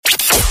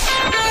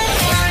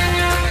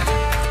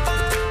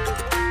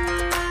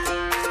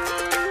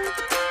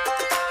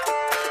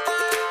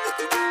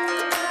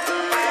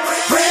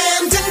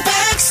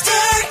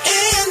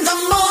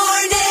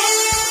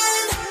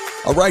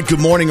All right, good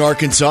morning,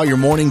 Arkansas. Your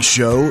morning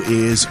show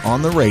is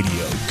on the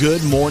radio.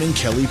 Good morning,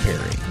 Kelly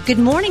Perry. Good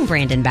morning,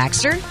 Brandon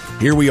Baxter.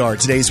 Here we are.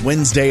 Today's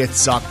Wednesday.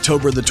 It's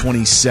October the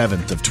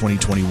 27th of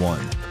 2021.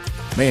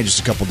 Man,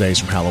 just a couple days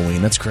from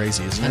Halloween. That's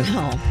crazy, isn't it?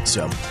 I know.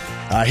 So,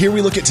 here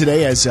we look at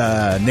today as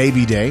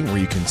Navy Day, where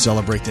you can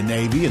celebrate the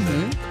Navy and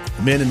the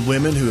men and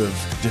women who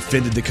have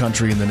defended the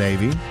country in the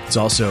Navy. It's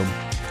also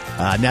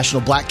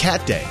National Black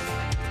Cat Day.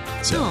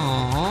 So,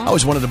 I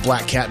always wanted a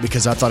black cat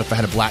because I thought if I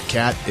had a black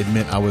cat, it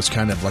meant I was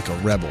kind of like a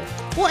rebel.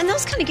 Well, and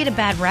those kind of get a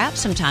bad rap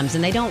sometimes,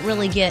 and they don't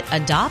really get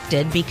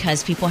adopted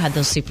because people have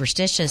those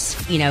superstitious,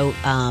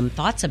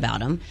 thoughts about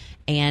them.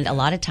 And a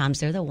lot of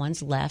times they're the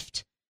ones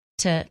left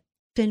to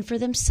fend for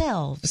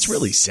themselves. It's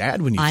really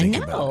sad when you think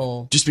about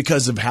know. it. Just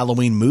because of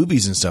Halloween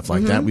movies and stuff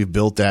like that, we've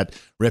built that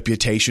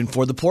reputation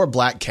for the poor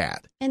black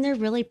cat. And they're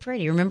really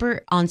pretty.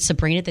 Remember on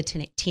Sabrina the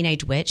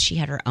Teenage Witch, she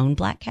had her own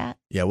black cat?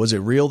 Yeah, was it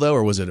real, though,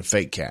 or was it a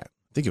fake cat?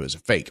 I think it was a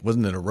fake.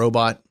 Wasn't it a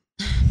robot?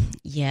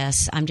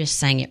 Yes, I'm just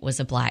saying it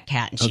was a black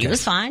cat, and she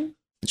was fine.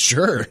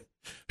 Sure.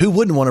 Who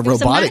wouldn't want a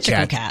robotic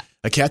cat?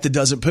 A cat that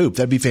doesn't poop.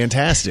 That'd be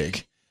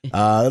fantastic.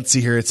 Let's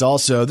see here. It's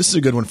also, this is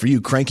a good one for you,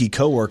 Cranky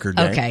Coworker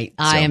Day. Okay, so,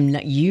 I am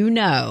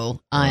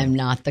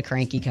not the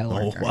cranky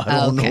coworker. Oh,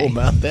 I don't know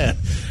about that.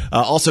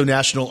 Also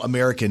National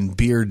American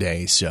Beer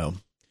Day, so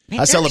Man,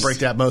 I celebrate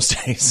that most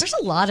days. There's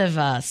a lot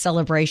of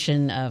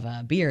celebration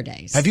of beer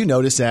days. Have you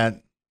noticed that?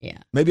 Yeah.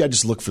 Maybe I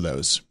just look for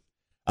those.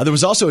 There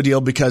was also a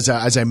deal because,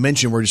 as I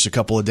mentioned, we're just a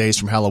couple of days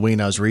from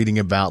Halloween. I was reading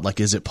about,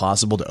 is it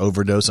possible to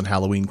overdose on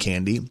Halloween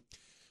candy?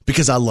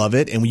 Because I love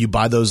it. And when you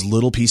buy those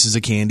little pieces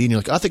of candy and you're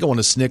like, I think I want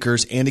a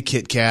Snickers and a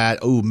Kit Kat.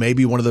 Oh,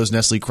 maybe one of those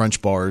Nestle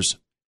Crunch bars.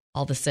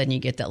 All of a sudden you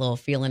get that little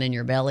feeling in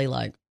your belly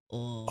like,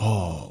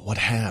 oh, what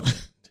happened?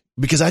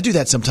 Because I do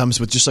that sometimes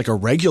with just like a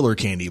regular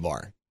candy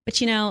bar.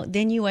 But,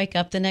 then you wake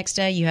up the next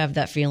day, you have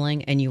that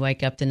feeling, and you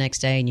wake up the next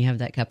day and you have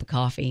that cup of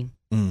coffee.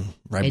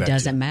 It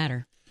doesn't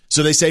matter.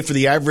 So they say for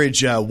the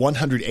average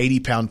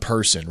 180-pound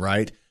person,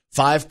 right,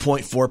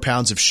 5.4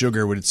 pounds of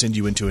sugar would send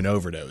you into an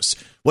overdose.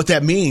 What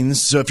that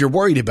means, so if you're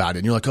worried about it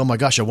and you're like, oh my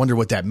gosh, I wonder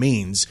what that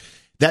means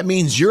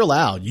you're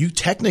allowed. You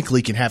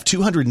technically can have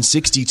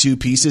 262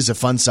 pieces of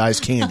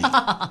fun-sized candy.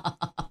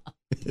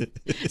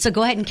 So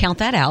go ahead and count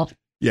that out.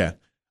 Yeah.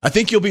 I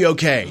think you'll be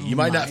okay. You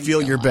might not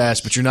feel your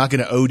best, but you're not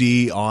going to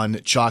OD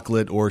on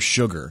chocolate or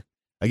sugar.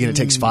 Again, it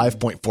takes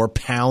 5.4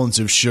 pounds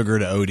of sugar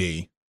to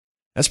OD.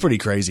 That's pretty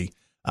crazy.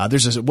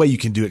 There's a way you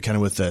can do it kind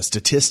of with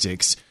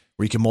statistics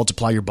where you can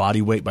multiply your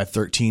body weight by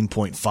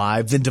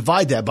 13.5, then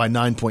divide that by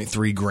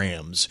 9.3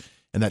 grams.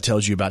 And that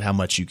tells you about how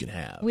much you can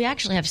have. We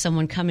actually have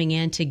someone coming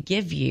in to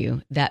give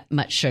you that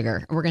much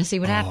sugar. We're going to see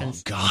what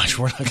happens. Oh, gosh,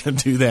 we're not going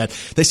to do that.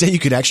 They say you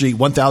could actually eat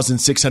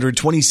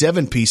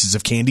 1,627 pieces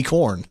of candy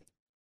corn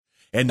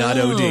and not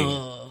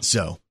OD.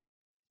 So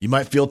you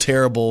might feel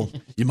terrible.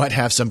 You might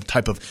have some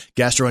type of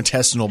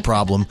gastrointestinal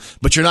problem,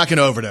 but you're not going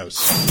to overdose.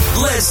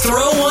 Let's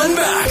throw one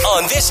back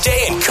on this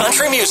day in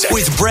country music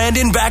with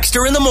Brandon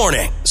Baxter in the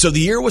morning. So the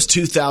year was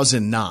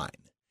 2009,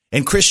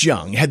 and Chris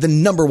Young had the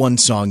 #1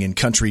 song in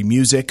country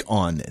music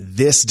on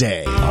this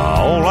day.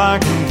 All I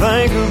can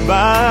think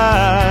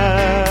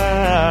about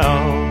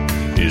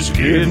is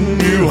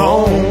getting you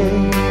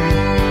home.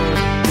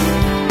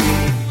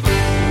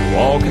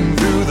 Walking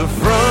through the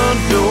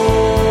front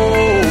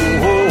door,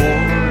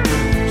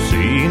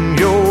 seeing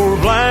your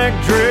black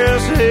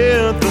dress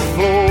hit the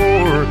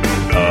floor.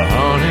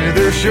 Honey,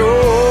 there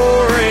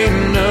sure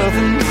ain't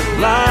nothing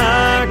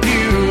like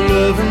you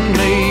loving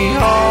me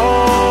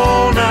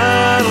all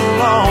night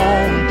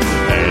long.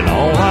 And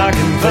all I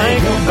can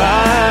think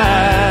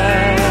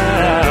about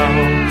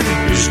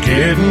is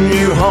getting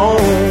you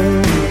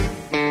home.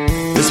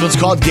 This one's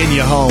called Getting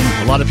You Home.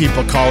 A lot of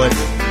people call it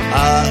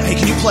hey,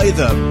 can you play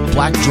the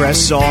Black Dress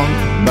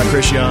song by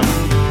Chris Young?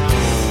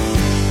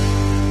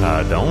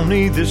 I don't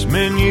need this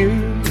menu.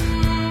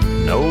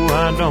 No,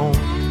 I don't.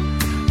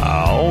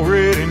 I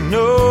already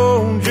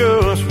know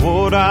just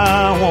what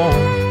I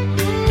want.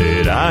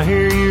 Did I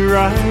hear you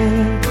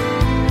right?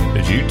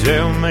 Did you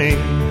tell me?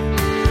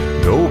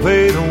 Go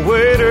pay the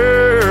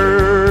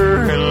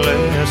waiter and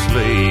let's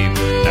leave.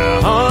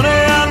 Now, honey,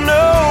 I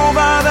know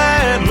by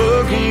that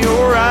look in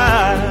your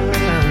eyes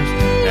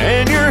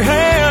and your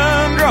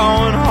hand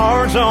drawing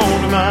hearts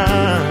onto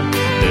mine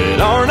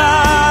that our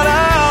night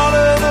out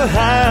of the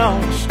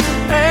house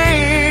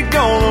ain't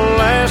gonna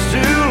last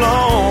too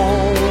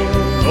long.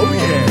 Oh,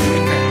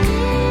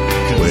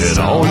 yeah. When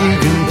all you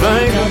can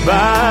think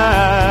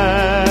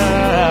about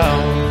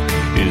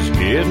is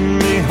getting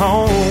me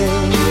home.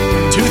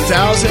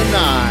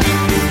 2009.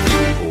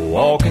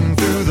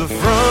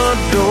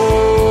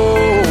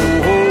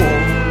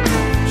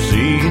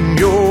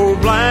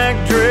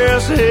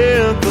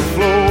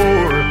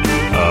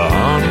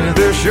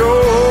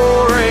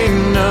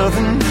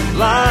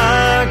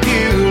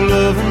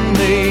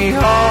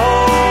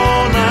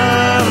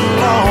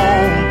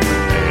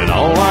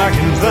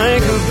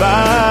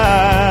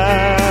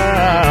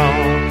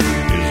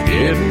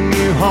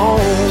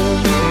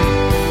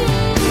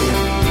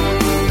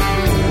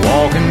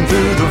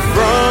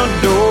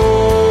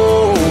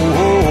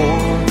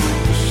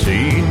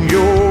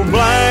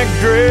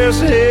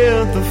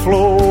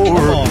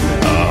 floor.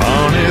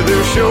 Honey,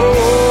 there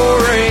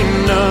sure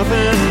ain't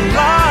nothing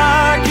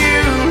like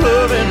you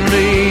loving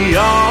me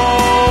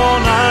all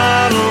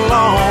night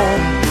long.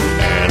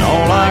 And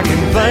all I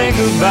can think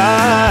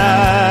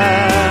about,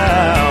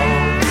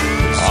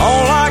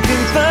 all I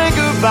can think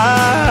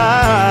about,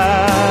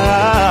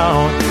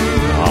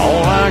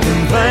 all I can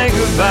think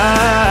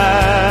about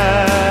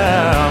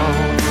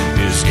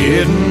is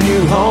getting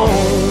you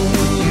home.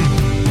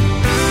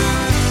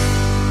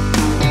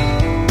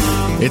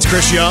 It's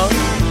Chris Young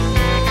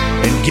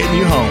and Getting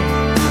You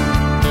Home,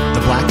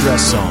 the Black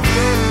Dress song.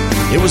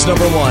 It was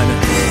number one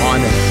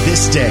on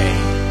this day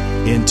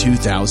in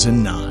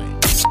 2009.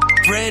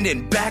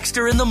 Brandon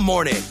Baxter in the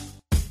morning.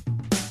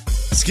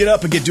 Let's get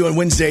up and get doing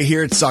Wednesday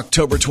here. It's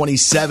October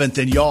 27th,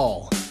 and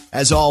y'all,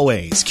 as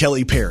always,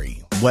 Kelly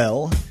Perry.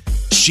 Well,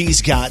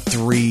 she's got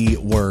 3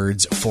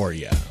 words for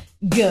you.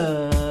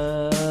 Good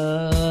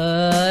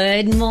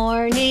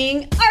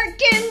morning,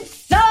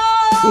 Arkansas.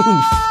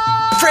 Ooh.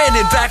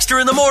 Brandon Baxter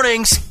in the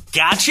mornings.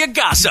 Gotcha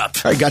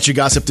Gossip. All right, got you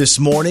gossip this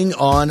morning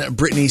on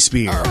Britney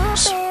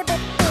Spears.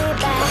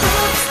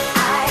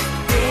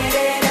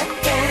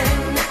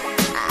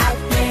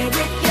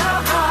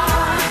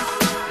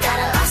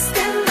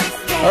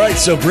 All right,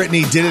 so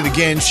Britney did it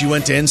again. She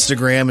went to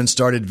Instagram and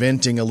started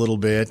venting a little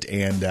bit,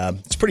 and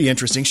it's pretty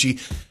interesting. She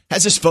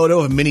has this photo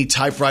of a mini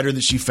typewriter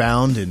that she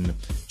found, and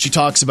she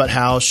talks about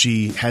how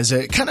she has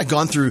kind of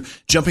gone through,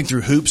 jumping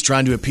through hoops,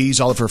 trying to appease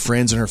all of her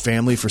friends and her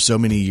family for so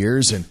many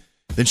years, and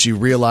then she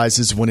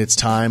realizes when it's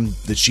time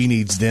that she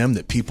needs them,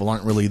 that people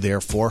aren't really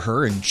there for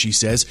her, and she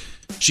says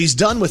she's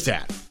done with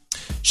that.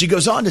 She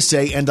goes on to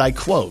say, and I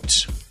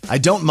quote, "I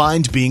don't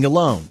mind being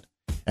alone.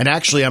 And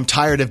actually, I'm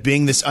tired of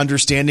being this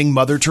understanding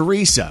Mother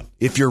Teresa.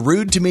 If you're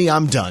rude to me,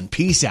 I'm done.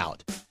 Peace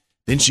out."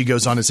 Then she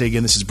goes on to say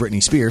again, this is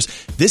Britney Spears,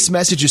 "This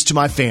message is to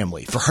my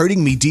family for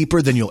hurting me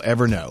deeper than you'll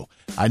ever know.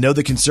 I know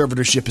the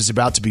conservatorship is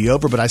about to be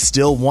over, but I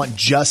still want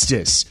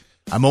justice.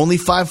 I'm only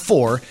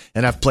 5'4",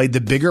 and I've played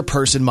the bigger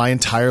person my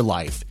entire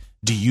life.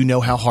 Do you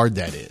know how hard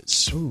that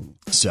is?" Ooh.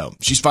 So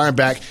she's firing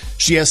back.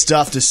 She has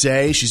stuff to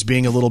say. She's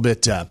being a little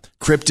bit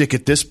cryptic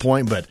at this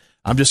point, but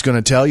I'm just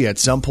going to tell you, at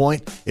some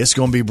point, it's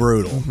going to be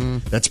brutal.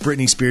 Mm-hmm. That's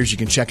Britney Spears. You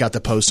can check out the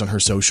post on her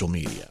social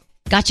media.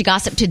 Gotcha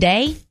Gossip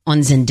today on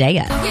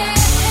Zendaya.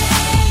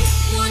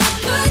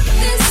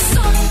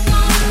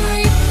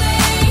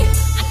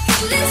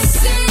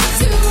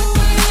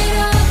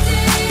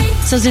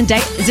 So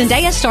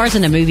Zendaya stars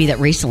in a movie that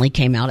recently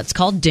came out. It's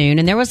called Dune,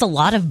 and there was a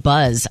lot of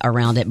buzz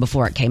around it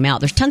before it came out.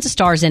 There's tons of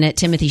stars in it.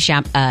 Timothy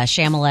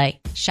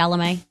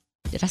Chalamet.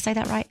 Did I say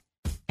that right?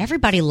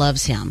 Everybody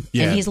loves him,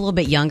 and he's a little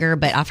bit younger,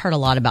 but I've heard a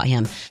lot about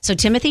him. So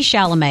Timothy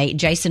Chalamet,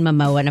 Jason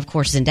Momoa, and of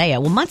course Zendaya.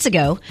 Well, months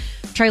ago,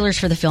 trailers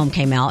for the film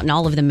came out, and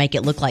all of them make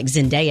it look like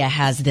Zendaya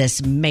has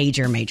this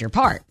major, major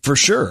part. For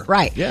sure.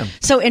 Right. Yeah.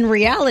 So in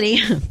reality,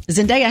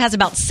 Zendaya has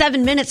about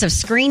 7 minutes of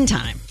screen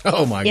time.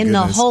 Oh, my goodness. In the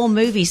whole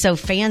movie, so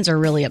fans are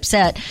really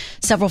upset.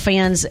 Several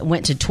fans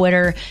went to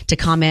Twitter to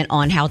comment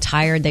on how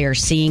tired they are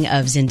seeing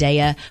of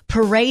Zendaya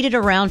paraded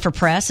around for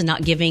press and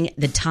not giving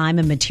the time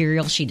and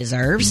material she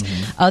deserves.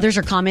 Mm-hmm. Others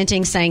are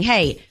commenting saying,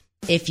 hey,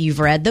 if you've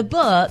read the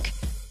book,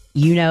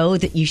 you know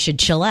that you should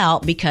chill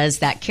out because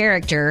that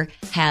character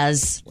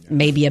has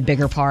maybe a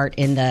bigger part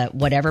in the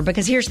whatever.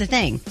 Because here's the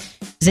thing.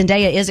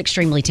 Zendaya is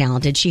extremely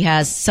talented. She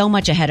has so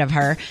much ahead of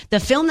her.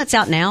 The film that's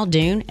out now,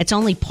 Dune, it's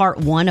only part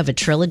 1 of a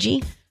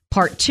trilogy.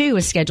 Part 2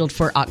 is scheduled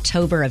for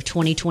October of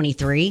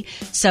 2023.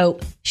 So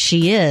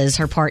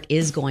her part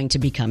is going to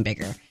become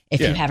bigger if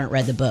you haven't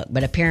read the book.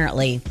 But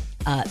apparently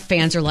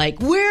fans are like,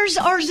 where's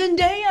our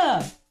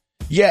Zendaya?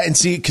 Yeah, and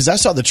see, because I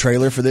saw the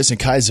trailer for this, and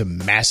Kai's a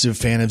massive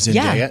fan of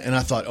Zendaya, and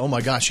I thought, oh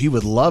my gosh, he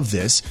would love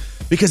this,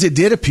 because it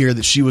did appear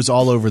that she was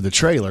all over the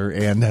trailer,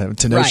 and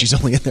to know she's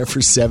only in there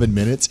for 7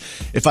 minutes.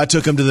 If I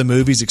took him to the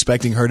movies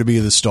expecting her to be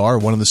the star,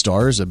 one of the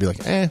stars, I'd be like,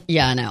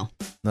 Yeah, I know.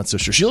 Not so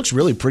sure. She looks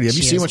really pretty. Have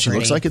you seen what she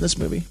looks like in this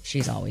movie?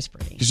 She's always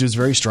pretty. She was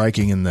very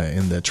striking in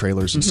the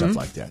trailers and stuff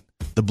like that.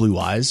 The blue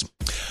eyes.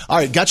 All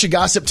right, gotcha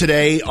gossip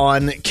today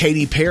on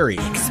Katy Perry.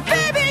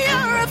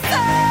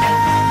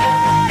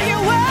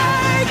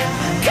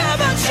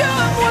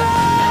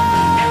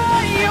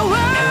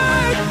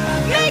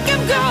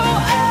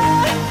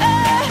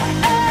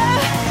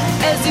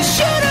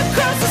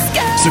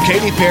 So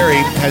Katy Perry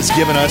has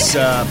given us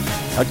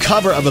a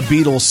cover of a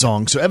Beatles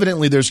song. So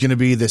evidently there's going to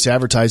be this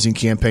advertising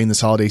campaign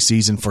this holiday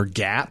season for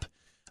Gap.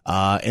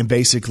 And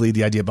basically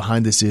the idea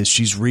behind this is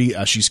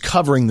she's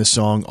covering the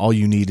song All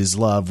You Need Is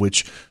Love,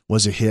 which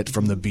was a hit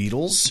from the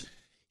Beatles.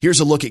 Here's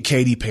a look at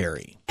Katy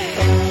Perry.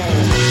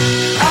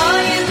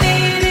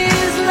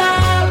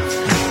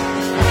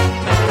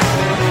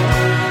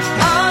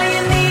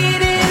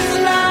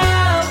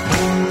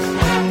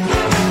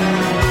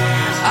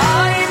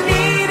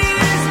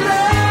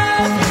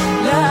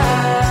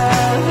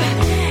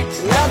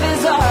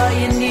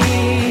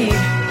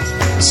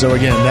 So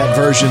again, that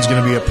version is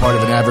going to be a part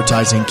of an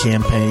advertising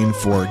campaign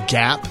for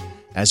Gap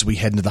as we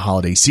head into the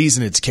holiday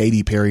season. It's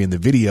Katy Perry, and the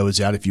video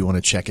is out if you want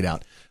to check it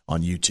out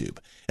on YouTube.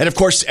 And of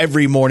course,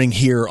 every morning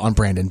here on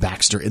Brandon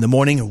Baxter in the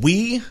Morning,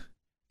 we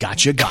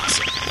got you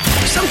gossip.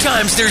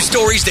 Sometimes there's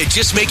stories that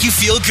just make you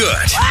feel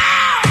good.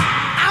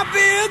 I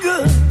feel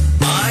good.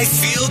 I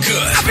feel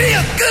good. I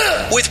feel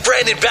good. With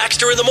Brandon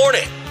Baxter in the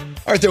Morning.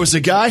 All right, there was a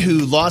guy who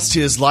lost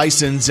his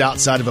license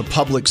outside of a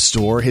Publix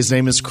store. His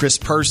name is Chris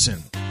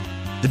Person.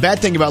 The bad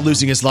thing about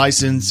losing his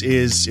license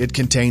is it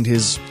contained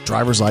his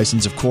driver's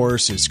license, of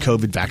course, his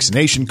COVID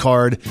vaccination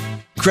card,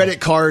 credit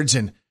cards,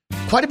 and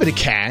quite a bit of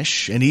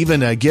cash, and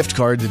even a gift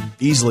card that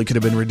easily could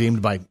have been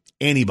redeemed by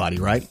anybody,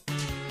 right?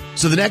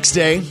 So the next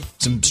day,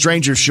 some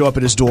strangers show up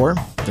at his door.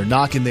 They're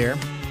knocking there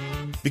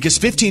because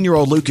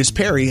 15-year-old Lucas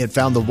Perry had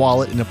found the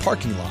wallet in a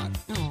parking lot.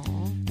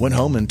 Went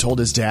home and told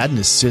his dad and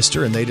his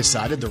sister, and they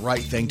decided the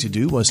right thing to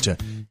do was to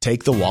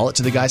take the wallet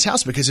to the guy's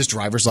house because his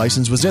driver's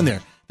license was in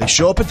there. They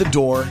show up at the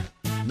door,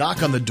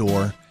 knock on the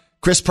door.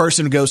 Chris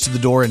Person goes to the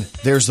door, and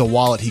there's the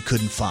wallet he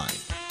couldn't find.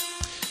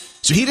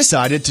 So he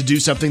decided to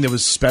do something that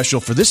was special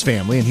for this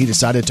family, and he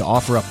decided to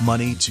offer up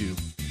money to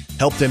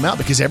help them out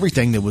because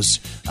everything that was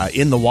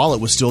in the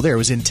wallet was still there. It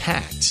was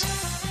intact.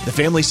 The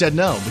family said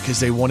no because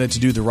they wanted to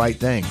do the right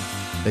thing.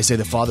 They say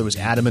the father was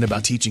adamant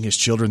about teaching his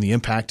children the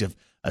impact of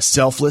a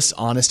selfless,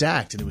 honest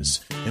act, and it was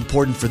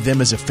important for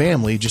them as a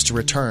family just to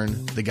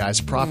return the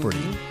guy's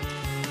property.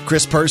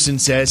 Chris Person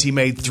says he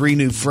made 3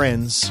 new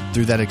friends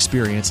through that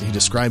experience, and he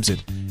describes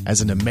it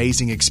as an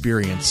amazing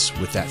experience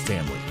with that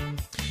family.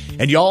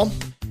 And y'all,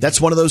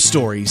 that's one of those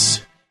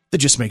stories that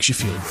just makes you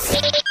feel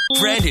good.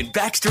 Brandon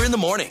Baxter in the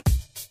Morning.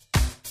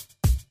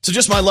 So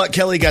just my luck,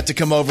 Kelly got to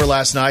come over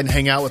last night and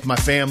hang out with my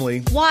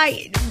family.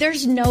 Why?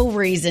 There's no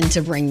reason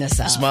to bring this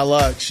up. It's my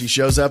luck. She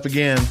shows up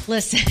again.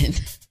 Listen.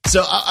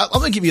 So I'm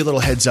going to give you a little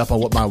heads up on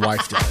what my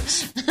wife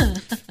does.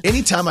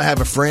 Anytime I have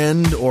a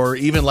friend or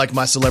even like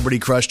my celebrity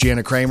crush,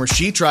 Jana Kramer,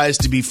 she tries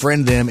to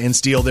befriend them and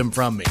steal them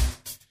from me.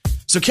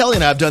 So Kelly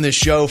and I have done this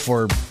show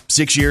for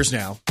 6 years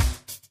now.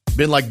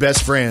 Been like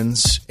best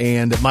friends.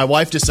 And my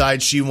wife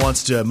decides she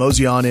wants to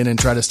mosey on in and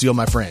try to steal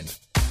my friend.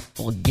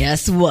 Well,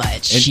 guess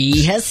what?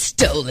 She has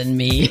stolen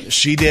me.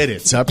 She did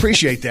it. So I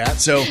appreciate that.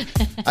 So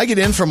I get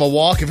in from a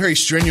walk, a very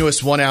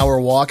strenuous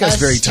 1-hour walk. I was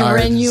very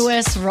tired.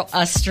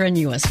 A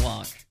strenuous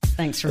walk.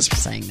 Thanks for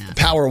saying that.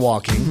 Power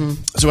walking.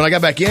 Mm-hmm. So when I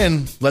got back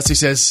in, Leslie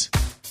says,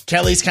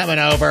 Kelly's coming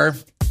over.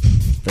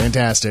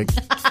 Fantastic.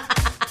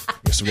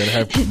 Guess we got to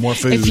have more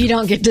food. If you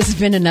don't get to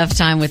spend enough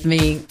time with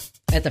me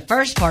at the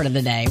first part of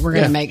the day, we're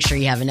going to make sure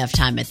you have enough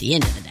time at the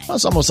end of the day. Well,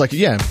 it's almost like,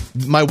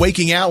 my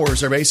waking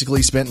hours are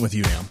basically spent with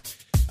you now.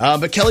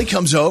 But Kelly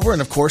comes over,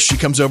 and of course, she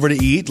comes over to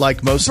eat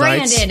like most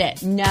nights.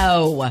 Brandon,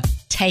 no.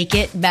 Take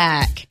it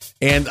back.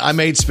 And I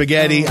made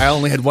spaghetti. I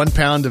only had 1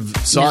 pound of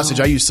sausage.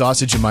 No. I use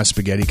sausage in my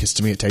spaghetti because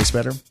to me it tastes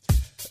better.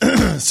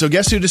 So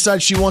guess who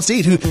decides she wants to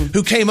eat?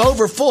 Who came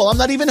over full? I'm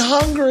not even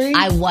hungry.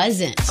 I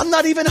wasn't. I'm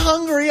not even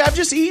hungry. I've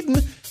just eaten.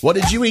 What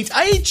did you eat?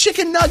 I ate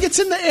chicken nuggets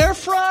in the air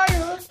fryer.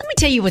 Let me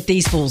tell you what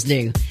these fools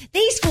do.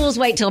 These fools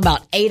wait till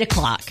about 8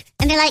 o'clock.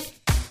 And they're like,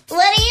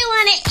 what do you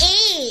want to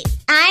eat?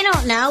 I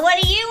don't know.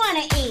 What do you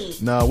want to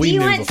eat? No, we knew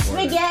before.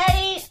 Do you want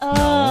spaghetti? Oh,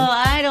 no.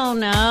 I don't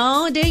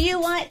know. Do you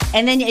want?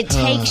 And then it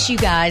takes you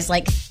guys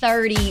like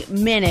 30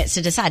 minutes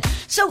to decide.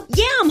 So,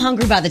 yeah, I'm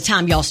hungry by the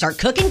time y'all start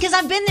cooking because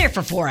I've been there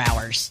for 4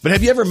 hours. But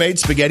have you ever made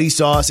spaghetti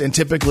sauce and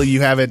typically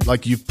you have it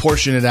like you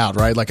portion it out,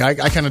 right? Like I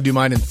kind of do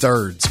mine in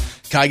thirds.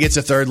 Kai gets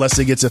a third,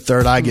 Leslie gets a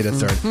third, I get a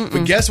third.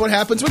 But guess what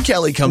happens when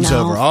Kelly comes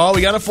over? Oh,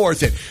 we got to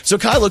fourth it. So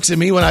Kai looks at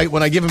me when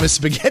I give him his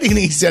spaghetti and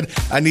he said,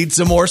 I need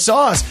some more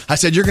sauce. I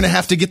said, you're going to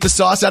have to get the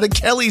sauce out of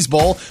Kelly's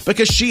bowl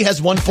because she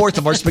has 1/4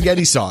 of our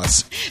spaghetti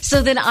sauce.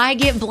 So then I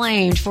get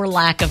blamed for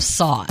lack of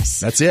sauce.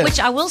 That's it. Which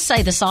I will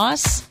say the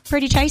sauce,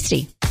 pretty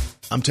tasty.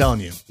 I'm telling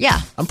you. Yeah.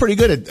 I'm pretty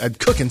good at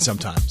cooking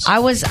sometimes. I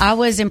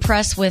was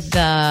impressed with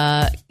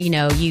I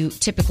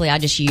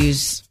just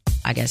use,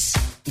 I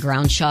guess,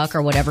 ground chuck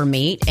or whatever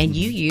meat, and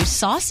you use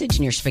sausage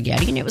in your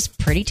spaghetti, and it was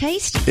pretty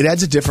tasty. It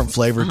adds a different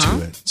flavor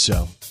to it.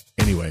 So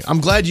anyway, I'm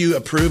glad you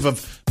approve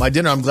of my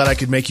dinner. I'm glad I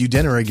could make you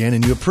dinner again,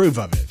 and you approve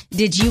of it.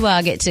 Did you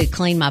get to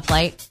clean my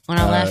plate when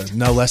I left?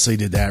 No, Leslie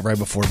did that right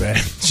before bed.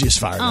 She just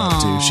fired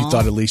up, too. She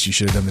thought at least you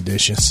should have done the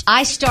dishes.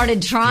 I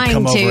started trying to. You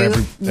come over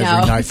every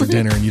night for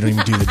dinner, and you don't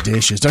even do the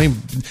dishes.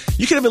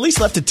 You could have at least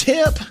left a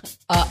tip.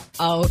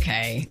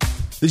 Okay.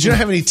 Did you not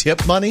have any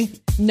tip money?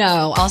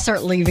 No, I'll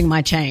start leaving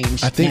my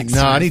change.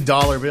 I need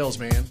dollar bills,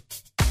 man.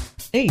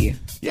 Do you?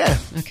 Yeah.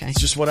 Okay. It's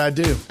just what I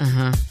do.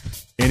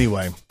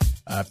 Anyway,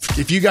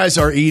 if you guys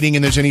are eating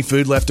and there's any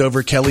food left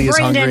over, Kelly is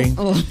hungry,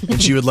 and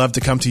she would love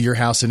to come to your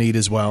house and eat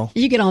as well.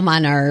 You get on my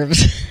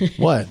nerves.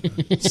 What?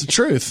 It's the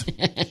truth.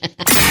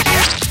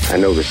 I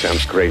know this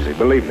sounds crazy.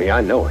 Believe me,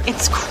 I know it.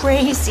 It's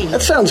crazy.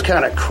 That sounds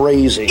kind of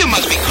crazy. You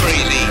must be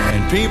crazy.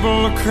 And people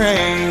are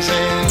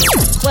crazy.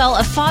 Well,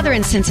 a father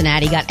in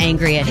Cincinnati got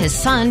angry at his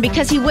son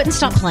because he wouldn't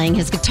stop playing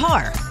his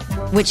guitar.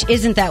 Which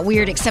isn't that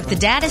weird, except the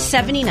dad is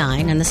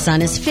 79 and the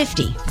son is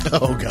 50.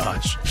 Oh,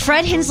 gosh.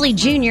 Fred Hensley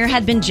Jr.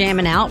 had been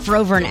jamming out for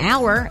over an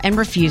hour and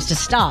refused to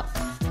stop.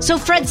 So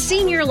Fred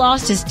Sr.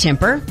 lost his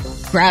temper,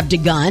 grabbed a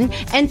gun,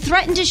 and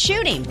threatened to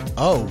shoot him.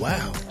 Oh,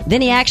 wow.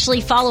 Then he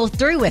actually followed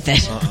through with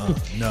it.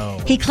 No.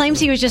 He claims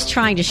he was just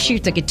trying to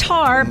shoot the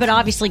guitar, but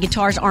obviously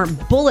guitars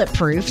aren't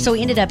bulletproof, so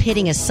he ended up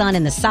hitting his son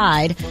in the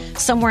side,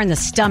 somewhere in the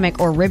stomach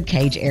or rib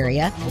cage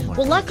area.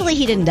 Well, luckily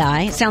he didn't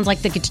die. It sounds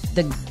like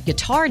the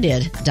guitar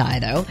did die,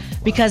 though,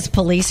 because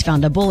police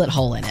found a bullet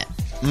hole in it.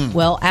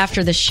 Well,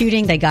 after the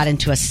shooting, they got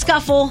into a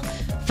scuffle.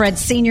 Fred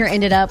Sr.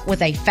 ended up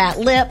with a fat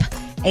lip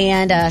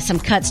and some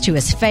cuts to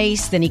his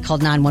face. Then he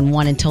called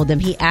 911 and told them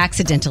he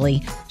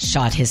accidentally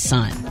shot his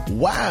son.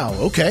 Wow.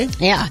 Okay.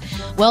 Yeah.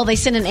 Well, they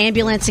sent an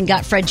ambulance and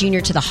got Fred Jr.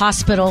 to the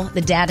hospital.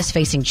 The dad is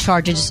facing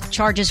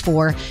charges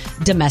for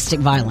domestic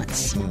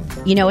violence.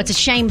 You know, it's a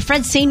shame.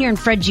 Fred Sr. and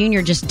Fred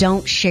Jr. just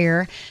don't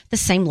share the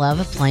same love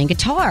of playing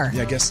guitar.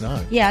 Yeah, I guess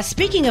not. Yeah.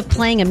 Speaking of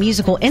playing a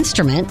musical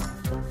instrument,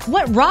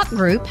 what rock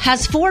group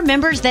has 4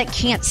 members that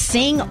can't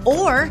sing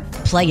or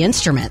play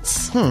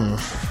instruments?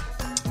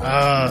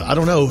 I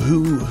don't know.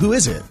 Who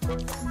is it?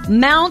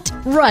 Mount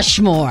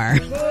Rushmore.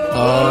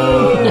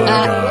 Oh, my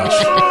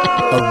gosh.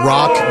 A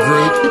rock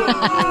group?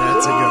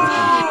 That's a good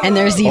one. And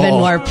there's even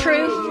more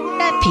proof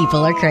that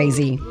people are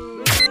crazy.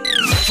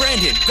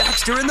 Brandon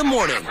Baxter in the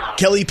morning.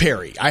 Kelly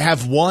Perry, I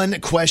have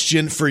one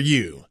question for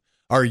you.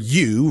 Are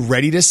you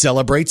ready to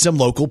celebrate some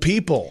local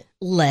people?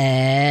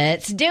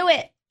 Let's do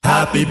it.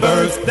 Happy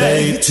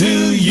birthday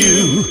to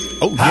you.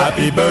 Oh, yeah.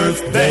 Happy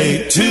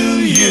birthday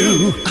to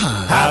you.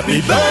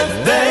 Happy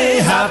birthday,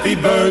 happy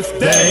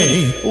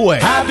birthday.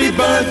 Wait. Happy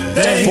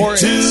birthday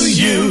Forrest. to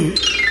you.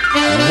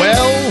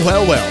 Well.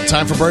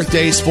 Time for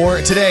birthdays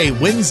for today,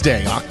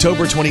 Wednesday,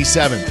 October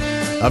 27th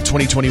of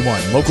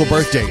 2021. Local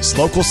birthdays,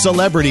 local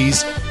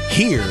celebrities.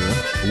 Here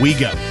we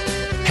go.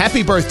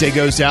 Happy birthday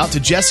goes out to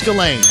Jessica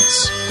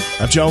Lanes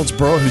of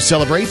Jonesboro, who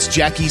celebrates.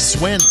 Jackie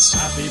Swint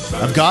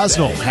of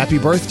Gosnell. Happy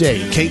birthday.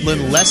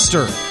 Caitlin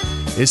Lester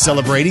is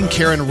celebrating.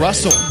 Karen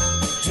Russell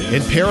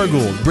in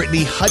Paragould.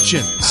 Brittany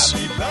Hutchins.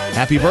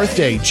 Happy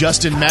birthday.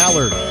 Justin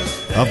Mallard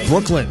of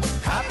Brooklyn.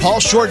 Paul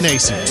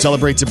Shortnason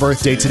celebrates a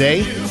birthday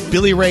today.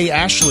 Billy Ray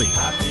Ashley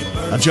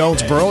of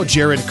Jonesboro.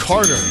 Jared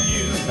Carter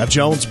of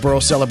Jonesboro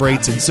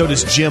celebrates, and so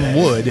does Jim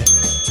Wood,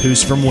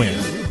 who's from Wynn.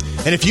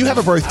 And if you have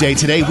a birthday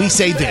today, we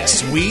say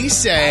this. We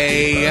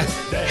say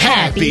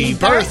happy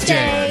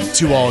birthday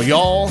to all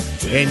y'all,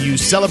 and you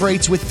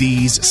celebrate with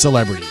these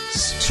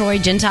celebrities. Troy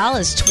Gentile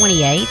is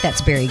 28.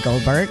 That's Barry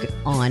Goldberg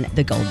on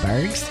The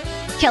Goldbergs.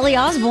 Kelly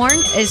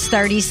Osbourne is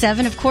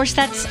 37. Of course,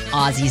 that's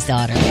Ozzy's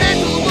daughter.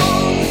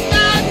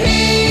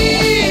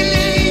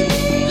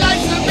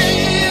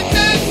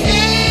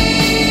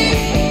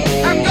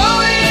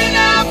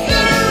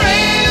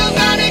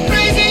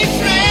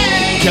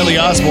 Kelly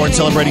Osbourne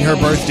celebrating her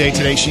birthday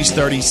today. She's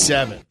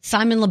 37.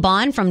 Simon Le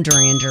Bon from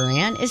Duran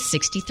Duran is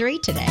 63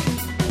 today.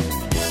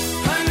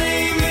 Her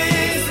name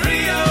is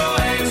Rio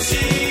and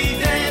she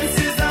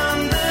dances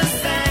on the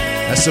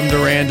sand. That's some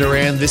Duran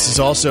Duran. This is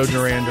also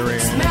Duran Duran.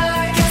 Smell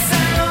like a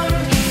sound.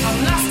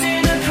 I'm lost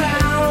in a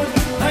crowd.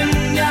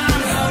 And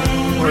I'm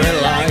hungry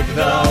like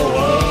the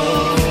wolves.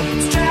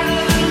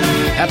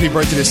 Happy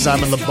birthday to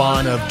Simon Le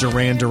Bon of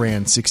Duran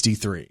Duran,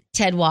 63.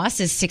 Ted Wass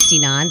is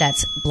 69.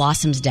 That's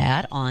Blossom's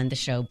dad on the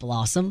show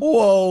Blossom.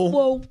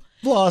 Whoa.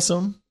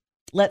 Blossom.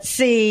 Let's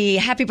see.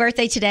 Happy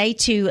birthday today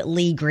to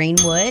Lee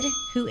Greenwood,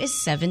 who is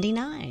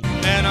 79.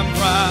 And I'm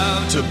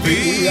proud to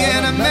be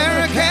an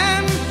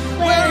American,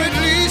 where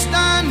at least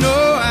I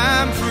know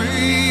I'm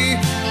free.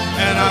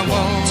 And I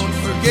won't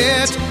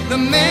forget the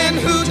men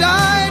who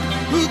died,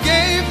 who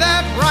gave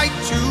that right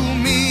to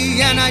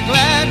me. And I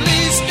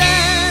gladly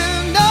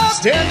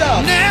stand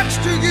up next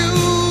to you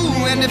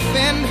and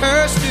defend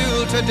her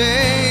still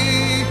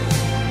today.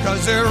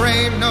 'Cause there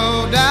ain't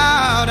no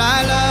doubt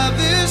I love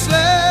this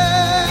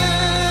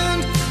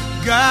land.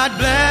 God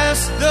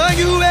bless the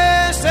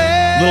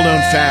USA. Little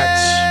known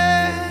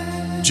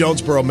fact,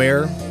 Jonesboro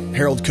Mayor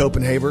Harold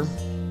Copenhaver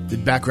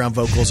did background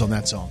vocals on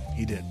that song.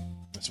 He did.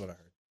 That's what I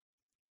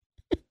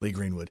heard. Lee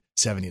Greenwood,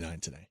 79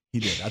 today.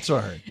 He did. That's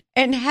what I heard.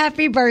 And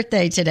happy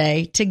birthday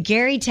today to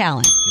Gary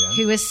Talent, Yeah.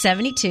 who is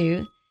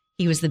 72.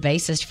 He was the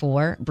bassist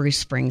for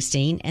Bruce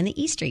Springsteen and the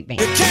E Street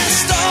Band. You can't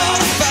start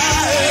a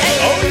fire.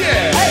 Oh,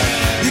 yeah.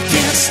 You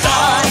can't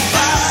start a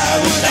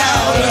fire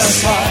without a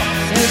spark.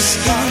 This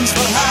guns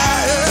for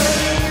hire.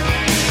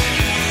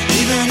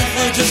 Even if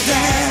we're just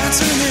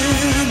dancing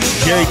in the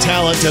dark. Gary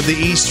Talent of the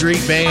E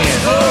Street Band.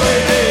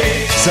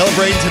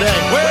 Celebrating today.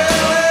 Well,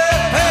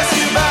 pass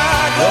you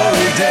by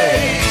glory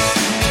days.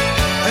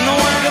 And the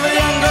work of the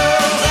young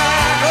girls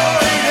are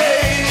glory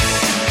days.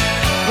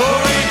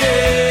 Glory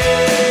days.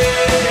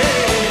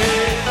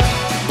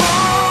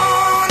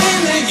 Born in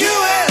the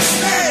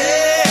USA.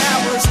 I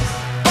was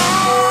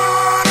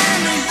born in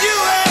the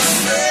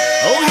USA.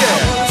 Oh, yeah.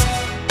 I was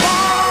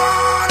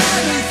born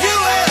in the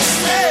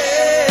USA.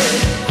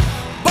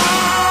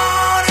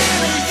 Born in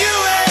the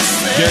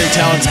USA. Gary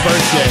Talent's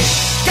birthday.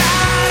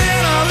 Got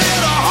in a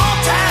little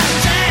hometown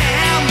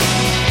jam,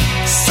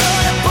 so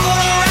they put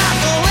a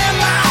rifle in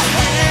my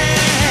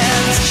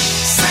hands,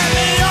 sent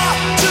me off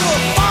to a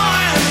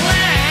foreign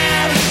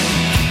land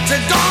to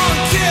go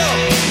and kill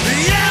the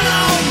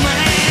yellow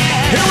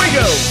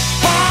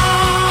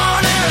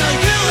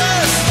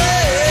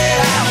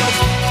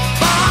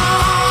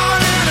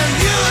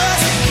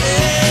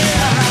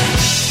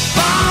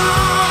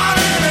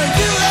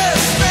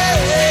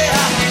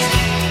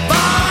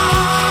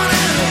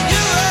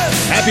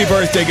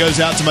birthday goes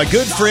out to my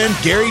good friend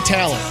Gary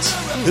Talent,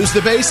 who's the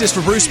bassist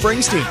for Bruce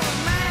Springsteen.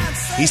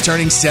 He's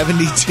turning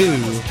 72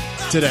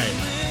 today.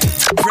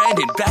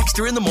 Brandon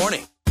Baxter in the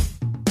morning.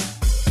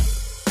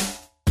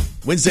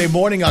 Wednesday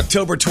morning,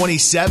 October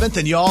 27th,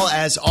 and y'all,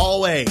 as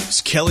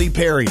always, Kelly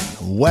Perry.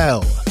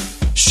 Well,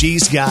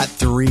 she's got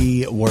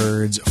 3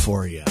 words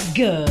for you.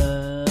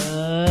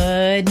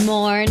 Good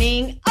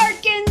morning,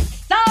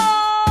 Arkansas!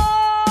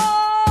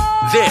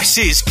 This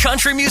is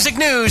Country Music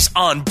News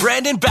on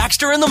Brandon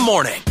Baxter in the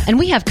morning. And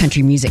we have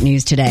country music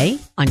news today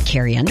on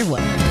Carrie Underwood.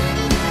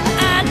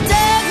 I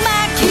dug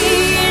my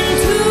key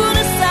into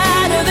the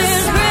side of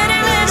this pretty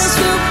little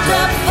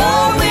souped-up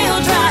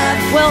four-wheel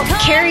drive. Well,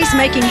 Carrie's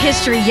making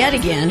history yet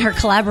again. Her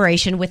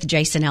collaboration with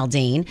Jason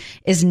Aldean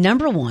is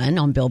 #1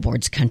 on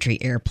Billboard's country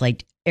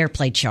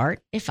airplay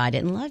chart, If I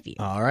Didn't Love You.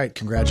 All right,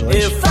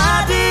 congratulations. If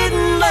I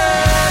didn't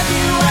love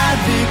you,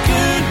 I'd be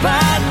good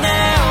by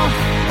now.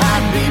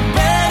 I'd be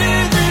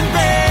better than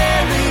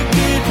barely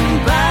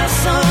getting by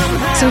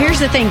somehow. So here's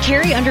the thing.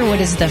 Carrie Underwood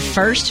is the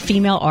first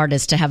female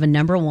artist to have a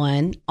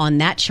 #1 on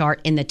that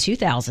chart in the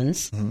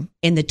 2000s,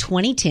 in the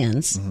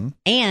 2010s,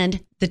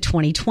 and the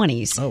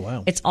 2020s. Oh,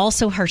 wow. It's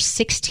also her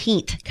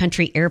 16th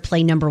country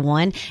airplay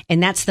 #1,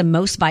 and that's the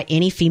most by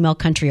any female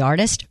country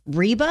artist.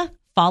 Reba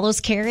follows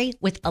Carrie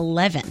with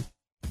 11.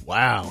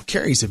 Wow,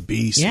 Carrie's a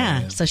beast. Yeah,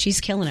 man. so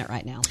she's killing it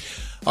right now.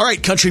 All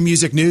right, country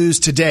music news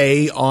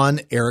today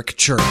on Eric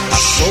Church.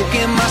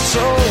 Soaking my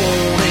soul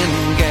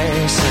in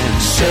gas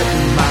and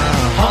setting my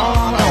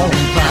heart on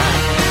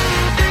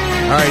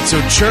fire. All right,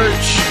 so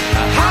Church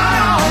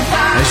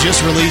has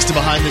just released a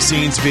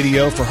behind-the-scenes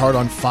video for Heart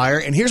on Fire.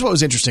 And here's what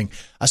was interesting.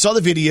 I saw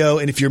the video,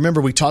 and if you remember,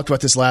 we talked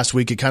about this last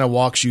week. It kind of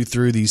walks you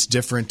through these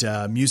different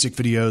music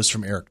videos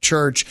from Eric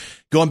Church,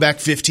 going back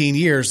 15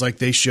 years, like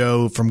they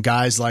show from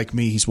Guys Like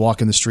Me. He's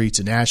walking the streets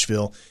in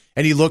Nashville,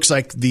 and he looks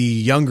like the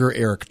younger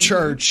Eric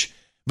Church.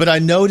 But I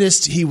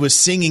noticed he was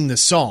singing the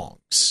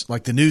songs,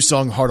 like the new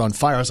song, Heart on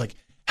Fire. I was like,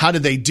 how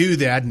did they do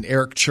that? And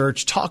Eric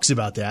Church talks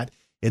about that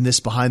in this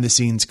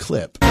behind-the-scenes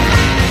clip.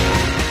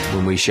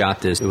 When we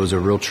shot this, it was a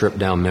real trip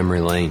down memory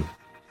lane.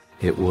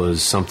 It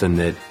was something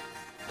that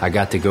I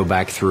got to go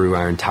back through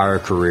our entire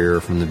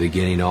career from the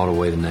beginning all the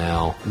way to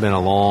now. It's been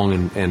a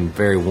long and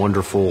very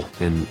wonderful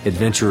and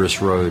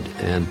adventurous road.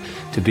 And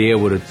to be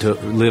able to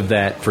live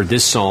that for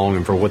this song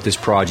and for what this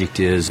project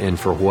is and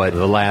for what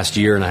the last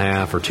year and a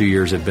half or 2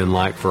 years have been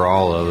like for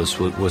all of us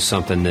was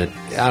something that,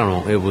 I don't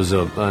know, it was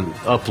an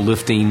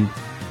uplifting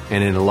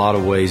and in a lot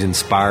of ways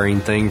inspiring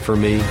thing for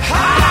me.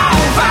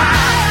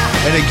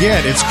 And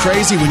again, it's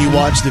crazy when you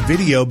watch the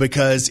video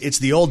because it's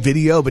the old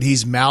video, but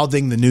he's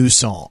mouthing the new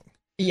song.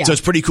 Yeah. So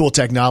it's pretty cool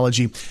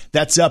technology.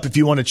 That's up. If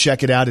you want to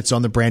check it out, it's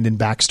on the Brandon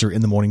Baxter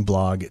in the Morning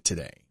blog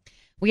today.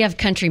 We have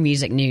country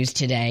music news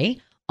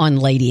today on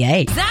Lady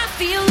A. I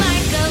feel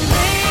like a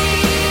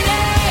lady.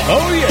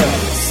 Oh, yeah.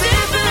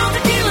 Sipping on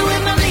tequila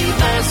with my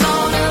Levi's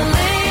on a lady.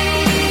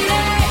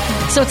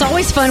 So it's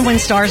always fun when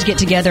stars get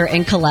together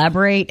and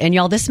collaborate. And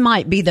y'all, this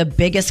might be the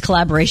biggest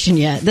collaboration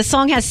yet. The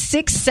song has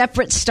 6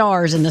 separate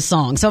stars in the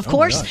song. So, of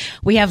course,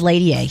 we have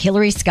Lady A,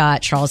 Hillary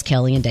Scott, Charles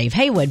Kelly, and Dave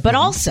Haywood. But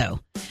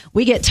also,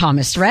 we get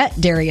Thomas Rhett,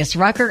 Darius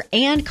Rucker,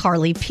 and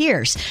Carly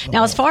Pierce.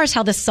 Now, as far as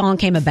how this song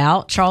came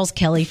about, Charles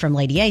Kelly from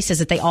Lady A says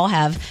that they all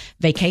have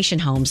vacation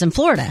homes in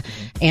Florida.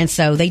 And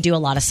so they do a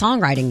lot of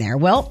songwriting there.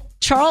 Well,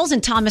 Charles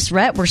and Thomas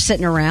Rhett were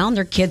sitting around.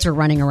 Their kids were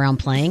running around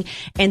playing,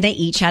 and they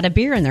each had a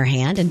beer in their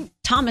hand. And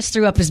Thomas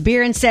threw up his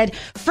beer and said,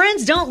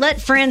 "Friends don't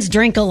let friends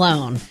drink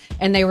alone."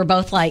 And they were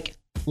both like,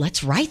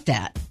 let's write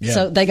that. Yeah.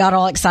 So they got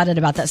all excited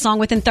about that song.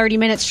 Within 30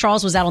 minutes,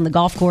 Charles was out on the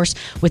golf course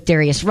with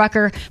Darius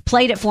Rucker,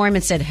 played it for him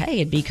and said, "Hey,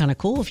 it'd be kind of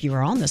cool if you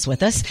were on this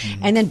with us."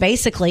 And then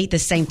basically the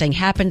same thing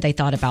happened. They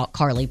thought about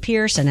Carly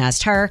Pierce and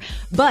asked her.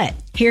 But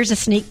here's a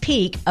sneak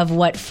peek of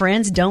what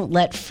Friends Don't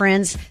Let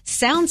Friends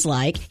sounds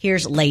like.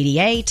 Here's Lady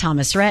A,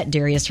 Thomas Rhett,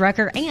 Darius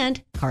Rucker,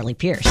 and Carly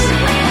Pierce. If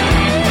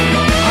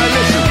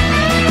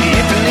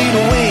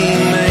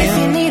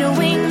you need a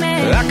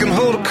wingman, I can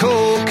hold a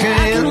cold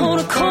can.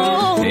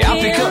 I'll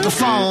pick up the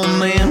phone,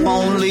 man,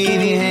 won't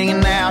leave you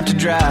hanging out to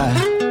dry.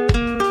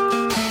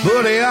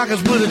 Buddy, I can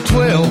split a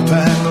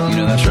 12-pack. You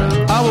know that's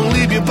right. I won't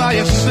leave you by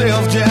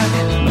yourself, Jack.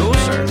 No,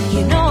 sir.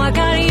 You know I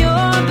got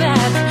your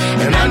back,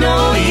 And I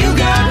know you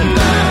got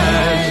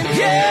mine.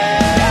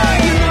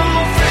 Yeah, you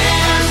know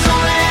friends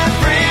don't let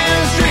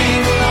friends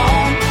drink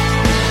alone.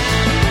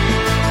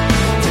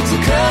 Takes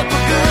a couple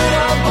good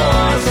old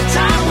boys to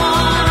tie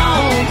one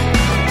on.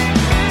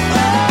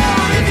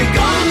 Oh, if you're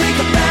gonna make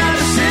a bad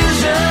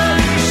decision,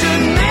 you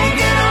shouldn't make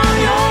it on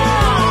your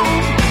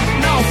own.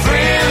 No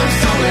friends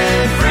don't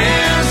let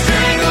friends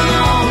drink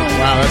alone.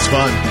 Wow, that's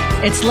fun.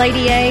 It's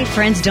Lady A,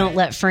 Friends Don't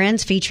Let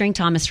Friends, featuring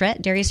Thomas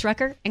Rhett, Darius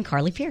Rucker, and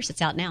Carly Pierce.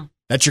 It's out now.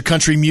 That's your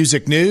country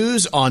music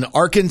news on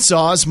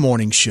Arkansas's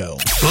Morning Show.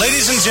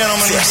 Ladies and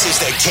gentlemen, this is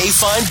the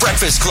K-Fine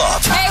Breakfast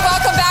Club. Hey,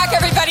 welcome back,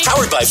 everybody.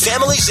 Powered by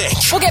Families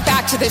Inc. We'll get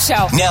back to the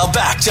show. Now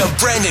back to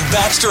Brandon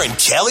Baxter and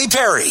Kelly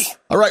Perry.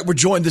 All right, we're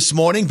joined this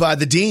morning by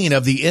the Dean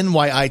of the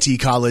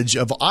NYIT College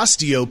of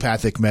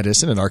Osteopathic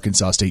Medicine at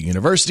Arkansas State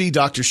University,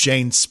 Dr.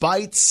 Shane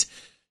Spites.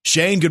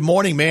 Shane, good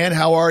morning, man.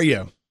 How are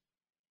you?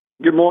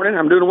 Good morning.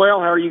 I'm doing well.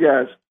 How are you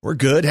guys? We're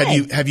good.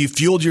 Have you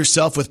fueled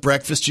yourself with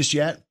breakfast just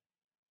yet?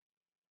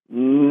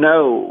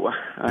 No,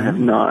 I have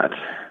not.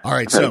 All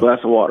right, I've had a glass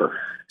of water.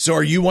 So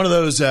are you one of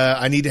those,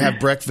 I need to have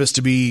breakfast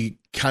to be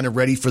kind of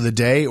ready for the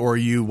day, or are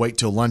you wait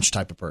till lunch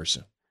type of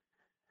person?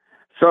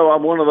 So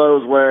I'm one of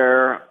those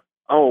where,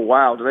 oh,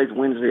 wow, today's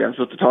Wednesday. I'm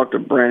supposed to talk to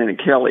Brandon and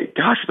Kelly.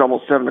 Gosh, it's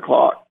almost 7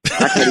 o'clock.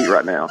 I can't eat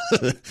right now.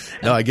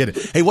 No, I get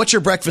it. Hey, what's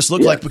your breakfast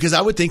look like? Because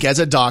I would think as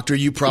a doctor,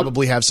 you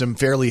probably have some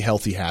fairly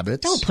healthy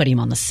habits. Don't put him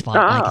on the spot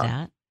like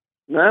that.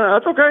 No,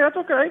 that's okay. That's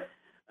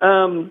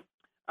okay.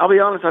 I'll be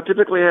honest. I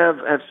typically have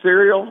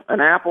cereal,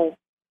 an apple,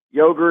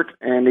 yogurt,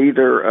 and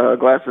either a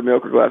glass of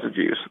milk or a glass of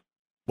juice.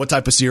 What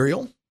type of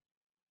cereal?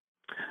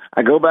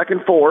 I go back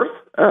and forth.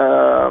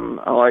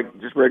 I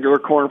like just regular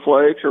Corn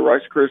Flakes or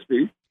Rice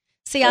Krispies.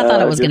 See, I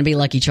thought it was going to be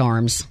Lucky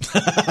Charms.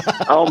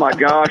 Oh, my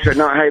gosh.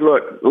 No, hey,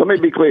 look, let me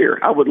be clear.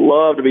 I would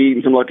love to be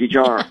eating some Lucky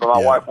Charms, but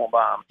my wife won't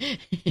buy them.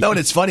 No, and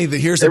it's funny that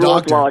here's the Every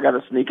once doctor. in a while, I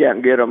got to sneak out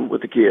and get them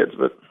with the kids,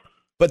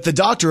 But the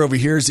doctor over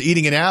here is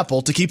eating an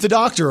apple to keep the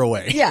doctor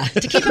away. Yeah, to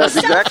keep That's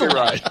himself exactly away.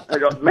 right. I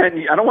go,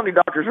 man, I don't want any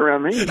doctors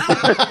around me.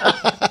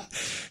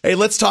 Hey,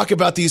 let's talk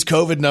about these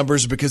COVID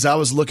numbers because I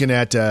was looking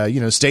at,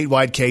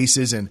 statewide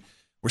cases and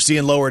we're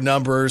seeing lower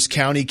numbers.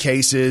 County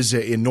cases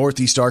in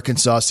Northeast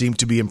Arkansas seem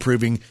to be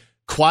improving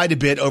quite a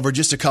bit over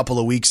just a couple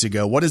of weeks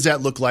ago. What does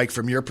that look like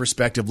from your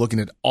perspective looking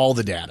at all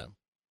the data?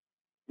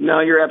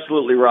 No, you're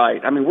absolutely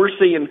right. I mean, we were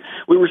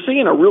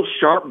seeing a real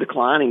sharp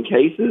decline in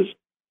cases,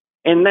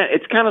 and that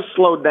it's kind of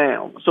slowed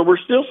down. So we're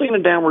still seeing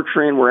a downward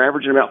trend. We're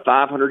averaging about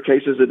 500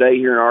 cases a day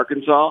here in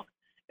Arkansas.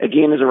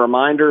 Again, as a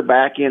reminder,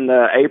 back in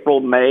the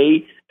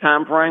April-May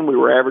timeframe, we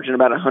were averaging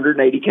about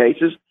 180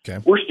 cases.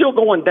 Okay. We're still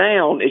going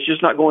down. It's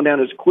just not going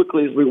down as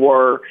quickly as we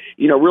were,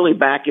 really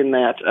back in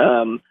that,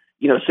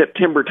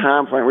 September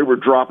timeframe. We were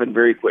dropping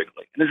very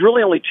quickly. And there's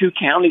really only 2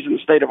 counties in the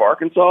state of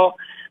Arkansas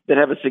that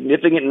have a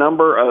significant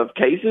number of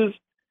cases.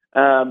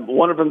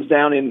 One of them's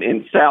down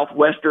in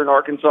southwestern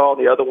Arkansas.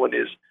 The other one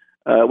is,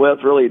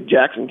 it's really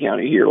Jackson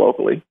County here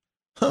locally.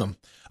 I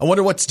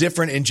wonder what's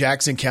different in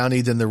Jackson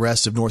County than the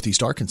rest of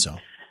Northeast Arkansas.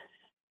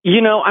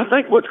 I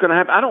think what's going to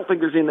happen, I don't think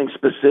there's anything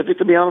specific,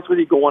 to be honest with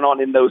you, going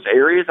on in those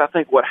areas. I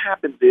think what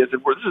happens is,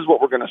 and this is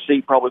what we're going to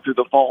see probably through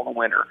the fall and the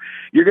winter,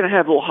 you're going to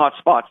have little hot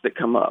spots that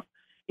come up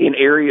in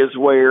areas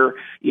where,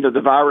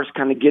 the virus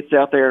kind of gets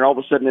out there and all of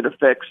a sudden it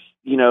affects,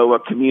 a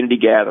community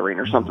gathering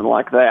or something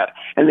like that.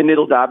 And then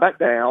it'll die back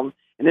down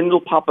and then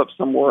it'll pop up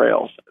somewhere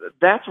else.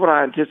 That's what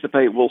I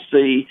anticipate we'll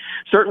see,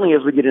 certainly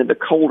as we get into the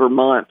colder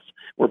months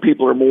where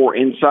people are more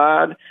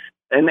inside.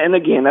 And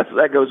again,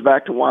 that goes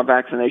back to why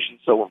vaccination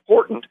is so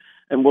important,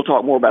 and we'll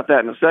talk more about that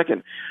in a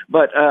second.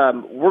 But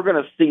we're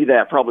going to see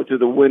that probably through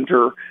the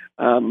winter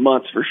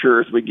months for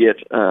sure as we get,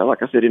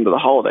 like I said, into the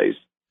holidays.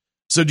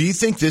 So do you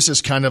think this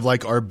is kind of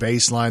like our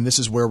baseline? This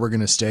is where we're going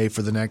to stay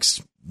for the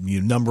next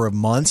number of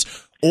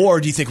months?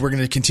 Or do you think we're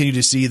going to continue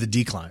to see the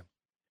decline?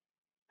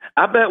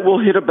 I bet we'll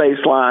hit a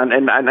baseline,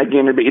 and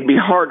again, it'd be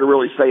hard to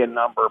really say a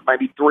number,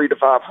 maybe 300 to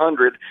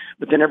 500,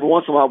 but then every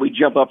once in a while we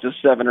jump up to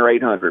 700 or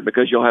 800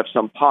 because you'll have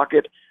some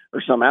pocket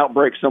or some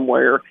outbreak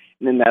somewhere,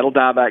 and then that'll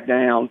die back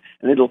down,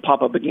 and it'll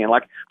pop up again.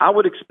 Like I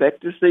would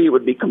expect to see, it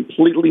would be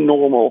completely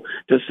normal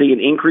to see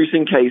an increase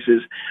in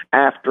cases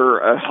after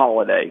a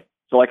holiday.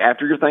 So like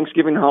after your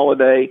Thanksgiving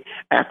holiday,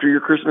 after your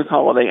Christmas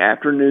holiday,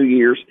 after New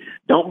Year's,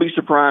 don't be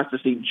surprised to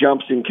see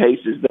jumps in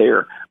cases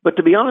there. But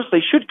to be honest,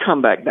 they should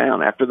come back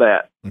down after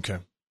that. Okay.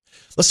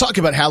 Let's talk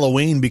about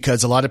Halloween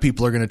because a lot of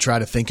people are going to try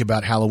to think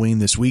about Halloween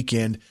this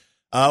weekend.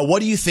 What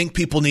do you think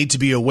people need to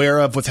be aware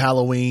of with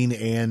Halloween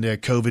and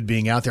COVID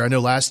being out there? I know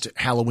last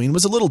Halloween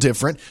was a little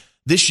different.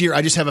 This year,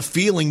 I just have a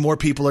feeling more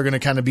people are going to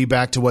kind of be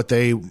back to what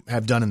they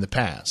have done in the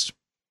past.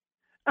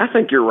 I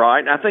think you're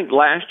right. I think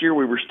last year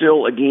we were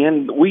still,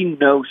 again, we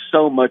know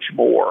so much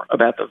more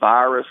about the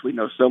virus. We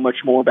know so much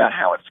more about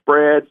how it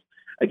spreads.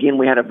 Again,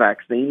 we had a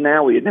vaccine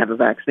now. We didn't have a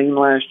vaccine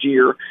last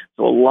year,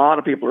 so a lot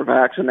of people are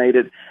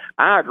vaccinated.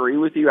 I agree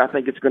with you. I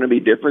think it's going to be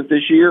different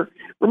this year.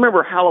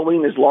 Remember,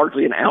 Halloween is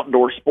largely an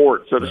outdoor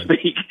sport, so to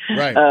speak.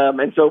 Right.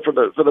 And so for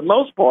the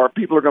most part,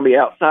 people are going to be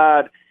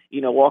outside,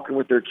 walking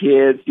with their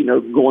kids,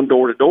 going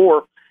door to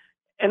door.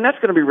 And that's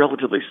going to be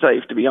relatively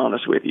safe, to be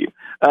honest with you.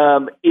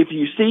 If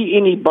you see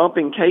any bump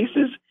in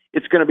cases,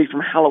 it's going to be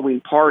from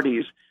Halloween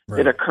parties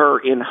that occur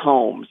in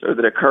homes or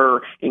that occur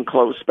in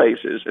closed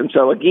spaces. And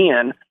so,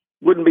 again,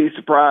 wouldn't be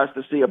surprised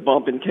to see a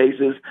bump in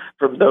cases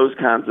from those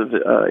kinds of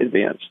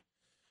events.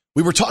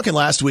 We were talking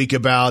last week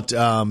about,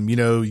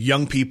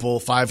 young people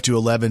 5 to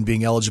 11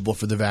 being eligible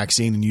for the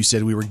vaccine, and you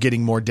said we were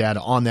getting more data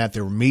on that.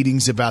 There were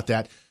meetings about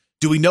that.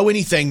 Do we know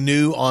anything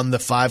new on the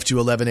 5 to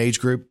 11 age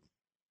group?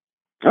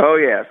 Oh,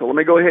 yeah. So let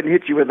me go ahead and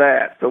hit you with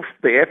that. So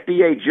the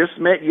FDA just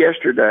met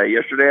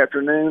yesterday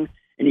afternoon,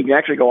 and you can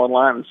actually go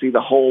online and see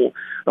the whole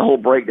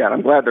breakdown.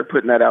 I'm glad they're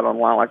putting that out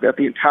online like that,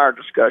 the entire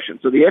discussion.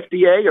 So the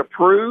FDA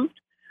approved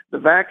the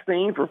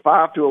vaccine for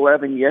 5 to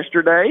 11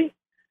 yesterday.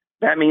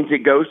 That means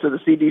it goes to the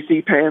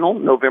CDC panel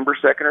November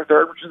 2nd or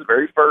 3rd, which is the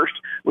very first,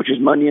 which is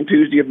Monday and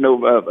Tuesday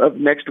of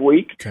next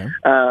week,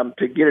 to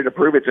get it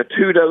approved. It's a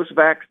 2-dose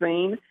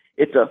vaccine.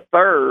 It's a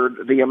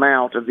third the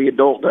amount of the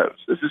adult dose.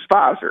 This is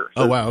Pfizer.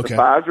 So oh, wow, okay. It's the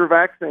Pfizer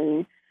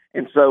vaccine,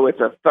 and so it's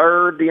a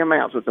third the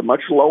amount. So it's a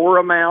much lower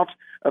amount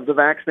of the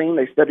vaccine.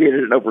 They studied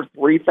it in over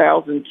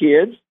 3,000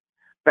 kids,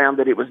 found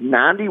that it was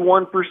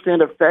 91%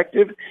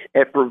 effective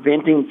at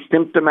preventing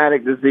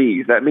symptomatic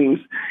disease. That means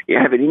you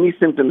having any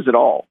symptoms at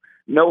all.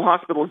 No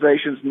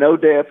hospitalizations, no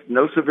deaths,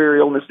 no severe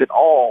illness at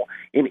all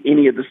in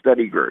any of the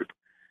study group.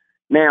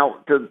 Now,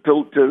 to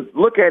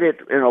look at it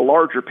in a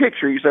larger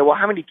picture, you say, well,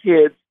 how many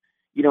kids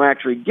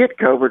actually get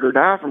COVID or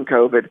die from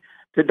COVID?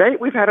 To date,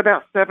 we've had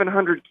about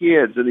 700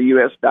 kids in the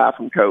U.S. die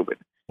from COVID.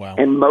 Wow.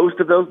 And most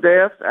of those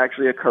deaths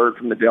actually occurred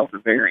from the Delta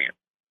variant.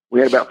 We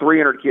had about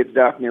 300 kids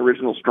die from the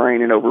original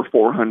strain and over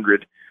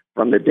 400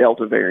 from the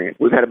Delta variant.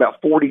 We've had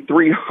about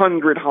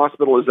 4,300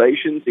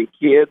 hospitalizations in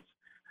kids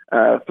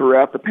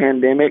throughout the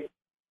pandemic.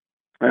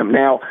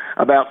 Now,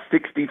 about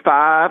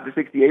 65 to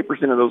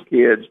 68% of those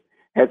kids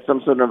had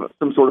some sort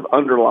of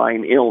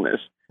underlying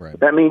illness. Right.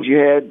 That means you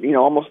had,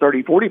 almost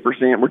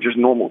 40% were just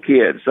normal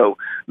kids. So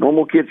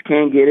normal kids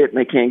can get it and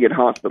they can get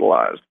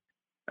hospitalized.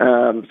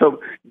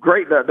 So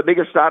great. The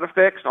biggest side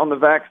effects on the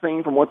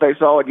vaccine from what they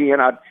saw, again,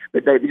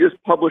 they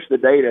just published the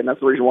data, and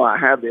that's the reason why I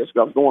have this, because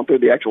I was going through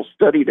the actual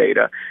study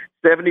data.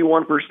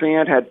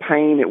 71% had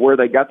pain at where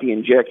they got the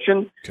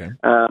injection. Okay.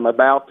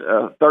 About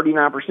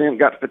 39%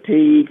 got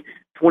fatigue,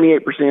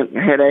 28%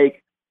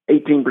 headache,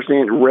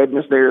 18%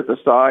 redness there at the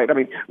site. I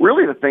mean,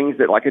 really the things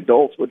that like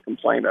adults would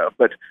complain of.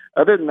 But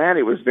other than that,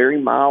 it was very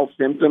mild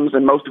symptoms,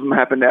 and most of them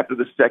happened after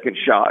the second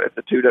shot. It's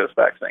a 2-dose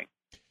vaccine.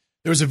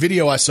 There was a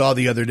video I saw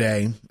the other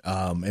day,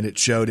 and it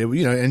showed it.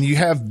 And you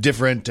have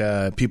different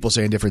people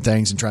saying different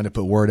things and trying to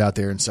put word out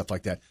there and stuff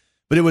like that.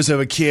 But it was of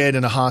a kid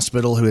in a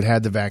hospital who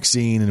had the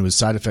vaccine, and it was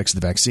side effects of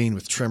the vaccine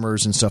with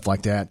tremors and stuff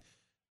like that.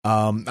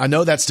 I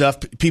know that stuff.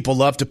 People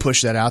love to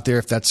push that out there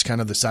if that's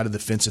kind of the side of the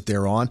fence that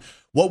they're on.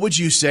 What would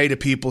you say to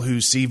people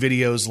who see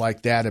videos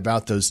like that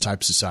about those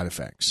types of side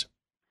effects?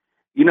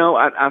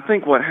 I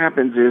think what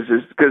happens is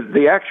because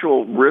the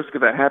actual risk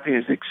of that happening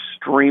is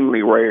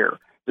extremely rare.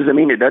 Does it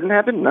mean it doesn't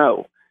happen?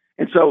 No.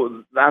 And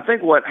so I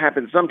think what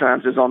happens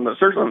sometimes is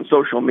certainly on the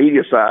social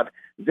media side,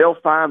 they'll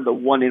find the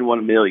 1 in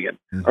 1 million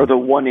or the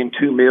 1 in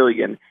 2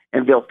 million,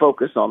 and they'll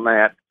focus on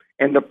that.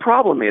 And the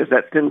problem is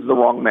that sends the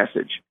wrong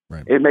message.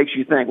 Right. It makes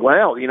you think,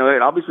 well,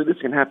 obviously this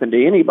can happen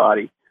to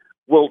anybody.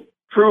 Well,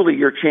 truly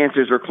your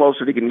chances are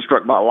closer to getting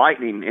struck by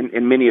lightning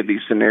in many of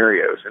these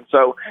scenarios. And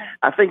so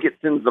I think it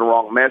sends the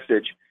wrong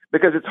message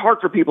because it's hard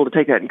for people to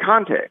take that in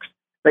context.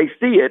 They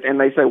see it and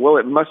they say, well,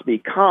 it must be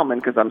common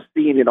because I'm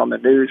seeing it on the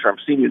news or I'm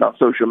seeing it on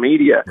social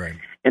media. Right.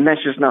 And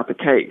that's just not the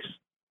case.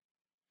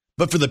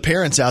 But for the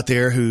parents out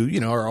there who,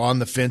 are on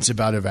the fence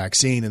about a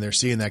vaccine and they're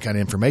seeing that kind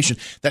of information,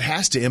 that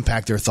has to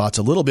impact their thoughts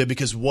a little bit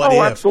because what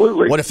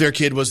if their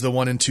kid was the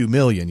 1 in 2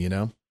 million,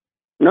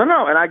 No,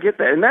 and I get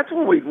that. And that's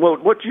when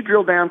what you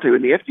drill down to,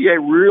 and the FDA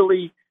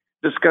really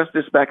discussed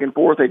this back and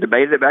forth. They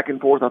debated it back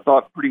and forth, I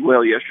thought, pretty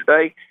well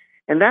yesterday.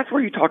 And that's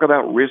where you talk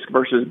about risk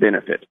versus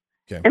benefit.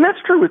 Okay. And that's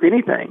true with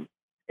anything.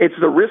 It's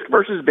the risk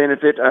versus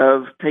benefit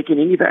of taking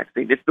any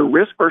vaccine. It's the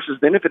risk versus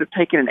benefit of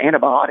taking an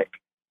antibiotic.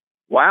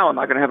 Wow, am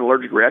I going to have an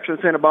allergic reaction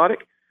to this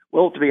antibiotic?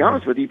 Well, to be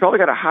honest with you probably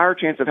got a higher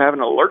chance of having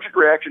an allergic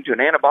reaction to an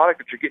antibiotic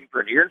that you're getting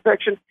for an ear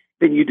infection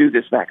than you do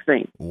this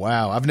vaccine.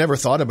 Wow, I've never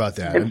thought about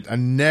that.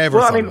 And that's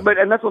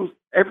when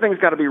everything's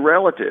got to be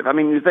relative.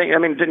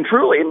 And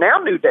truly, and now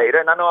new data,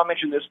 and I know I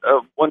mentioned this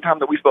one time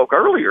that we spoke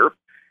earlier,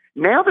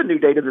 now the new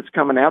data that's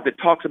coming out that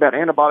talks about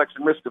antibiotics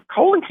and risk of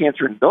colon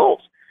cancer in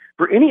adults,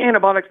 for any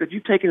antibiotics that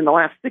you've taken in the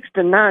last 6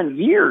 to 9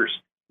 years,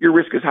 your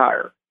risk is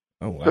higher.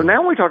 Oh, wow. So now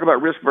when we talk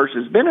about risk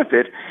versus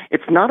benefit,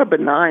 it's not a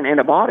benign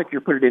antibiotic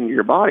you're putting into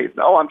your body.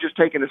 I'm just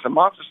taking this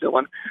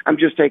amoxicillin. I'm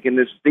just taking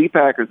this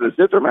Z-Pak or the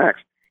Zithromax.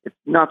 It's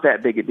not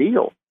that big a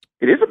deal.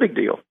 It is a big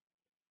deal.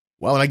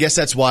 Well, and I guess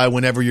that's why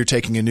whenever you're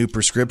taking a new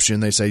prescription,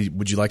 they say,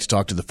 would you like to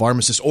talk to the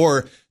pharmacist?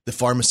 Or the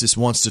pharmacist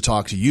wants to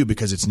talk to you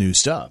because it's new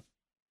stuff.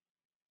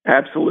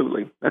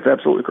 Absolutely. That's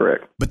absolutely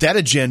correct. But that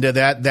agenda,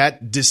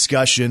 that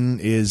discussion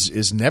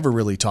is never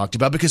really talked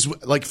about because,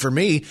 like, for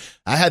me,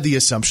 I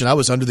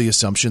was under the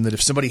assumption that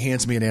if somebody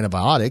hands me an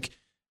antibiotic,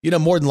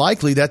 more than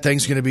likely that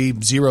thing's going to be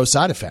zero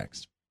side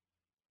effects.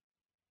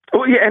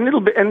 Well, yeah, and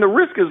the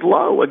risk is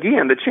low.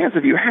 Again, the chance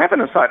of you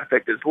having a side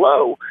effect is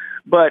low.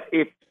 But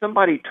if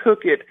somebody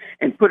took it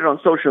and put it on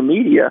social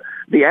media,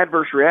 the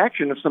adverse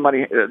reaction of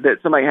somebody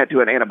had to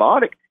an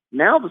antibiotic,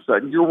 now all of a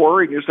sudden you're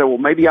worried and you say, well,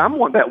 maybe I'm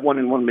that 1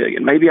 in 1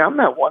 million. Maybe I'm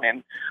that 1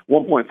 in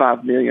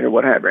 1.5 million or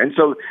whatever. And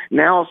so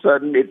now all of a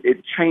sudden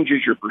it changes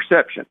your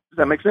perception. Does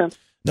that make sense?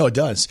 No, it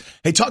does.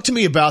 Hey, talk to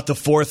me about the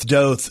fourth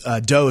dose.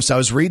 I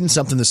was reading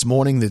something this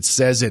morning that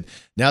says that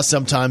now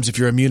sometimes if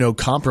you're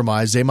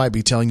immunocompromised, they might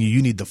be telling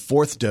you need the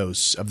fourth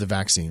dose of the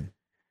vaccine.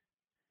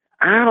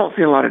 I don't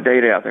see a lot of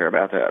data out there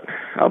about that.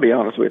 I'll be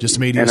honest with you. Just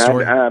a media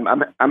story?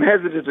 I'm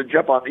hesitant to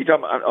jump on.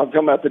 I'm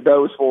talking about the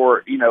dose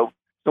for,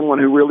 someone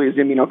who really is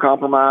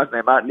immunocompromised.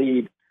 They might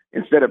need,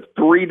 instead of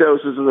 3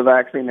 doses of the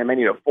vaccine, they may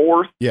need a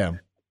 4th. Yeah.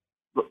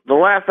 The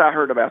last I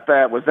heard about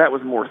that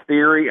was more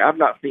theory. I've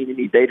not seen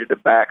any data to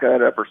back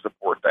that up or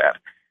support that.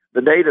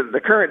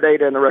 The current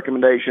data and the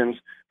recommendations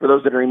for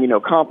those that are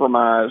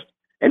immunocompromised,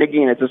 and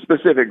again, it's a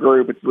specific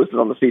group, it's listed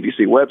on the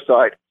CDC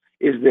website,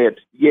 is that,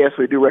 yes,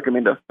 we do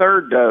recommend a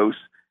 3rd dose,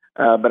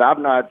 but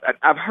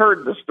I've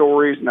heard the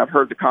stories and I've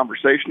heard the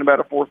conversation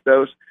about a 4th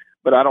dose,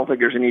 but I don't think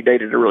there's any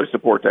data to really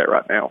support that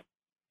right now.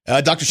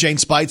 Dr. Shane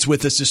Spites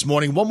with us this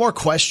morning. One more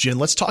question.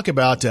 Let's talk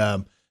about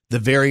the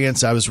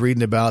variants. I was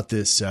reading about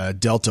this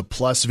Delta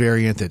Plus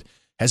variant that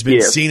has been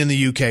seen in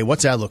the UK.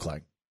 What's that look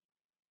like?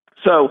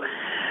 So,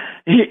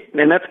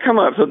 and that's come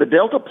up. So the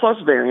Delta Plus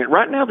variant,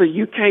 right now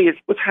the UK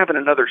was having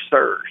another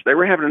surge. They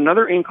were having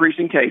another increase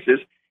in cases,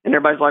 and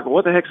everybody's like, well,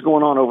 what the heck's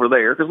going on over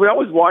there? Because we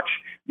always watch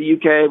the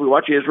UK, we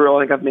watch Israel.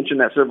 I think I've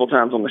mentioned that several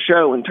times on the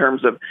show in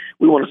terms of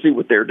we want to see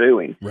what they're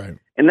doing. Right.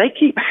 And they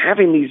keep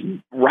having these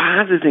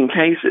rises in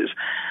cases.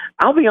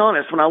 I'll be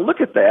honest, when I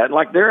look at that,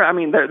 like they're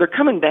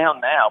coming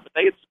down now, but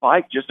they had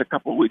spiked just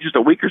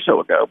a week or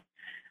so ago.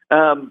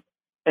 And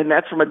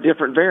that's from a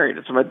different variant.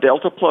 It's from a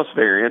Delta Plus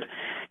variant.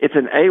 It's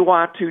an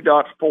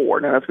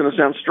AY2.4. Now, that's going to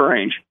sound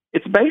strange.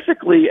 It's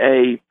basically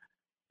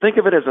think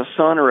of it as a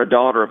son or a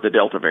daughter of the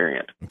Delta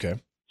variant.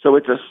 Okay. So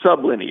it's a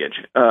sublineage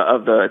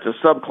it's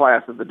a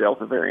subclass of the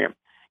Delta variant.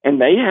 And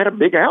they had a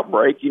big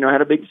outbreak,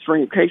 had a big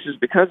string of cases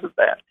because of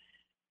that.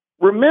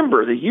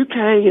 Remember, the UK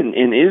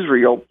and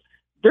Israel,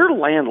 they're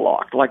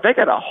landlocked. Like, they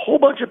got a whole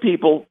bunch of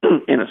people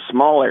in a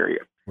small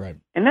area. Right.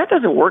 And that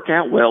doesn't work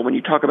out well when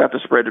you talk about the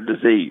spread of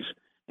disease.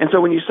 And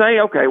so when you say,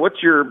 okay,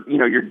 what's your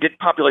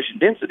population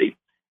density?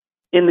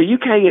 In the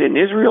UK and in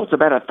Israel, it's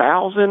about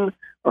 1,000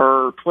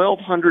 or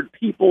 1,200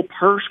 people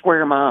per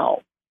square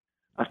mile.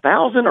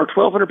 1,000 or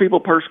 1,200 people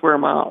per square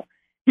mile.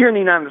 Here in the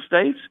United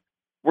States,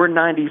 we're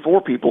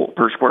 94 people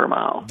per square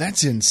mile.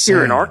 That's insane.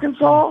 Here in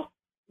Arkansas,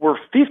 we're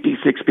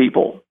 56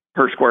 people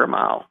per square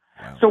mile.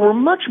 Wow. So we're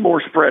much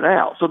more spread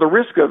out. So the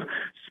risk of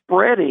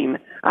spreading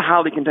a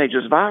highly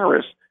contagious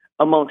virus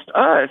amongst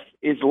us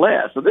is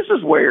less. So this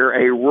is where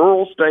a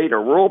rural state, a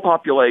rural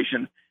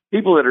population,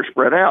 people that are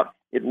spread out,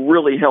 it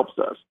really helps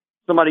us.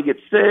 Somebody gets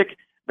sick,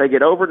 they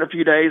get over it in a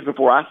few days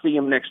before I see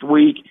them next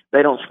week,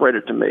 they don't spread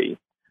it to me.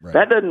 Right.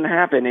 That doesn't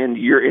happen in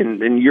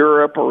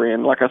Europe or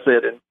in, like I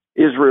said, in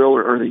Israel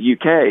or the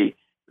UK.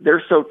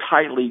 They're so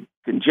tightly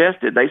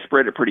congested, they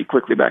spread it pretty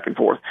quickly back and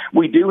forth.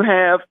 We do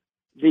have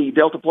the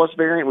Delta Plus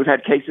variant. We've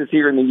had cases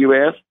here in the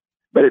U.S.,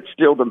 but it's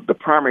still the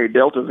primary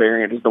Delta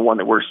variant is the one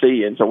that we're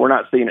seeing, so we're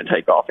not seeing it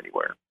take off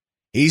anywhere.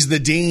 He's the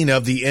dean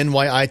of the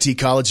NYIT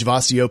College of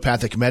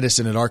Osteopathic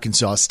Medicine at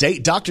Arkansas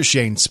State, Dr.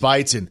 Shane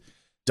Spites. And,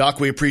 Doc,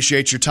 we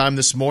appreciate your time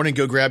this morning.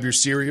 Go grab your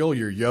cereal,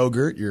 your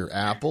yogurt, your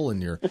apple,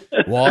 and your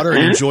water,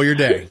 and enjoy your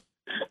day.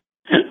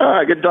 All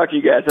right, good to talk to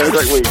you guys. Have a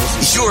great week.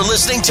 You're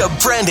listening to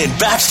Brandon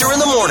Baxter in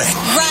the morning.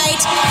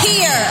 Right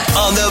here.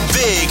 On the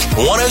big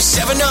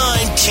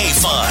 107.9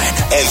 K-Fine.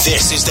 And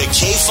this is the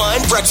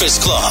K-Fine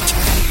Breakfast Club.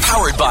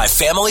 Powered by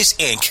Families,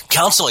 Inc.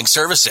 Counseling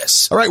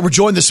Services. All right, we're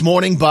joined this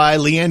morning by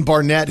Leanne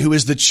Barnett, who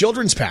is the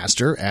children's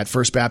pastor at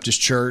First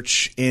Baptist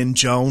Church in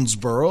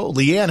Jonesboro.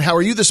 Leanne, how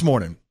are you this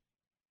morning?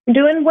 I'm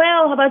doing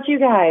well. How about you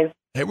guys?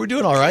 Hey, we're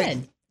doing all right.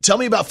 Good. Tell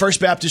me about First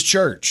Baptist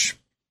Church.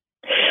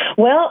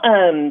 Well,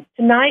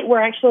 tonight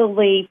we're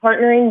actually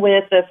partnering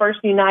with the First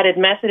United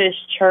Methodist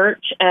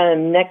Church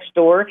next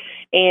door,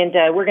 and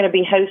we're going to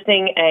be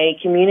hosting a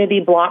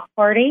community block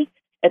party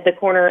at the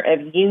corner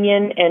of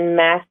Union and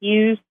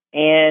Matthews,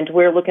 and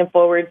we're looking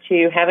forward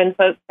to having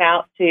folks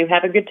out to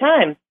have a good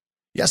time.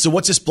 Yeah, so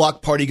what's this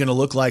block party going to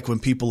look like when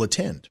people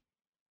attend?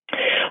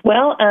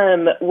 Well,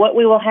 what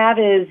we will have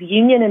is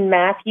Union and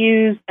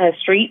Matthews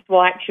streets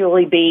will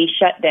actually be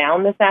shut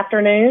down this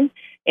afternoon,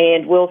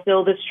 and we'll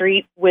fill the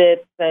streets with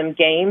some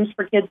games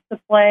for kids to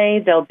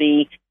play. There'll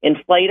be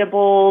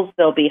inflatables,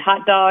 there'll be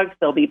hot dogs,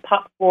 there'll be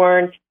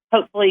popcorn.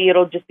 Hopefully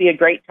it'll just be a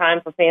great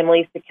time for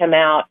families to come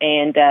out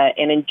and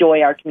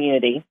enjoy our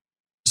community.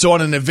 So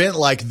on an event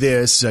like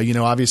this,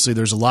 obviously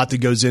there's a lot that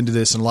goes into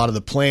this and a lot of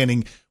the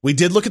planning. We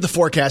did look at the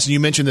forecast, and you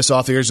mentioned this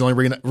off the air. Is the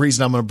only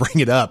reason I'm going to bring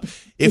it up.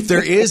 If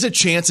there is a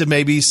chance of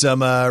maybe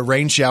some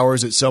rain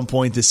showers at some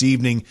point this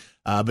evening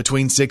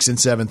between 6 and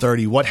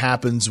 7:30, what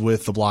happens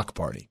with the block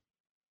party?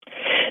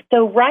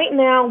 So right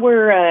now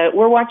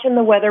we're watching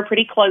the weather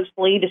pretty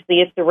closely to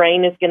see if the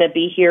rain is going to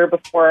be here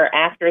before or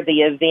after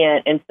the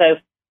event, and so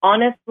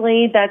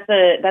honestly, that's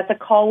a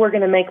call we're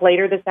going to make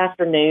later this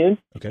afternoon.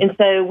 Okay. And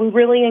so we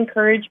really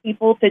encourage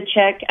people to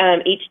check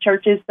each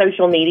church's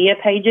social media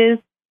pages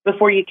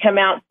before you come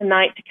out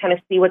tonight to kind of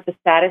see what the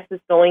status is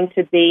going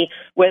to be,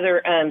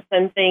 whether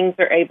some things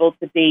are able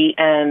to be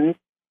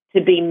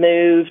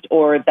moved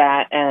or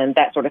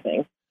that sort of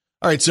thing.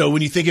 All right, so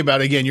when you think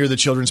about, again, you're the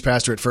children's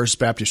pastor at First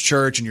Baptist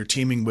Church and you're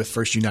teaming with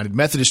First United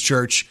Methodist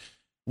Church.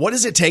 What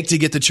does it take to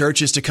get the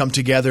churches to come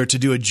together to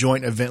do a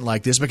joint event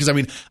like this? Because, I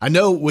mean, I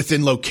know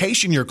within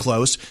location you're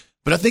close,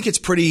 but I think it's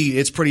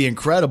pretty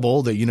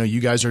incredible that, you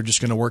guys are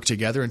just going to work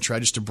together and try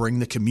just to bring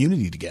the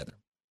community together.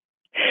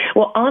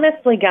 Well,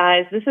 honestly,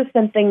 guys, this is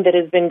something that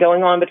has been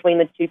going on between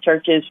the two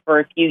churches for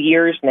a few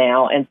years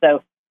now. And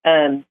so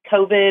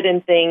COVID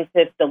and things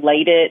have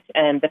delayed it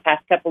the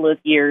past couple of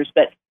years.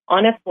 But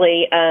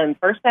honestly,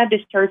 First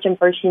Baptist Church and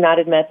First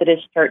United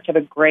Methodist Church have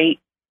a great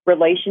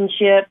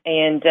relationship,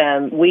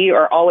 and we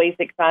are always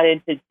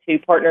excited to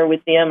partner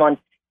with them on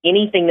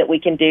anything that we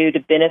can do to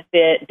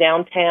benefit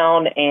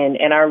downtown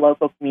and our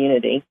local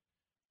community.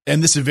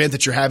 And this event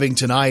that you're having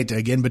tonight,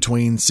 again,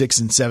 between 6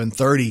 and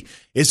 7:30,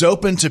 is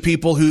open to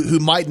people who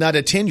might not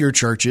attend your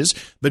churches,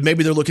 but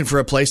maybe they're looking for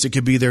a place that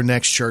could be their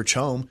next church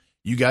home.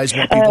 You guys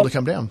want people to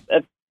come down.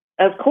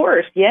 Of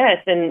course,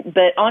 yes.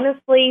 But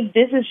honestly,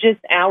 this is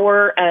just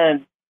our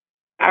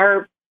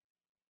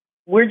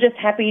we're just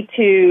happy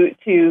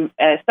to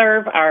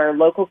serve our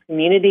local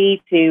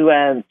community,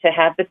 to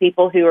have the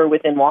people who are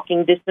within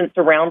walking distance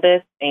around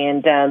us.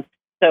 And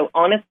so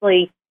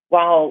honestly,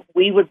 while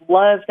we would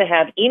love to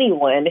have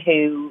anyone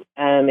who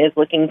is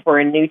looking for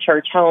a new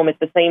church home, at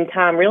the same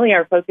time, really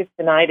our focus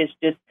tonight is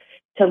just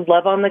to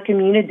love on the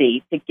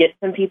community, to get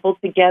some people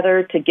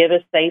together, to give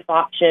a safe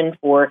option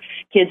for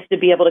kids to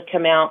be able to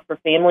come out, for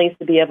families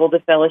to be able to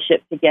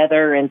fellowship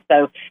together. And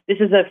so this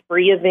is a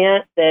free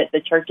event that the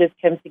churches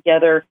come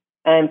together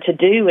to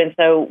do. And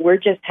so we're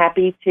just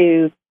happy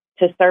to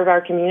serve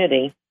our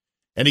community.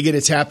 And again,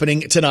 it's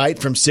happening tonight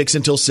from 6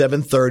 until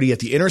 7:30 at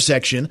the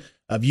intersection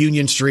of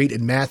Union Street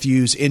and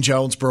Matthews in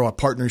Jonesboro, a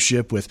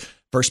partnership with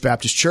First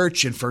Baptist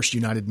Church and First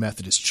United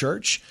Methodist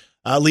Church.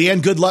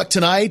 Leanne, good luck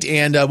tonight,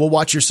 and we'll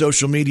watch your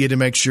social media to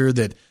make sure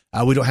that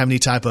we don't have any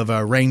type of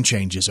rain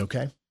changes,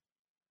 okay?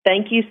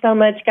 Thank you so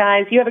much,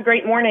 guys. You have a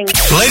great morning.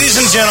 Ladies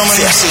and gentlemen,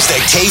 this is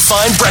the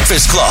K-Fine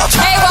Breakfast Club.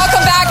 Hey,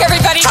 welcome back,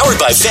 everybody. Powered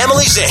by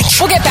Families Inc.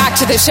 We'll get back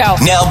to the show.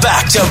 Now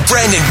back to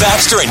Brandon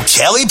Baxter and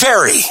Kelly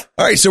Perry.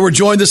 All right, so we're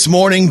joined this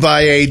morning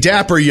by a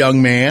dapper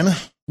young man.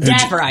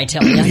 Dapper, I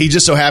tell you. He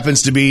just so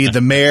happens to be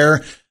the mayor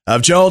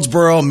of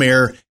Jonesboro,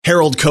 Mayor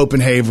Harold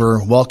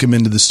Copenhaver. Welcome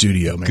into the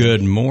studio, man.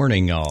 Good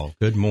morning, all.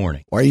 Good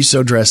morning. Why are you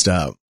so dressed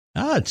up?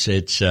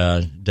 It's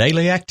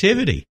daily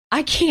activity.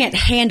 I can't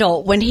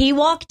handle when he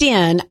walked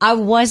in. I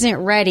wasn't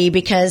ready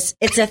because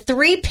it's a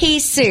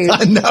 3-piece suit.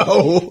 I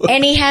know.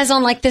 And he has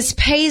on like this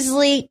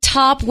paisley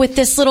top with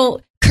this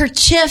little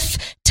kerchief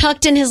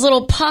tucked in his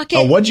little pocket.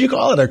 Oh, what'd you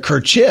call it? A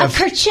kerchief? A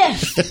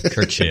kerchief.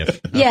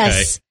 Kerchief. Okay.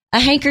 Yes. A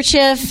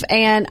handkerchief.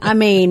 And I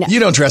mean, you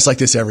don't dress like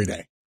this every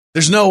day.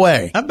 There's no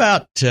way.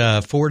 About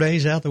 4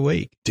 days out the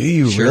week. Do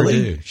you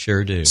really?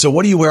 Sure do. So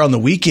what do you wear on the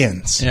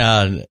weekends?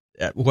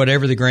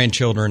 Whatever the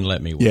grandchildren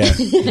let me wear.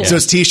 Yeah. So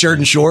it's T-shirt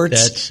and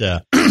shorts?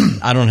 That's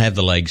I don't have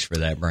the legs for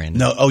that, Brandon.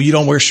 No. Oh, you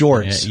don't wear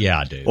shorts? Yeah,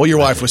 I do. Well, your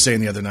wife was saying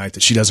the other night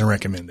that she doesn't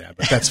recommend that,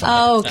 but that's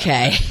fine.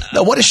 Okay.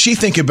 Now, what does she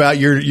think about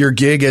your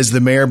gig as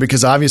the mayor?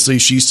 Because obviously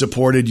she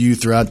supported you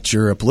throughout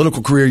your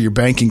political career, your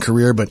banking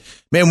career. But,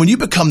 man, when you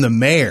become the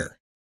mayor,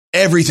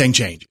 everything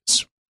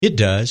changes. It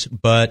does,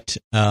 but,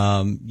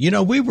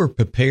 we were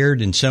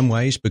prepared in some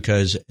ways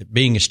because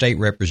being a state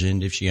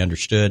representative, she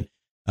understood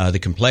the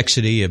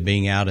complexity of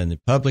being out in the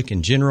public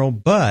in general.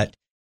 But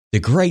the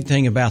great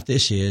thing about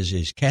this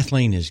is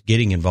Kathleen is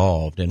getting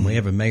involved, and we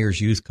have a mayor's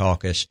youth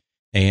caucus,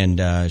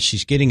 and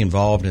she's getting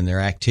involved in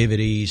their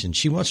activities, and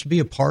she wants to be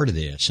a part of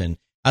this. And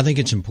I think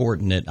it's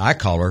important that I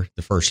call her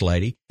the first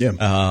lady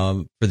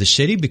for the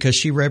city because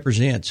she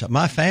represents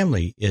my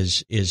family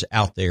is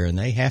out there, and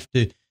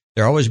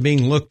they're always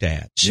being looked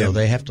at. So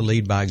they have to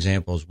lead by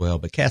example as well.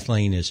 But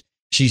Kathleen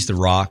she's the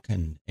rock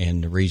and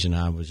the reason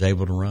I was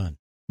able to run.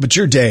 But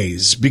your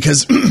days,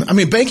 because, I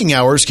mean, banking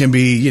hours can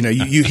be,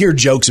 you hear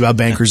jokes about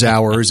bankers'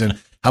 hours and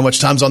how much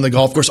time's on the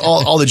golf course,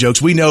 all the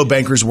jokes. We know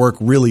bankers work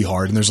really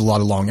hard and there's a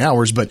lot of long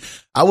hours, but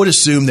I would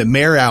assume that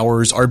mayor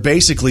hours are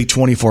basically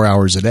 24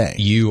 hours a day.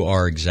 You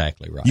are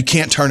exactly right. You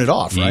can't turn it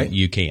off, right?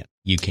 You can't.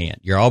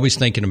 You're always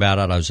thinking about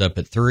it. I was up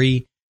at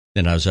 3,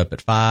 then I was up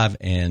at 5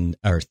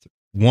 or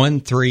 1,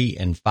 3,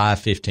 and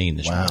 5:15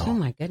 this morning. Oh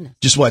my goodness!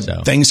 Just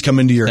things come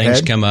into your head.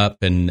 Things come up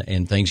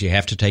and things you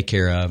have to take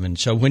care of. And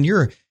so when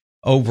you're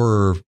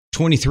over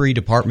 23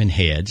 department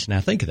heads, now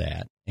think of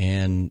that,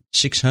 and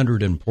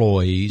 600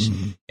 employees,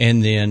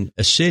 and then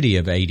a city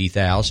of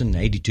 80,000,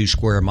 82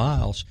 square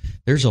miles.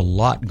 There's a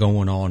lot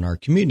going on in our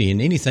community,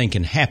 and anything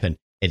can happen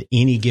at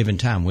any given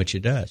time, which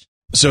it does.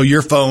 So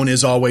your phone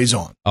is always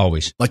on?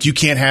 Always. Like you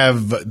can't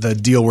have the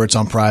deal where it's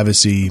on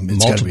privacy?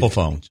 Multiple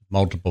phones.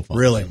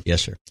 Really?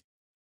 Yes, sir.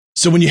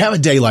 So when you have a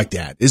day like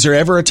that, is there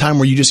ever a time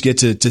where you just get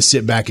to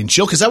sit back and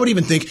chill? Because I would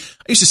even think,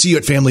 I used to see you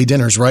at family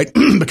dinners, right?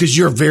 Because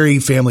you're very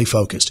family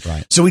focused.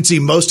 Right. So we'd see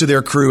most of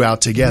their crew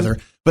out together.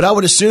 But I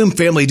would assume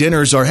family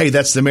dinners are, hey,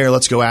 that's the mayor,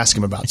 let's go ask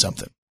him about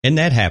something. And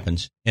that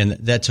happens, and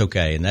that's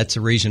okay. And that's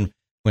the reason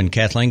when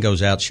Kathleen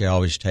goes out, she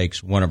always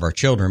takes one of our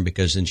children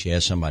because then she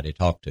has somebody to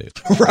talk to.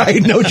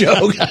 Right, no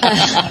joke.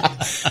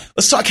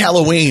 Let's talk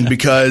Halloween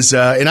because,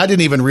 and I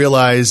didn't even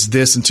realize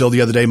this until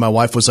the other day. My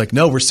wife was like,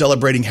 no, we're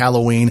celebrating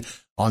Halloween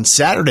on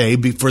Saturday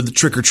for the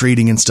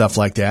trick-or-treating and stuff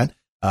like that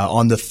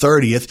on the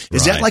 30th.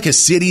 Is that like a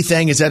city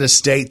thing? Is that a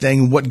state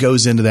thing? What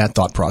goes into that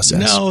thought process?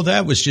 No,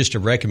 that was just a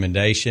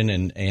recommendation.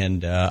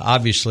 And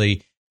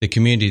obviously the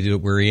community that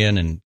we're in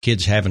and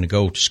kids having to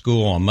go to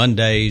school on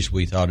Mondays,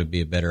 we thought it'd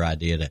be a better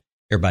idea to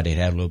everybody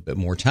had a little bit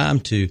more time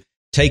to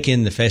take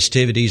in the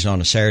festivities on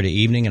a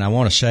Saturday evening. And I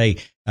want to say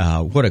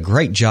what a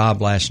great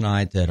job last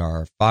night that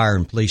our fire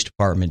and police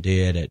department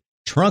did at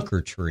Trunk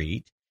or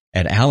Treat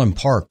at Allen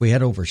Park. We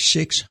had over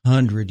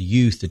 600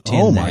 youth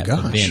attend that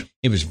event.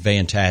 It was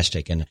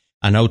fantastic. And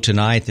I know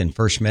tonight in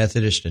First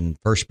Methodist and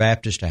First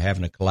Baptist are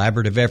having a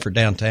collaborative effort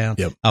downtown.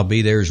 Yep. I'll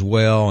be there as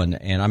well, and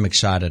I'm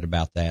excited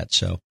about that.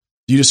 So,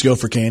 do you just go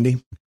for candy?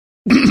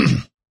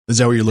 Is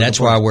that what you're looking That's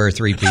for? why I wear a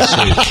three-piece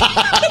suit.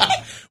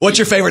 What's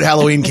your favorite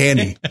Halloween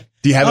candy?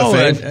 Do you have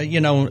a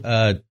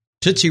favorite?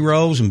 Tootsie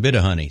Rolls and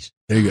Bit-O-Honeys.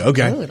 There you go.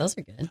 Okay. Oh, those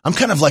are good. I'm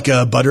kind of like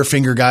a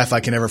Butterfinger guy if I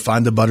can ever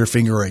find the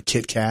Butterfinger or a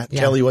Kit Kat. Yeah.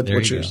 Kelly, what's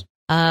yours?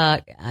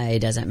 It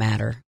doesn't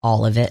matter.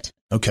 All of it.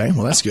 Okay,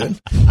 well, that's good.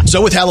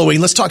 So with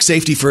Halloween, let's talk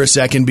safety for a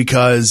second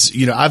because,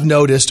 I've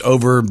noticed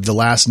over the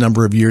last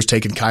number of years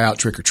taking Kai out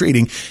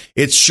trick-or-treating,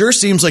 it sure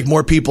seems like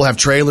more people have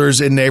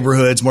trailers in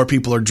neighborhoods, more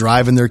people are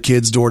driving their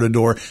kids door to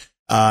door.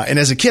 And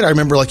as a kid, I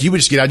remember you would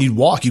just get out and you'd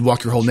walk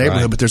your whole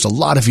neighborhood, but there's a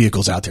lot of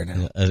vehicles out there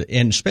now.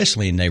 And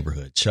especially in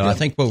neighborhoods. So I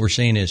think what we're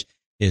seeing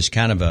is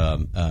kind of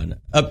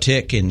an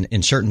uptick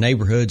in certain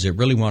neighborhoods that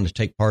really want to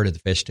take part of the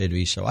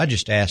festivities. So I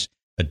just ask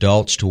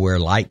adults to wear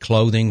light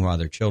clothing while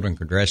their children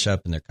can dress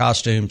up in their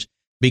costumes,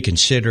 be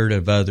considerate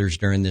of others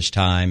during this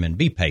time, and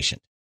be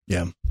patient.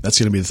 Yeah, that's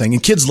going to be the thing.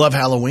 And kids love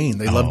Halloween.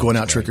 They love going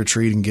out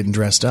trick-or-treat and getting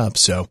dressed up.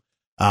 So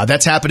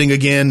that's happening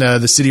again.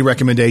 The city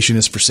recommendation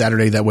is for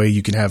Saturday. That way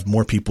you can have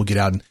more people get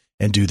out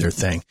and do their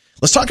thing.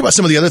 Let's talk about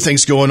some of the other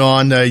things going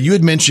on. You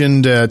had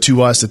mentioned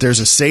to us that there's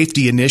a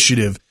safety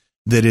initiative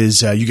that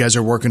is you guys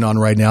are working on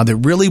right now that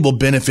really will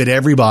benefit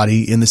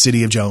everybody in the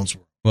city of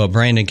Jonesboro. Well,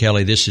 Brandon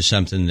Kelly, this is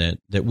something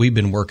that we've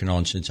been working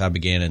on since I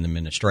began in the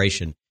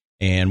administration.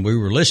 And we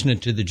were listening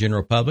to the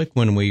general public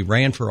when we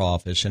ran for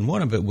office. And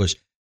one of it was,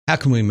 how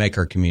can we make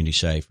our community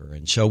safer?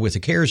 And so with the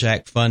CARES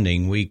Act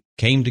funding, we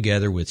came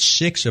together with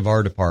 6 of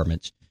our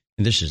departments.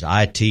 And this is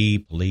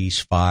IT, police,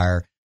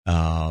 fire,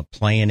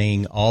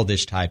 planning, all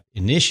this type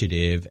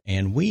initiative.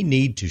 And we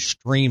need to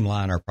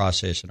streamline our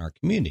process in our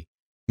community,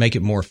 make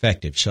it more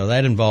effective. So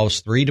that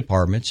involves 3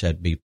 departments.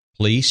 That'd be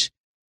police,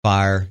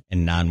 fire,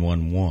 and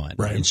 911.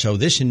 Right. And so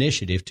this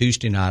initiative,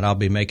 Tuesday night, I'll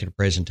be making a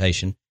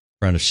presentation in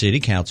front of City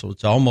Council.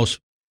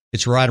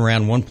 It's right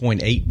around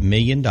 $1.8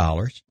 million.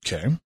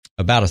 Okay.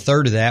 About a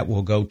third of that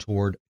will go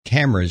toward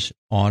cameras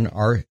on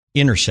our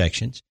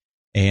intersections,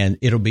 and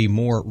it'll be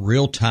more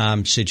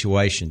real-time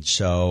situations.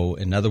 So,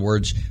 in other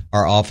words,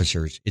 our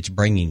officers, it's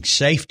bringing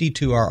safety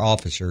to our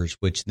officers,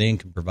 which then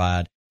can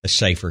provide a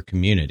safer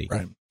community.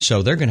 Right.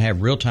 So they're going to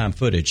have real-time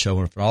footage.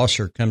 So if an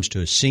officer comes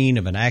to a scene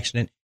of an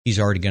accident, he's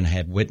already going to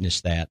have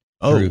witnessed that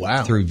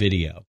through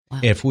video. Wow.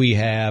 If we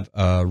have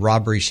a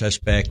robbery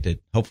suspect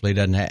that hopefully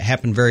doesn't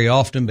happen very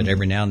often, but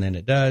every now and then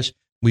it does,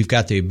 we've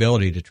got the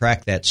ability to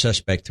track that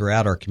suspect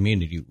throughout our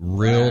community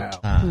real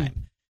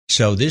time.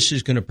 So this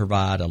is going to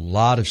provide a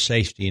lot of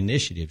safety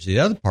initiatives. The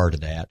other part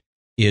of that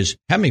is,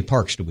 how many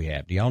parks do we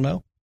have? Do y'all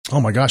know? Oh,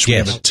 my gosh, we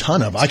have a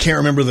ton of. I can't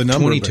remember the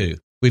number. 22.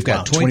 We've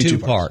got 22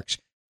 parks.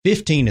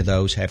 15 of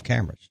those have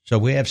cameras. So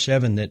we have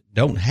 7 that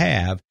don't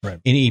have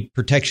any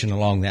protection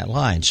along that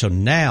line. So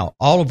now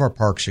all of our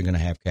parks are going to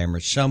have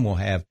cameras. Some will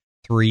have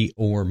 3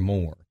 or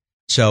more.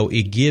 So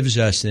it gives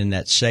us then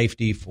that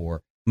safety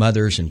for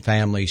mothers and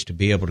families to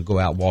be able to go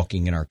out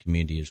walking in our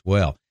community as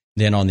well.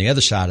 Then on the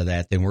other side of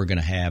that, then we're going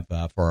to have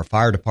for our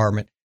fire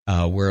department,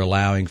 we're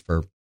allowing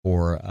for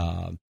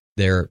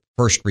their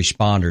first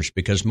responders,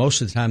 because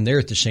most of the time they're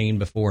at the scene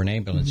before an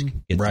ambulance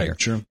can get there.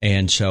 Sure.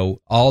 And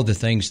so all the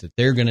things that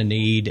they're going to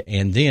need,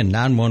 and then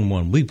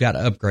 911, we've got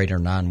to upgrade our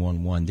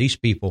 911. These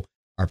people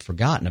are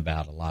forgotten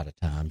about a lot of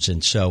times.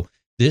 And so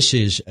this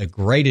is a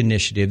great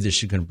initiative.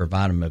 This is going to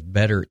provide them a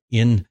better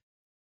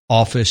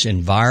in-office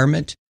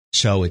environment,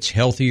 so it's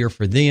healthier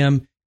for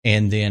them,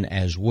 and then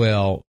as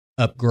well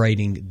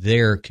upgrading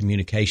their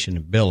communication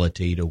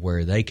ability to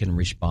where they can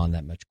respond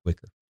that much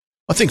quicker.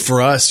 I think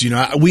for us,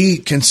 we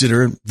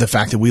consider the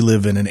fact that we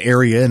live in an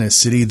area in a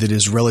city that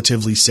is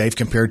relatively safe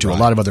compared to a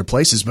lot of other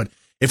places. But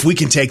if we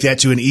can take that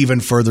to an even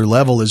further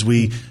level as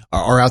we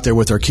are out there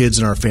with our kids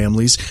and our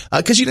families,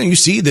 because, you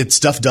see that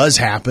stuff does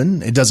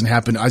happen. It doesn't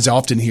happen as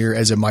often here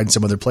as it might in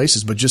some other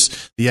places, but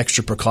just the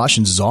extra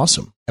precautions is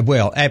awesome.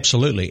 Well,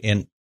 absolutely.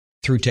 And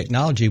through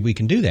technology, we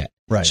can do that.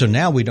 Right. So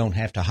now we don't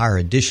have to hire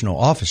additional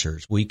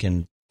officers. We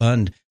can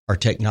fund our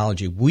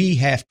technology. We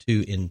have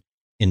to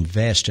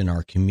invest in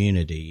our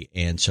community,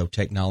 and so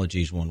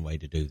technology is one way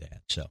to do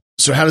that.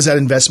 So how does that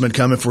investment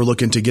come if we're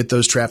looking to get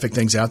those traffic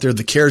things out there?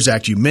 The CARES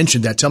Act, you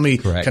mentioned that. Tell me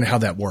kind of how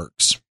that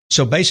works.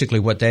 So basically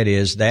what that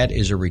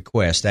is a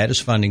request. That is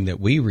funding that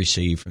we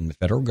receive from the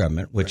federal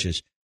government, which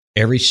is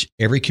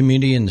every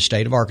community in the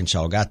state of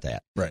Arkansas got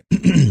that. Right.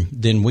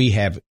 Then we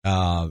have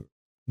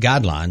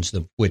guidelines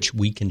of which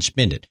we can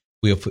spend it.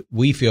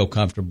 We feel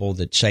comfortable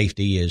that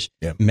safety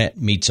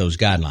meets those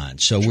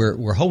guidelines. So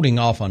we're holding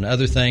off on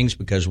other things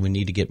because we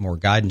need to get more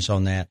guidance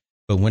on that.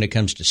 But when it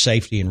comes to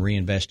safety and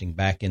reinvesting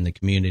back in the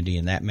community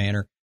in that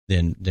manner,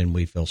 then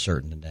we feel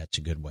certain that that's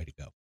a good way to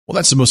go. Well,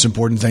 that's the most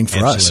important thing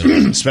for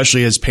Absolutely. us,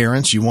 especially as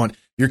parents. You want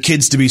your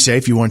kids to be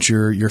safe. You want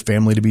your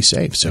family to be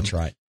safe. So that's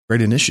right.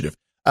 Great initiative.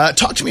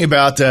 Talk to me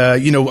about, I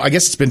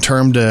guess it's been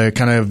termed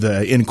kind of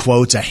in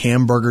quotes, a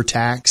hamburger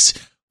tax.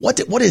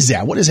 What is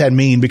that? What does that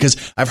mean?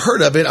 Because I've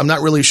heard of it. I'm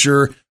not really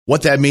sure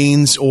what that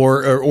means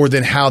or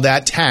then how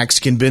that tax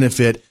can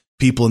benefit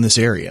people in this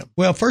area.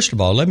 Well, first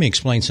of all, let me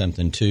explain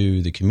something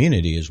to the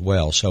community as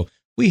well. So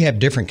we have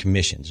different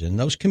commissions, and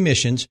those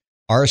commissions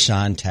are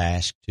assigned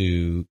tasks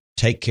to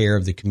take care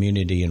of the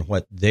community and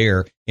what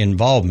their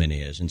involvement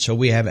is. And so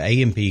we have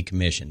A&P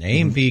Commission.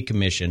 The A&P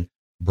Commission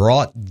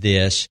brought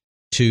this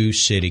to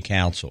City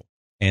Council.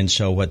 And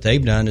so what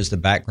they've done is the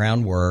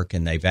background work,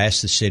 and they've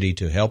asked the city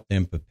to help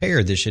them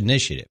prepare this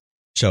initiative.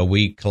 So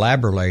we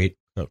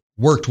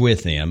worked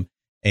with them,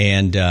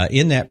 and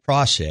in that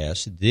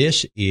process,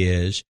 this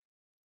is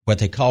what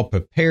they call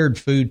prepared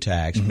food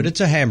tax, but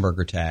it's a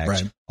hamburger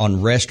tax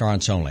on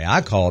restaurants only.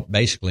 I call it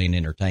basically an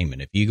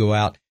entertainment. If you go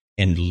out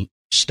and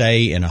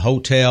stay in a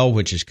hotel,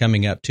 which is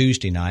coming up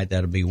Tuesday night,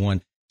 that'll be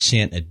 1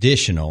 cent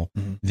additional,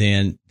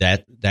 then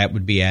that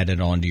would be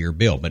added onto your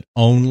bill, but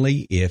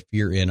only if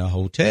you're in a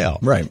hotel.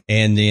 Right.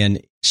 And then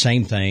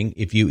same thing,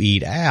 if you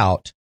eat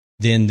out,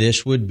 then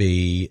this would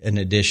be an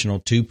additional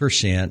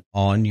 2%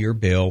 on your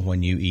bill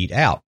when you eat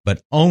out,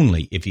 but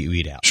only if you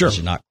eat out. Sure. This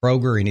is not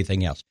Kroger or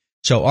anything else.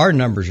 So our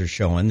numbers are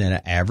showing that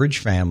an average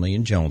family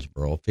in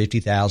Jonesboro,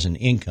 $50,000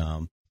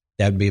 income,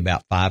 that would be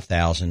about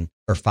 $5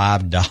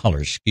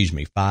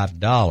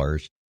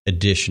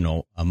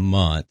 additional a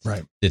month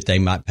that they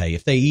might pay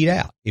if they eat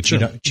out, if you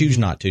don't choose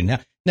not to.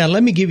 Now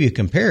let me give you a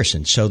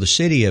comparison. So the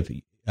city of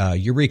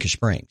Eureka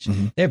Springs,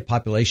 they have a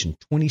population of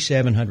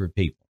 2,700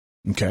 people.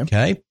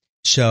 Okay.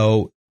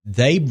 So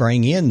they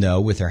bring in,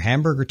 though, with their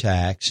hamburger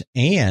tax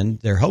and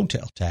their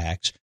hotel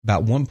tax,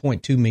 about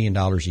 $1.2 million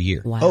a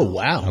year. Wow. Oh,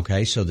 wow.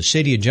 Okay. So the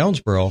city of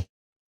Jonesboro,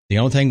 the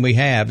only thing we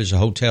have is a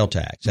hotel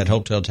tax. That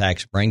hotel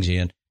tax brings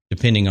in,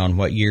 depending on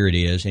what year it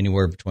is,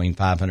 anywhere between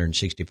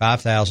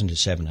 $565,000 to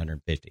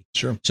 $750,000.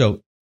 Sure.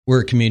 So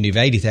we're a community of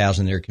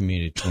 80,000. They're a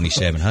community of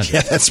 2,700.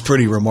 Yeah, that's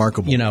pretty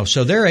remarkable.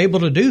 So they're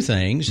able to do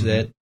things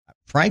that,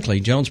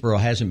 frankly, Jonesboro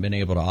hasn't been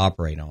able to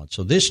operate on.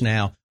 So this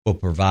now will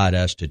provide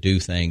us to do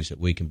things that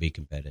we can be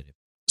competitive.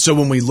 So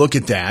when we look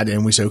at that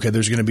and we say, okay,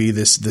 there's going to be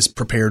this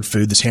prepared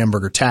food, this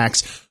hamburger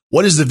tax,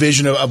 what is the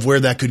vision of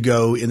where that could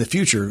go in the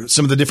future?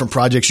 Some of the different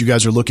projects you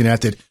guys are looking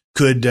at that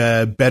could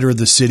better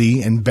the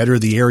city and better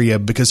the area,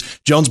 because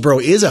Jonesboro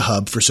is a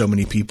hub for so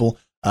many people.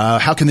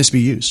 How can this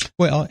be used?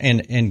 Well,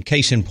 and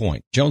case in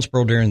point,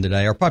 Jonesboro during the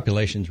day, our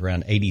population's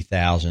around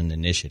 80,000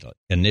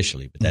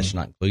 initially, but that's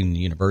not including the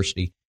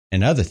university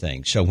and other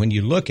things. So when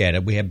you look at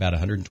it, we have about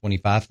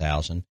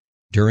 125,000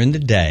 during the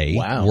day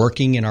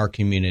working in our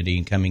community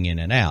and coming in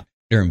and out.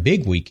 During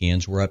big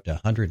weekends, we're up to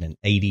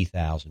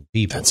 180,000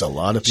 people. That's a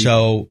lot of people.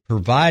 So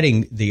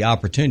providing the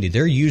opportunity,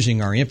 they're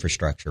using our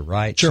infrastructure,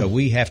 right? Sure. So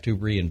we have to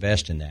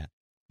reinvest in that.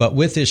 But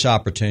with this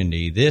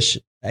opportunity, this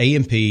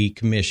A&P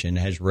Commission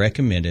has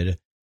recommended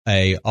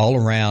a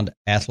all-around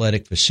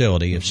athletic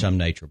facility of some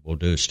nature. We'll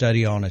do a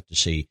study on it to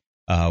see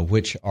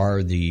which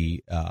are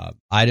the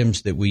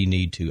items that we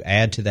need to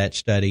add to that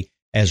study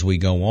as we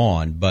go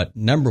on. But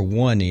number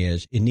one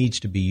is it needs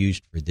to be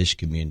used for this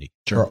community,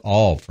 for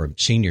all, from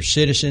senior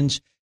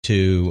citizens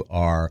to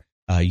our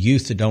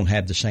youth that don't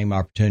have the same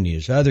opportunity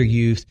as other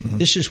youth.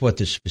 This is what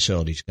this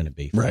facility is going to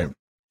be for. Right.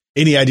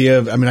 Any idea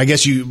of, I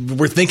guess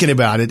we're thinking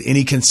about it,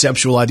 any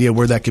conceptual idea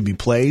where that could be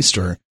placed?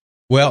 Or?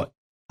 Well,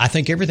 I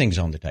think everything's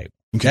on the table.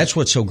 Okay. That's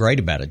what's so great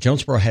about it.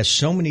 Jonesboro has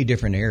so many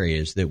different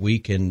areas that we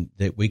can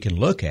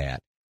look at.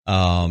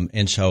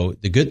 And so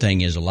the good thing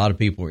is a lot of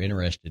people are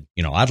interested.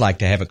 I'd like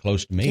to have it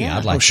close to me. Yeah.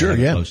 I'd like to have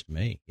it close to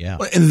me. Yeah.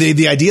 And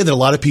the idea that a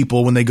lot of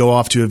people, when they go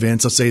off to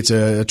events, let's say it's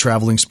a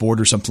traveling sport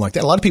or something like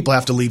that, a lot of people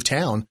have to leave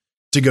town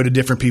to go to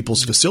different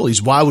people's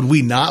facilities. Why would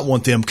we not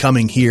want them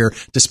coming here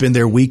to spend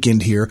their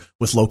weekend here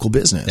with local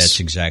business? That's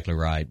exactly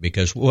right.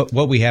 Because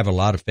what we have a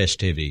lot of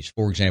festivities,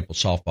 for example,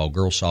 softball,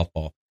 girls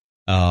softball,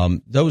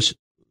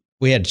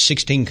 we had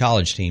 16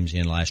 college teams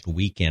in last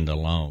weekend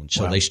alone.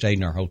 So they stayed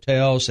in our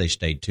hotels. They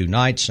stayed 2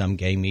 nights. Some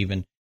came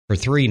even for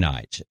 3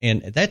 nights.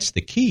 And that's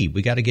the key.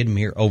 We got to get them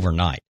here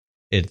overnight.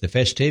 At the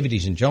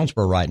festivities in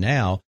Jonesboro right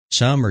now,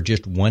 some are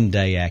just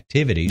one-day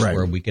activities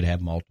where we could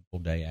have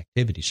multiple-day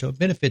activities. So it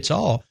benefits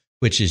all,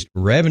 which is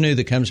revenue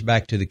that comes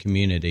back to the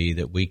community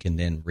that we can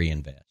then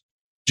reinvest.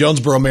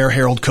 Jonesboro Mayor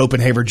Harold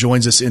Copenhaver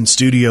joins us in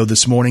studio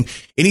this morning.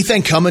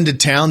 Anything coming to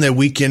town that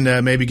we can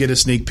maybe get a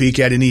sneak peek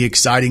at? Any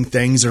exciting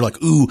things? They're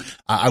like, ooh,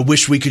 I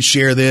wish we could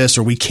share this,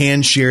 or we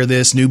can share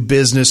this. New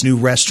business, new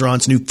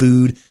restaurants, new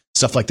food.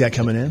 Stuff like that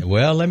coming in?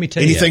 Well, let me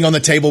tell Anything on the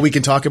table we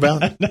can talk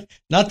about?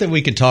 Not that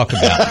we can talk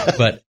about,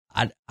 but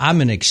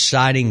I'm an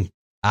exciting,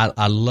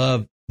 I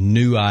love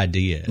new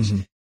ideas.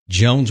 Mm-hmm.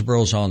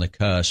 Jonesboro's on the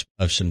cusp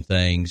of some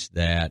things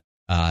that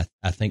I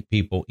think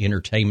people,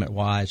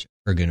 entertainment-wise,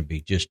 are going to be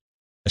just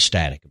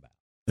ecstatic about.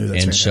 Ooh,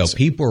 that's and fantastic. so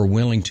people are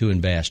willing to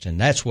invest, and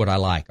that's what I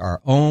like.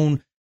 Our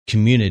own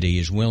community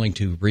is willing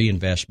to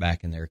reinvest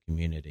back in their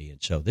community.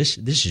 And so this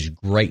is a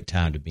great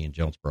time to be in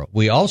Jonesboro.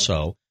 We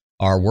also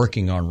are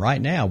working on right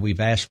now,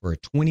 we've asked for a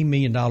 $20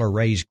 million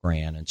raise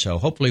grant. And so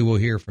hopefully we'll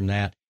hear from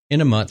that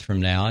in a month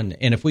from now. And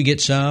if we get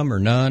some or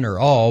none or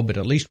all, but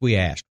at least we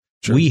asked.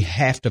 Sure. We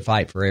have to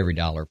fight for every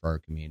dollar for our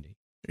community.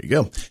 There you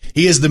go.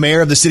 He is the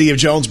mayor of the city of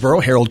Jonesboro,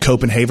 Harold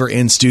Copenhaver,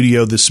 in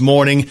studio this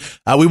morning.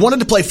 We wanted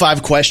to play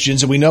 5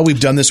 questions, and we know we've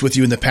done this with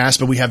you in the past,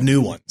 but we have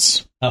new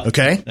ones.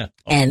 Okay?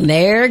 And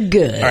they're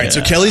good. All right,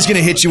 so Kelly's going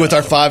to hit you with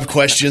our 5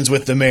 questions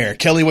with the mayor.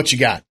 Kelly, what you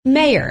got?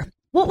 Mayor,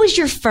 what was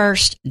your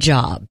first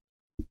job?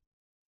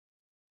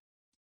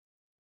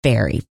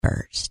 Very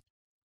first.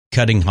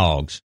 Cutting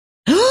hogs.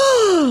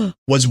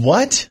 Was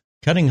what?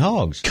 Cutting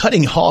hogs.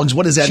 Cutting hogs.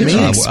 What does that mean?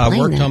 I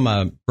worked on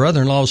my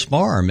brother-in-law's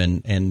farm,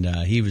 and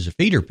he was a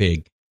feeder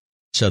pig.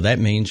 So that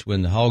means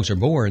when the hogs are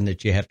born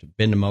that you have to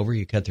bend them over,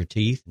 you cut their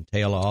teeth and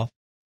tail off.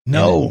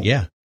 No. And,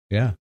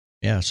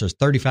 yeah. So it's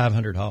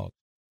 3,500 hogs.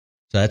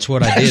 So that's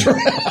what I did.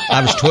 Right.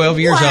 I was 12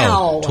 years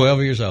old. 12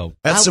 years old.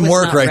 That's some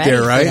work right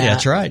there, right? Yeah,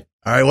 that's right.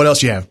 All right, what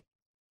else you have?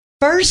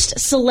 First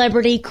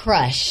celebrity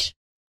crush.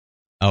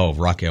 Oh,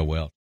 Raquel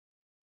Welch.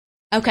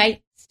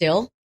 Okay,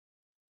 still.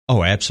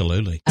 Oh,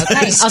 absolutely. Okay,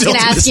 I was going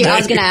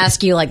to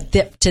ask you, like,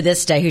 to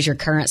this day, who's your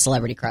current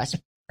celebrity crush?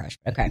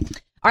 Okay.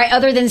 All right.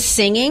 Other than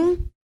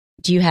singing,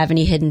 do you have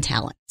any hidden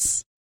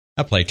talents?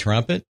 I play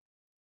trumpet.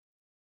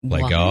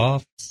 Play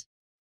golf.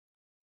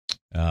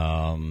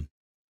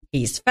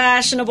 He's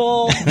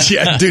fashionable.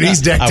 Yeah, dude,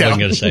 he's decked out. I wasn't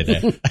going to say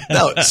that.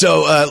 No,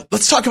 so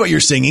let's talk about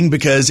your singing,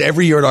 because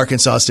every year at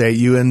Arkansas State,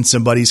 you and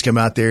some buddies come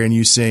out there and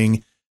you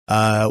sing.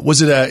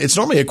 It's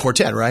normally a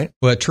quartet, right?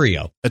 Well, a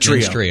trio. A trio.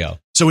 Men's trio.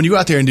 So when you go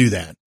out there and do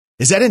that,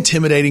 is that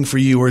intimidating for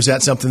you, or is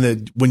that something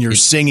that when you're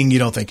singing, you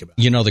don't think about?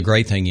 You know, the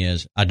great thing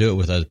is I do it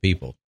with other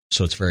people,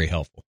 so it's very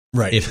helpful.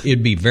 Right.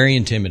 It'd be very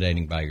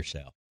intimidating by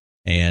yourself.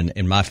 And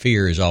my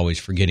fear is always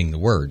forgetting the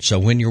words. So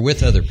when you're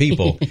with other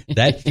people,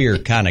 that fear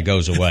kind of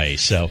goes away.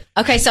 So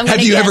okay, so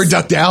have you ever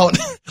ducked out,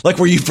 like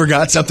where you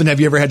forgot something? Have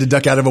you ever had to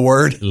duck out of a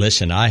word?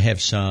 Listen, I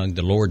have sung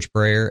the Lord's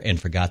Prayer and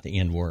forgot the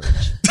end words,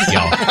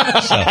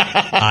 y'all. So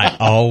I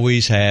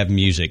always have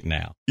music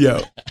now.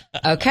 Yeah.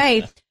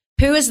 Okay,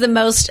 who is the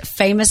most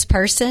famous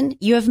person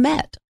you have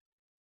met?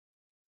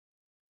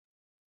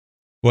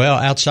 Well,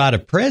 outside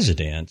of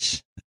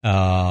presidents,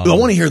 I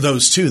want to hear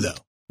those too, though.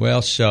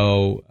 Well,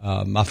 so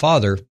my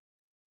father,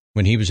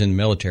 when he was in the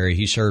military,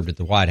 he served at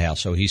the White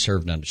House, so he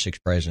served under 6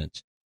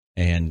 presidents.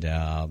 And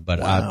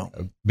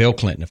Bill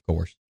Clinton, of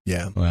course.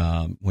 Yeah.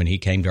 When he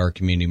came to our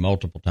community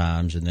multiple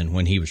times, and then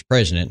when he was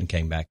president and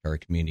came back to our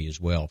community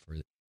as well for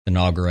the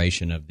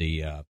inauguration of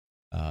the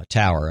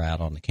tower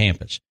out on the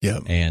campus. Yeah.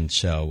 And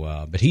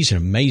so, but he's an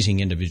amazing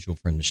individual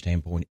from the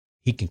standpoint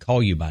he can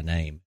call you by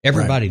name.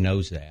 Everybody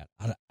knows that.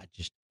 That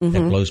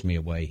blows me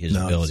away, his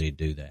ability to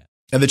do that.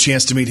 I had the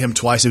chance to meet him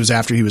twice. It was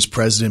after he was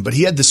president, but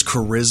he had this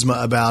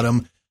charisma about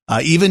him.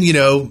 Even,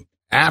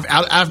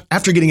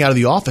 after getting out of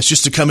the office,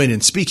 just to come in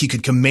and speak, he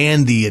could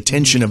command the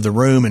attention of the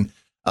room, and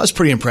I was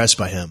pretty impressed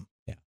by him.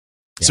 Yeah.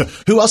 So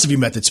who else have you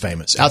met that's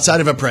famous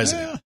outside of a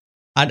president?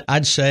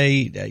 I'd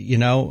say,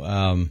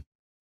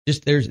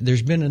 just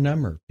there's been a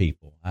number of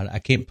people. I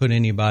can't put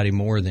anybody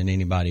more than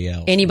anybody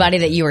else. Anybody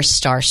that you were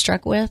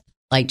starstruck with?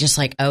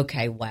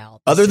 Okay,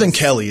 wow. Other than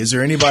Kelly, is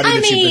there anybody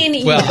you've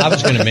been... Well, I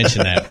was going to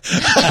mention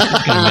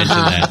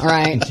that.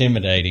 Right.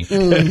 Intimidating.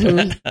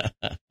 Mm-hmm.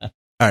 All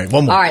right,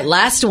 one more. All right,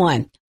 last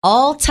one.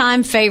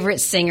 All-time favorite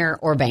singer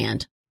or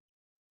band?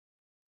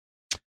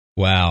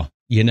 Wow.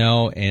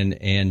 I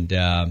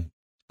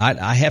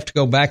have to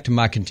go back to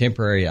my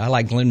contemporary. I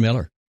like Glenn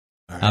Miller.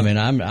 Right. I mean,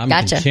 I'm a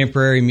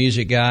contemporary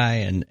music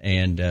guy,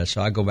 and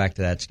so I go back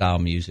to that style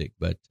of music.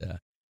 But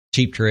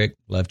Cheap Trick,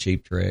 love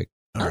Cheap Trick.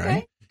 All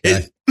right.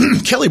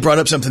 Kelly brought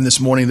up something this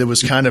morning that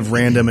was kind of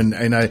random,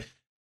 and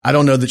I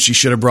don't know that she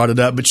should have brought it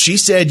up, but she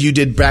said you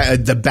did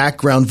the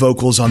background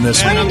vocals on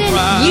this one.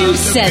 Brandon, you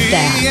said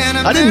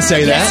that. I didn't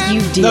say that. Yes,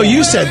 you did. No,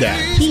 you said that.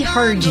 He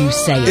heard you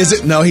say it. Is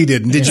it? No, he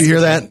didn't. Did you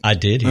hear that? I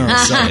did hear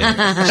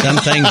it. Some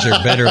things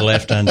are better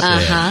left unsaid.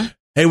 Uh-huh.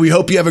 Hey, we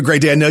hope you have a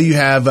great day. I know you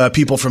have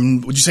people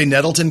from, would you say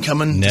Nettleton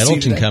coming?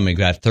 Nettleton coming.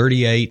 Got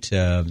 38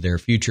 of their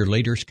future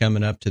leaders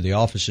coming up to the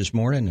office this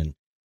morning,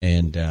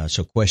 and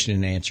so question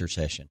and answer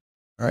session.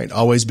 All right.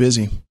 Always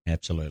busy.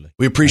 Absolutely.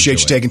 We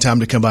appreciate you taking time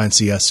to come by and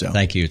see us. So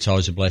thank you. It's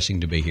always a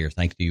blessing to be here.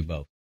 Thank you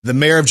both. The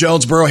mayor of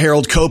Jonesboro,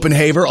 Harold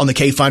Copenhaver, on the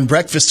K-Fine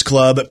Breakfast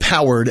Club,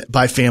 powered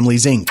by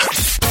Families Inc.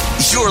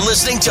 You're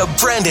listening to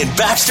Brandon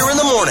Baxter in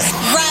the morning.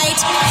 Right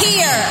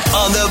here.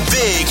 On the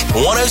big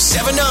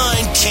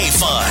 107.9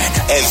 K-Fine.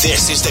 And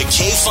this is the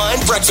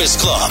K-Fine Breakfast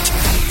Club.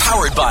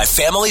 Powered by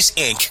Families,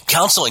 Inc.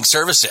 Counseling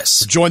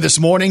Services. We're joined this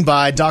morning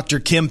by Dr.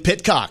 Kim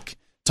Pitcock,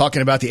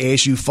 talking about the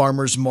ASU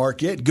Farmers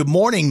Market. Good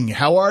morning.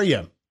 How are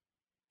you?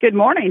 Good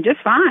morning. Just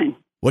fine.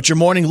 What's your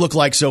morning look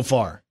like so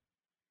far?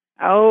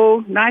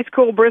 Oh, nice,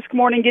 cool, brisk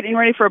morning, getting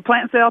ready for a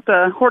plant sale at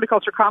the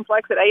horticulture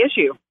complex at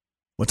ASU.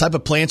 What type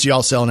of plants are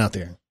y'all selling out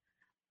there?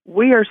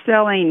 We are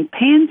selling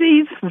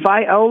pansies,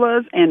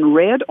 violas, and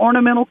red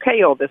ornamental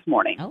kale this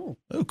morning. Oh,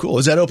 cool.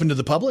 Is that open to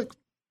the public?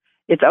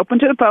 It's open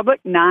to the public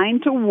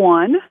 9 to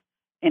 1,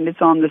 and it's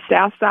on the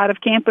south side of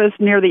campus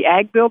near the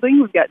Ag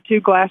Building. We've got 2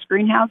 glass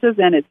greenhouses,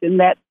 and it's in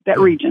that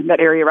region, that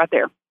area right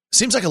there.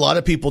 Seems like a lot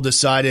of people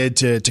decided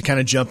to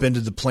kind of jump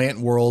into the plant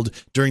world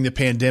during the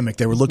pandemic.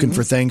 They were looking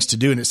for things to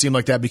do, and it seemed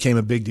like that became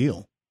a big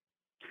deal.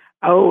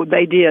 Oh,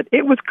 they did.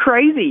 It was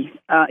crazy.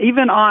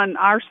 Even on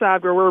our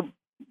side where we're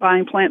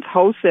buying plants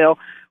wholesale,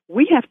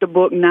 we have to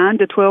book 9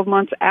 to 12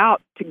 months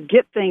out to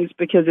get things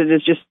because it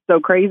is just so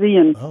crazy.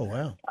 And oh,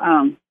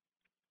 wow.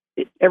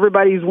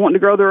 Everybody's wanting to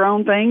grow their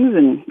own things,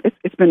 and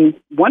it's been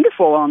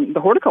wonderful on the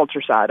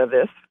horticulture side of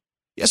this.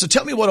 Yeah, so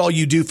tell me what all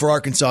you do for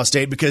Arkansas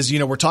State, because,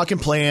 we're talking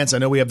plants. I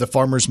know we have the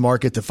farmers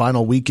market, the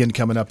final weekend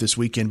coming up this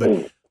weekend,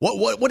 but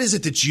what is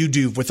it that you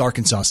do with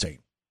Arkansas State?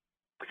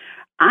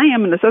 I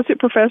am an associate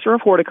professor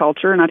of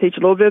horticulture, and I teach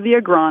a little bit of the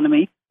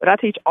agronomy, but I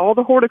teach all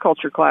the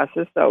horticulture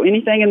classes, so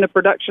anything in the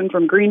production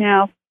from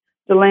greenhouse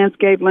to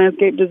landscape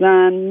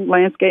design,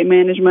 landscape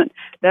management,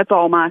 that's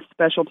all my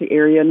specialty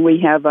area, and we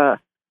have about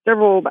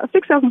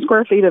 6,000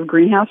 square feet of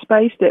greenhouse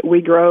space that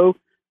we grow.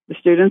 The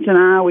students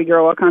and we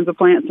grow all kinds of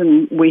plants,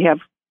 and we have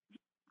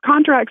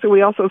contracts that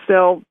we also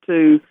sell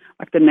to,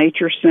 like the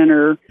Nature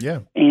Center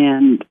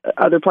and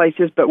other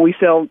places, but we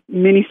sell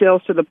mini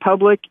sales to the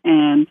public,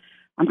 and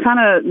I'm kind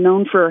of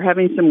known for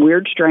having some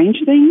weird, strange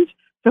things.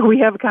 So we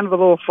have kind of a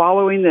little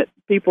following that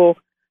people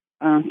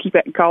keep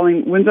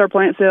calling, when's our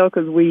plant sale?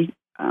 Because we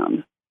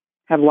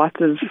have lots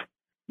of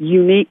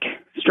unique,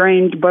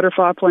 strange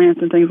butterfly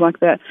plants and things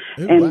like that.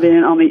 Ooh, and wow.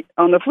 then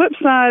on the flip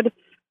side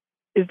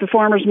is the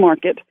farmers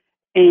market.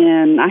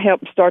 And I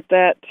helped start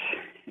that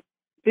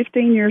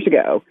 15 years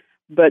ago.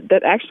 But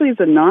that actually is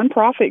a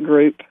nonprofit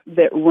group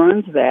that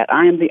runs that.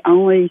 I am the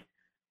only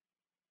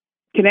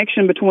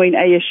connection between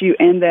ASU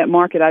and that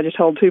market. I just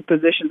hold 2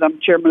 positions. I'm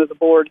chairman of the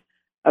board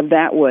of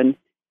that one.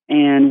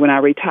 And when I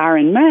retire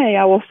in May,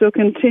 I will still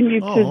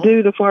continue to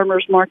do the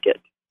farmers market.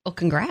 Well,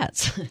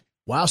 congrats.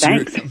 Wow, so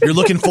you're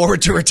looking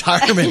forward to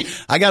retirement.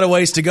 I got a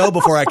ways to go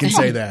before I can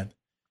say that.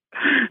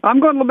 I'm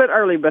going a little bit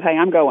early, but hey,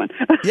 I'm going.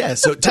 Yeah,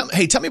 so tell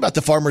me about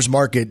the farmers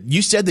market.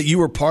 You said that you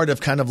were part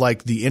of kind of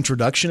like the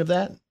introduction of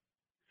that?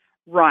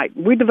 Right.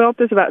 We developed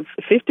this about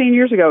 15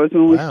 years ago is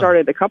when we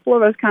started. A couple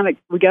of us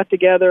we got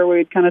together,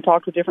 we'd kind of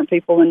talk to different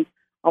people, and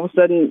all of a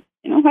sudden,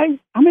 hey, I'm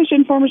interested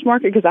in farmers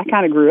market because I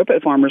kind of grew up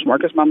at farmers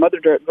markets. My mother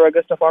drug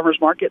us to farmers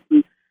markets,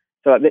 and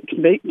so to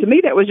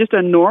me, that was just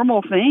a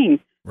normal thing.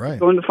 Right.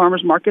 Going to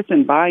farmers markets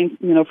and buying,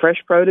 fresh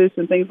produce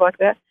and things like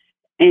that.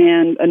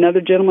 And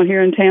another gentleman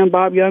here in town,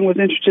 Bob Young, was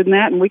interested in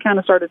that, and we kind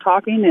of started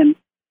talking and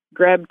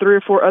grabbed 3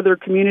 or 4 other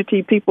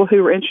community people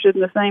who were interested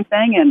in the same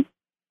thing and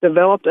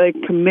developed a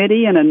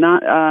committee and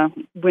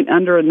went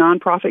under a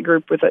nonprofit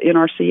group with the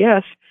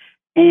NRCS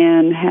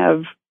and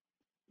have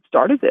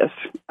started this.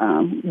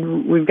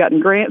 We've gotten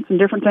grants and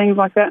different things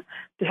like that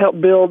to help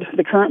build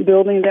the current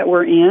building that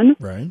we're in.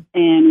 Right.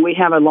 And we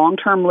have a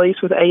long-term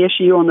lease with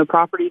ASU on the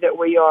property that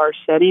we are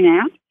setting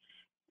at.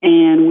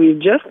 And we've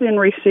just then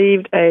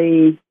received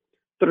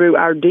through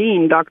our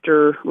dean,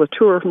 Dr.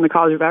 Latour from the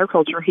College of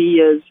Agriculture,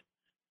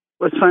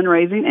 was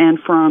fundraising, and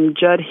from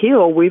Judd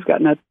Hill, we've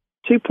gotten a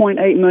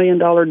 $2.8 million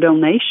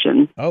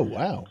donation. Oh,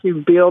 wow.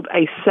 To build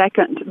a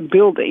second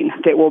building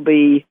that will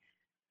be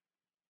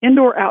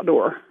indoor,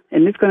 outdoor,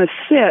 and it's going to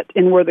sit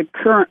in where the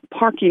current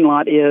parking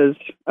lot is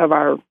of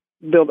our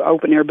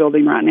open air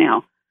building right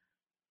now.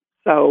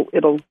 So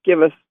it'll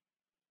give us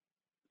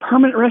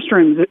permanent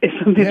restrooms.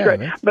 It's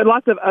great, but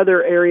lots of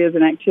other areas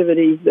and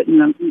activities that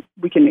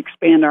we can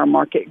expand our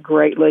market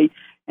greatly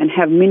and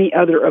have many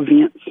other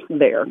events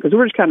there, because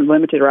we're just kind of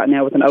limited right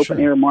now with an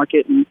open air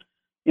market and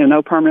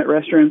no permanent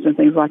restrooms and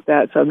things like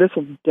that. So this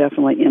will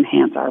definitely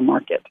enhance our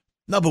market.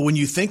 No, but when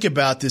you think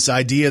about this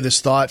idea,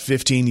 this thought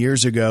 15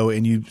 years ago,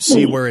 and you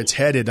see where it's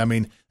headed, I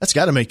mean, that's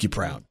got to make you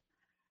proud.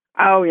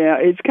 Oh yeah,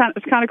 it's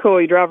kind of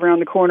cool. You drive around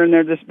the corner and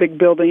there's this big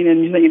building,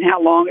 and you're thinking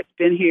how long it's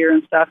been here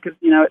and stuff, because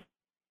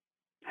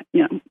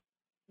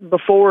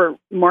before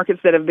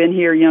markets that have been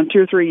here 2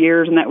 or 3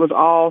 years, and that was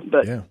all.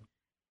 But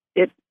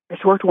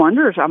it's worked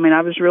wonders. I mean,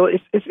 I was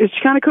really it's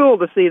kind of cool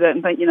to see that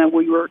and think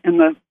we were in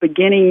the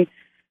beginning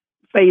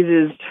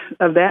phases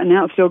of that, and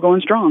now it's still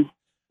going strong.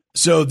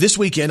 So this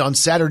weekend on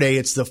Saturday,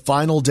 it's the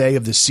final day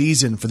of the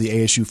season for the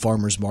ASU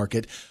Farmers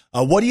Market.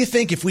 What do you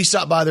think if we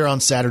stop by there on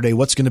Saturday?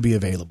 What's going to be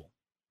available?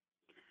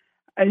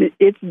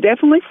 It's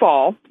definitely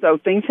fall, so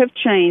things have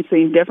changed. So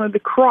definitely the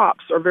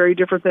crops are very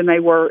different than they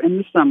were in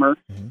the summer.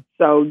 Mm-hmm.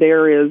 So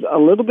there is a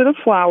little bit of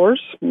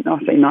flowers. I'll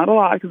say not a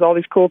lot because all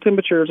these cool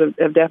temperatures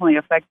have definitely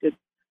affected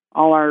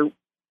all our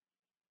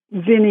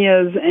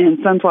zinnias and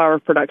sunflower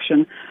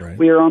production. Right.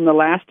 We are on the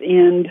last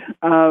end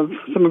of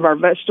some of our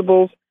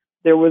vegetables.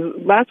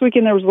 Last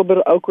weekend there was a little bit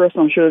of okra,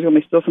 so I'm sure there's going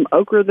to be still some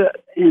okra,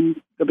 and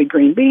there'll be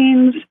green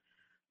beans.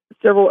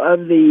 Several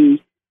of the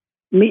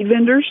meat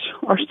vendors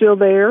are still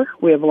there.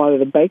 We have a lot of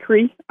the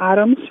bakery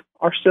items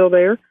are still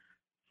there.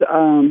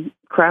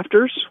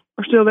 Crafters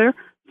are still there.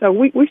 So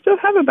we still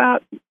have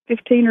about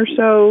 15 or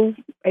so,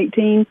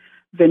 18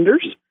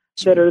 vendors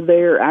that are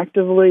there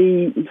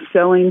actively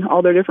selling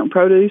all their different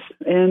produce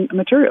and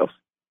materials.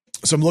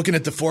 So I'm looking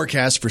at the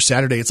forecast for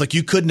Saturday. It's like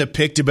you couldn't have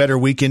picked a better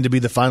weekend to be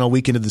the final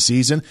weekend of the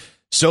season.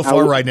 So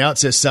far right now it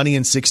says sunny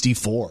and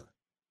 64.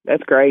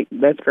 That's great.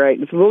 That's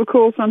great. It's a little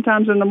cool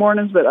sometimes in the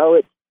mornings, but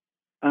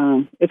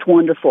it's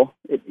wonderful.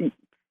 You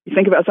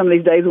think about some of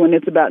these days when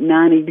it's about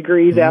 90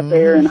 degrees out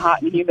there and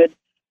hot and humid.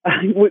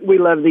 We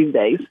love these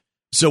days.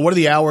 So what are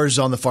the hours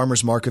on the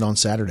farmers market on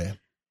Saturday?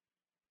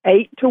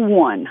 8 to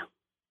 1.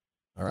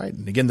 All right.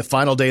 And again, the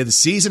final day of the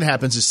season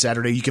happens this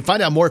Saturday. You can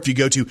find out more if you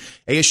go to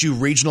ASU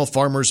Regional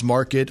Farmers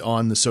Market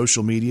on the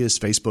social medias,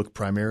 Facebook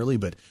primarily.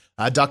 But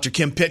Dr.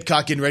 Kim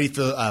Pitcock getting ready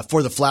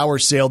for the flower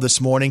sale this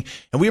morning.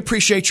 And we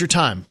appreciate your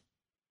time.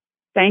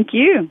 Thank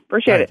you.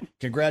 Appreciate it.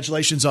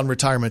 Congratulations on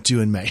retirement due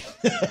in May.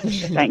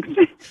 Thanks.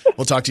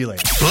 We'll talk to you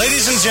later.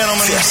 Ladies and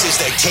gentlemen, this is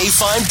the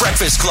K-Fine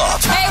Breakfast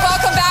Club. Hey,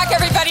 welcome back,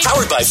 everybody.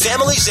 Powered by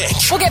Families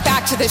Inc. We'll get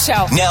back to the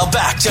show. Now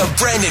back to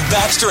Brandon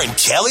Baxter and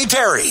Kelly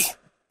Perry.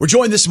 We're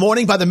joined this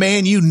morning by the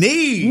man you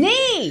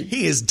need.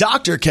 He is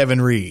Dr.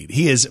 Kevin Reed.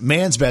 He is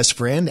man's best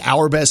friend,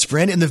 our best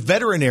friend, and the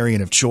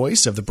veterinarian of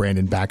choice of the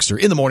Brandon Baxter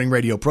in the Morning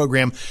radio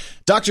program.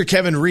 Dr.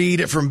 Kevin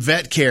Reed from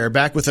Vet Care,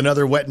 back with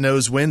another Wet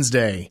Nose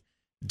Wednesday.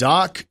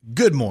 Doc,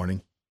 good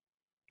morning.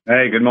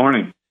 Hey, good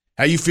morning.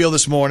 How you feel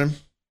this morning?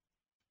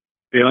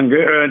 Feeling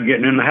good,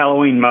 getting in the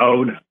Halloween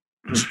mode.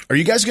 Are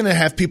you guys going to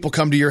have people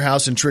come to your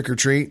house and trick or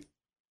treat?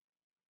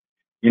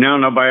 You know,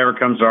 nobody ever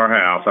comes to our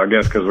house, I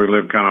guess, because we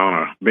live kind of on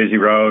a busy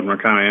road and we're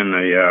kind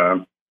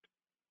of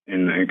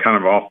in kind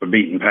of off the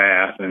beaten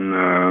path.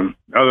 And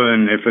other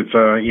than if it's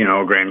a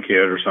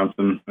grandkid or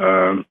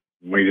something,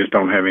 we just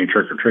don't have any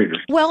trick-or-treaters.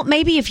 Well,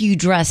 maybe if you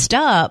dressed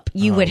up,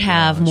 you would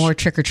have more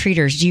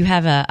trick-or-treaters. Do you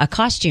have a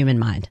costume in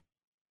mind?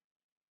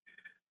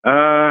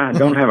 I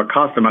don't have a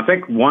costume. I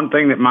think one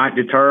thing that might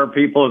deter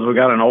people is we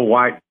got an old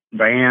white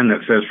van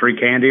that says free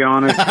candy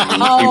on it.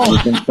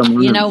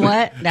 You know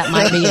what? That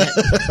might be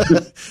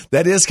it.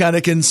 That is kind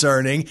of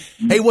concerning.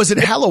 Hey, was it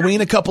Halloween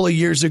a couple of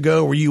years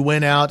ago where you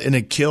went out in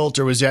a kilt,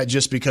 or was that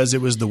just because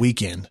it was the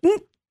weekend?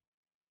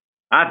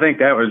 I think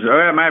that was,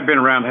 it may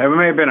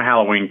have been a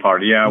Halloween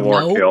party. Yeah, I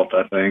wore a kilt,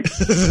 I think.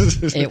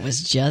 It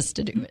was just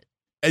to do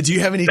it. Do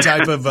you have any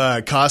type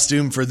of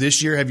costume for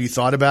this year? Have you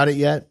thought about it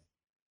yet?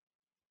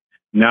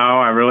 No,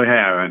 I really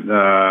haven't.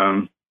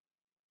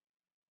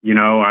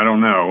 I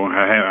don't know.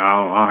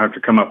 I'll have to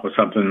come up with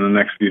something in the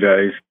next few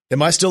days.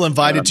 Am I still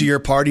invited to your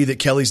party that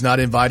Kelly's not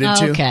invited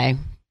to? Okay.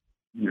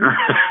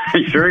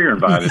 Sure, you're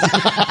invited.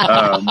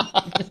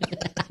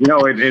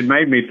 It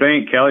made me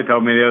think. Kelly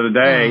told me the other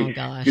day.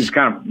 She just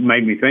kind of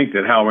made me think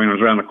that Halloween was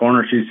around the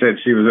corner. She said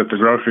she was at the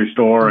grocery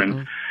store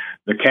and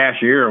the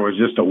cashier was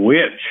just a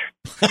witch.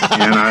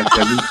 And I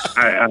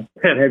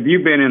said, have you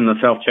been in the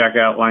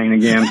self-checkout lane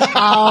again?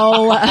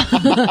 Oh,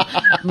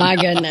 my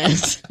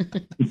goodness.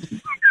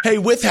 Hey,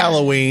 with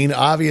Halloween,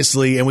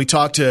 obviously, and we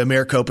talked to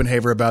Mayor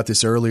Copenhaver about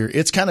this earlier,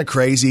 it's kind of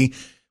crazy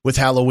with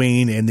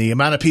Halloween and the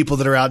amount of people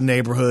that are out in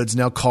neighborhoods,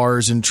 now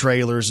cars and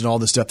trailers and all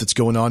the stuff that's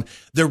going on.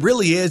 There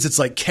really is. It's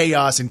like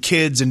chaos and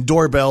kids and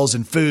doorbells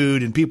and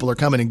food and people are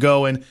coming and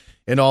going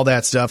and all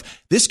that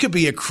stuff. This could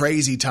be a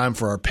crazy time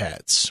for our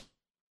pets.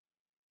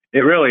 It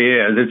really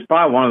is. It's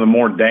probably one of the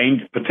more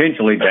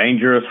potentially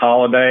dangerous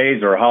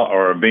holidays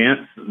or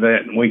events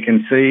that we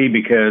can see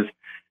because,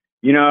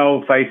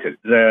 face it,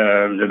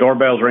 the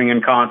doorbell's ringing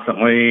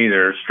constantly.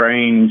 There's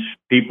strange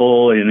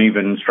people and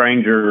even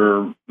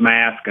stranger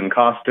masks and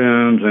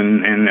costumes.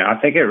 And I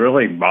think it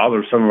really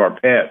bothers some of our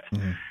pets.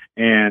 Mm-hmm.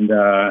 And,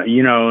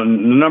 the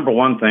number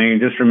one thing,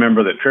 just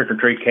remember that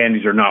trick-or-treat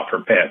candies are not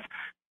for pets.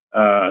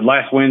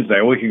 Last Wednesday,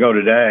 a week ago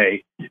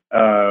today,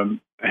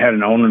 I had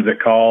an owner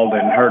that called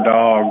and her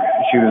dog,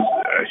 she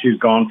was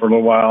gone for a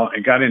little while.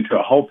 It got into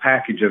a whole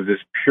package of this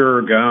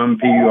pure gum,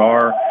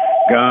 PUR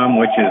gum,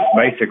 which is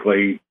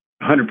basically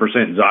 100%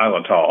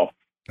 xylitol,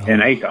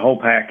 and ate the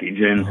whole package.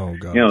 And,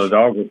 the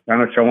dog was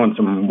kind of showing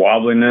some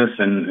wobbliness,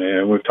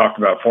 and we've talked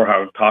about before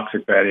how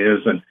toxic that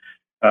is. And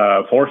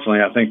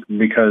fortunately, I think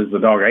because the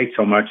dog ate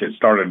so much, it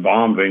started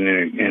vomiting,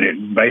 and it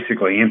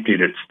basically emptied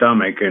its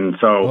stomach. And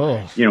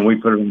so, we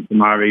put it in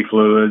some IV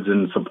fluids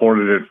and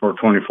supported it for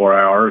 24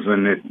 hours,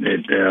 and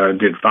it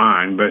did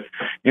fine. But,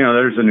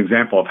 there's an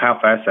example of how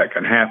fast that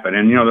can happen.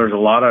 And, there's a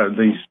lot of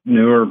these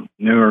newer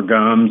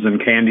gums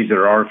and candies that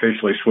are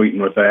artificially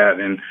sweetened with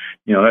that. And,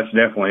 that's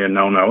definitely a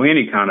no-no.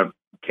 Any kind of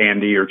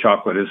candy or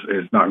chocolate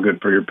is not good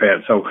for your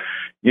pet. So,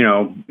 you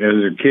know, as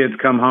your kids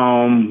come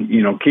home,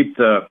 you know, keep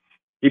the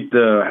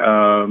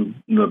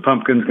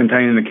pumpkins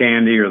containing the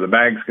candy or the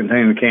bags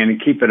containing the candy,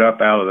 keep it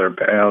up out of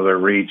their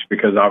reach,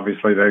 because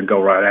obviously they'd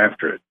go right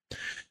after it.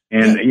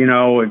 And, you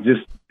know, it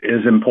just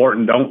is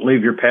important. Don't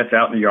leave your pets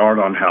out in the yard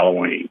on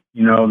Halloween.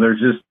 You know,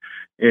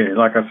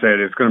 like I said,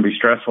 it's going to be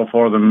stressful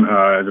for them.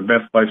 The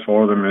best place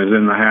for them is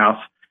in the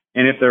house.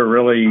 And if they're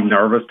really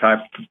nervous type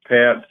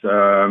pets,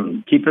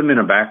 keep them in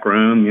a back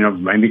room, you know,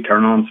 maybe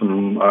turn on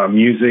some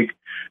music,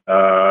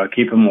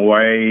 keep them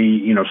away,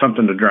 you know,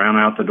 something to drown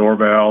out the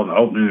doorbell and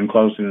opening and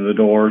closing of the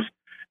doors.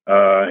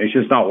 It's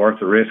just not worth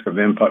the risk of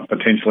them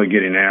potentially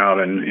getting out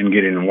and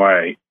getting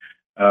away.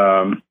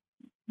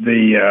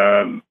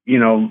 You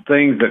know,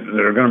 things that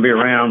are going to be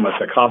around with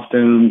the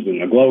costumes and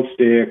the glow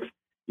sticks,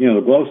 you know,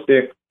 the glow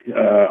sticks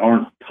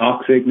aren't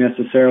toxic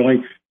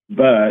necessarily,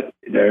 but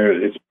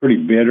it's pretty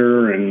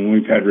bitter, and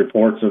we've had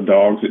reports of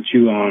dogs that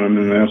chew on them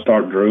and they'll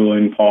start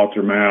drooling, paw at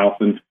their mouth,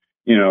 and,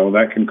 you know,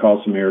 that can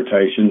cause some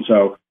irritation.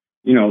 So,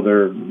 you know,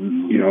 they're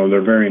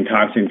very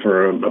enticing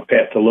for a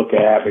pet to look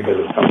at because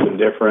it's something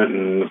different,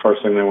 and the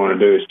first thing they want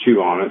to do is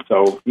chew on it.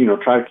 So, you know,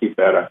 try to keep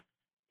that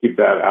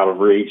out of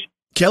reach.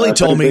 Kelly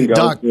told me,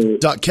 Doc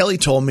Kelly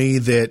told me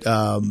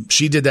that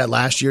she did that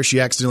last year. She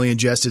accidentally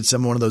ingested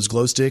one of those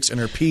glow sticks, and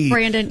her pee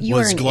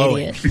was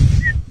glowing.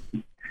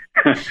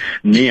 Idiot.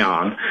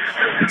 Neon.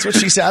 That's what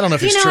she said. I don't know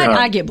if it's true.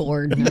 I get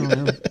bored. I don't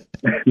know.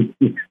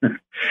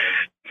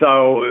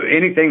 So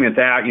anything that's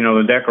out, you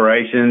know, the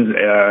decorations,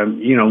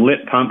 you know,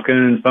 lit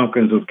pumpkins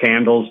with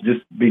candles,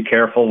 just be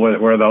careful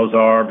where those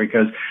are,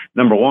 because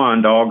number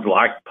one, dogs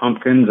like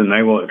pumpkins and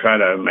they will try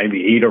to maybe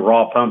eat a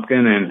raw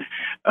pumpkin, and,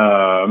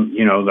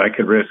 you know, they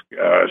could risk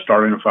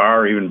starting a fire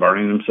or even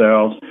burning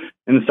themselves.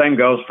 And the same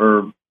goes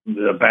for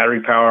the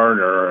battery-powered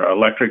or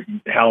electric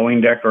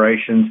Halloween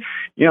decorations.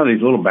 You know,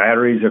 these little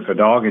batteries, if a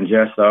dog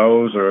ingests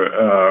those, or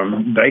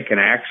they can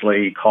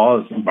actually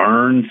cause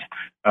burns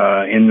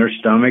in their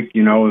stomach.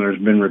 You know, there's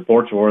been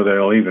reports where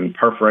they'll even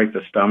perforate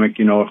the stomach,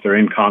 you know, if they're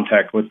in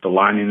contact with the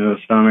lining of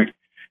the stomach.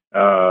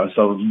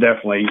 So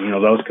definitely, you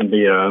know, those can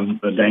be a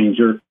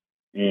danger.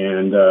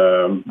 And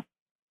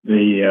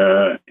the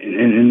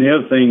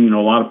other thing, you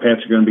know, a lot of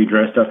pets are going to be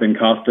dressed up in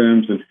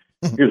costumes. And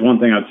here's one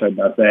thing I'd say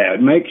about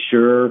that. Make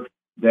sure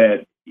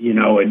that, you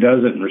know, it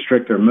doesn't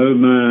restrict their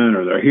movement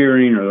or their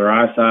hearing or their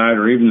eyesight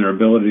or even their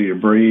ability to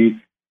breathe.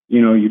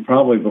 You know, you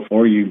probably,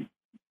 before you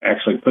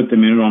actually put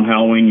them in on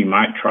Halloween, you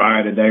might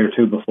try it a day or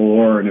two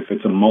before. And if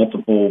it's a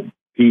multiple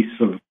piece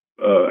of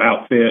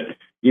outfit,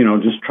 you know,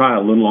 just try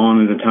a little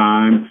on at a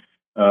time.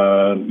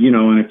 You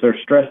know, and if they're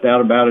stressed out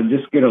about it,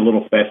 just get a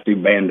little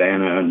festive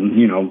bandana and,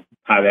 you know,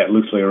 tie that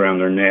loosely around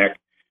their neck.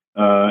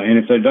 And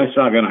if they're just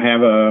not going to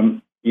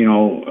have you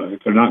know,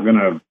 if they're not going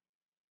to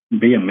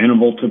be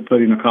amenable to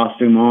putting a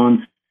costume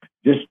on,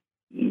 just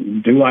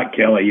do like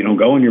Kelly, you know,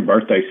 go in your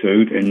birthday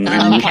suit and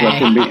just let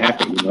them be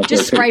happy. You know,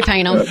 just spray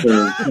paint them.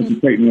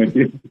 With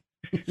you.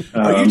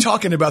 Are you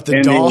talking about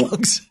the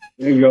dogs?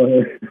 Go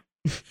ahead.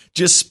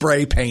 Just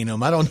spray paint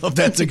them. I don't know if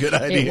that's a good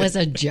idea. It was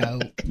a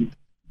joke.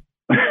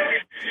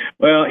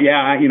 Well,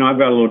 yeah, you know, I've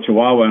got a little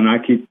Chihuahua, and I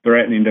keep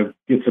threatening to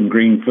get some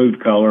green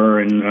food color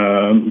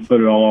and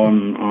put it all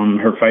on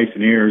her face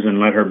and ears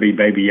and let her be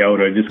Baby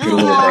Yoda. Just get a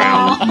little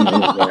brown.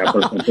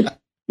 You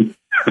know,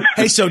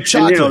 hey, so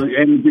chocolate.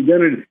 And if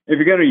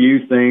you're gonna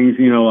use things,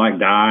 you know, like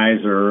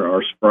dyes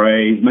or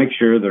sprays, make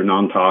sure they're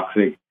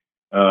non-toxic.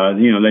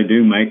 You know, they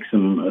do make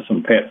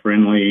some pet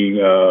friendly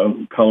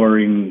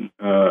coloring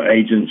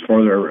agents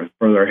for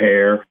their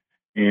hair,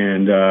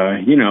 and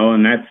you know,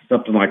 and that's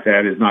something like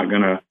that is not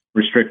going to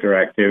restrict their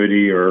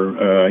activity,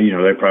 or you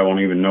know, they probably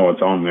won't even know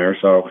it's on there.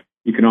 So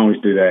you can always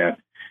do that.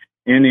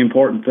 And the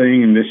important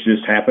thing, and this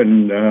just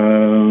happened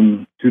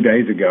 2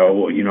 days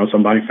ago, you know,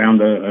 somebody found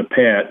a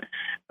pet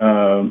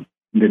that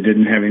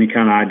didn't have any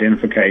kind of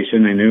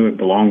identification. They knew it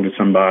belonged to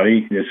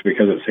somebody just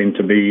because it seemed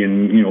to be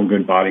in, you know,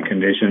 good body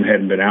condition,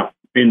 hadn't been out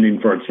fending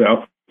for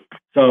itself.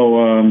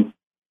 So,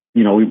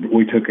 you know,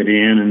 we took it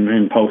in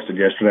and posted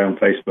yesterday on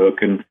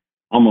Facebook, and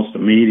almost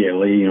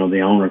immediately, you know,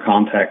 the owner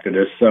contacted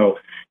us. So,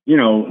 you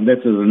know, this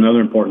is another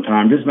important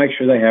time. Just make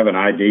sure they have an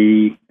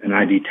ID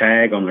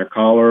tag on their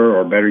collar,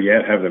 or better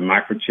yet, have the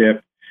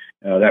microchip.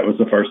 That was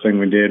the first thing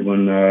we did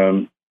when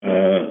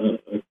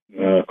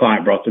a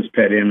client brought this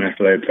pet in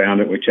after they had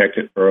found it. We checked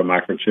it for a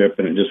microchip,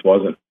 and it just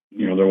wasn't,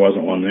 you know, there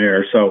wasn't one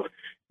there. So,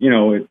 you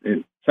know,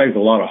 it saves a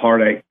lot of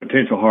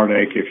potential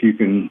heartache, if you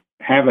can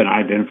have an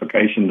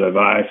identification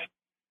device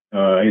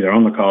either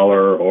on the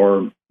collar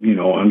or, you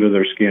know, under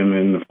their skin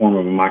in the form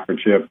of a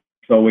microchip,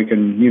 so we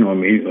can, you know,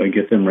 immediately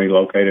get them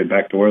relocated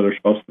back to where they're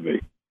supposed to be.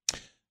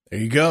 There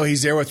you go.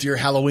 He's there with your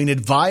Halloween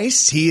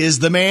advice. He is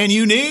the man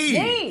you need.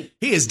 Yay.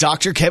 He is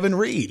Dr. Kevin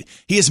Reed.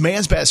 He is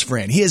man's best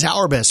friend. He is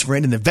our best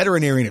friend and the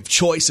veterinarian of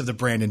choice of the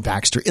Brandon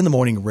Baxter in the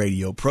Morning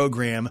radio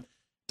program,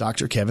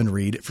 Dr. Kevin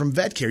Reed from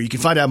VetCare. You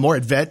can find out more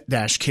at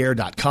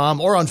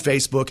vet-care.com or on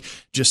Facebook.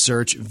 Just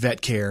search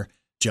VetCare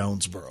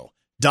Jonesboro.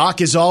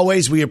 Doc, as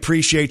always, we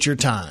appreciate your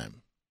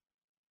time.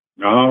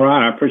 All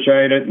right. I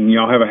appreciate it. And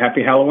y'all have a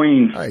happy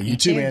Halloween. All right. You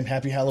too, man.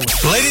 Happy Halloween.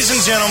 Ladies and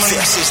gentlemen,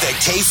 this is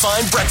the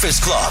K-Fine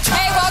Breakfast Club.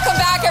 Hey, welcome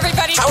back,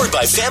 everybody. Powered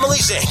by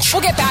Families Inc.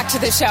 We'll get back to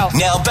the show.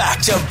 Now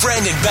back to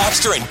Brandon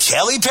Baxter and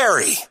Kelly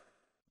Perry.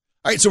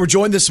 All right, so we're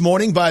joined this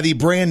morning by the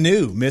brand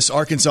new Miss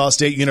Arkansas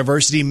State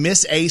University,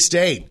 Miss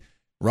A-State,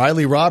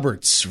 Riley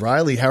Roberts.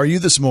 Riley, how are you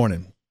this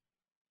morning?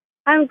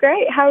 I'm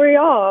great. How are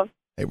y'all?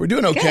 Hey, we're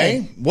doing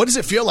okay. What does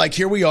it feel like?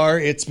 Here we are.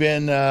 It's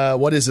been, a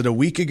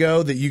week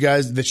ago that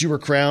you were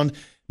crowned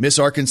Miss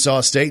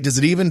Arkansas State. Does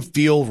it even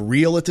feel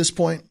real at this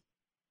point?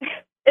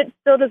 It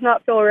still does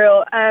not feel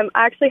real. I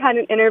actually had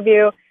an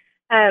interview.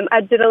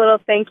 I did a little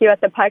thank you at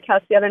the Pike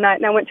House the other night,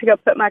 and I went to go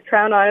put my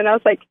crown on, and I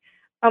was like,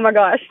 oh my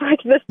gosh, like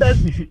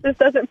this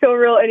doesn't feel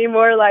real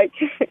anymore. Like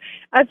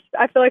I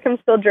feel like I'm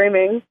still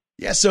dreaming.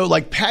 Yeah. So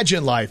like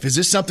pageant life, is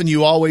this something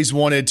you always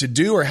wanted to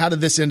do, or how did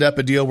this end up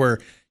a deal where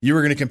you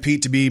were going to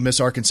compete to be Miss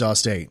Arkansas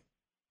State?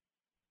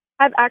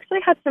 I've actually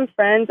had some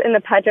friends in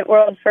the pageant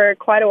world for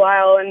quite a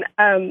while,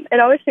 and it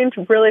always seemed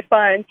really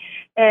fun.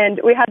 And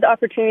we had the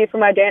opportunity for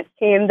my dance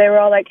team. They were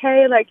all like,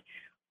 hey, like,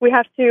 we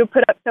have to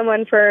put up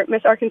someone for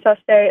Miss Arkansas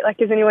State.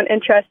 Like, is anyone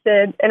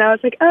interested? And I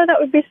was like, oh, that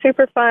would be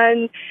super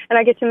fun. And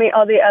I get to meet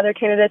all the other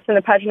candidates in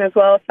the pageant as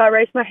well. So I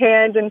raised my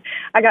hand and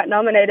I got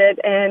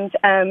nominated. And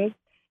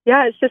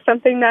yeah, it's just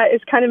something that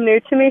is kind of new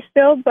to me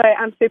still, but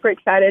I'm super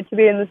excited to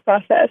be in this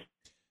process.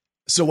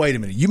 So wait a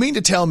minute. You mean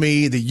to tell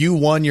me that you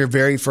won your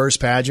very first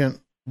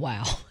pageant?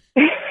 Wow.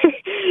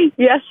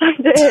 Yes,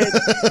 I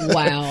did.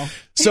 Wow.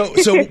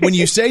 So when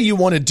you say you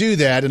want to do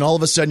that and all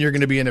of a sudden you're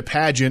going to be in a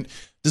pageant,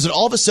 does it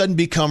all of a sudden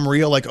become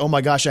real? Like, oh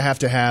my gosh, I have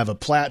to have a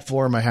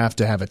platform. I have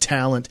to have a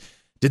talent.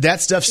 Did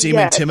that stuff seem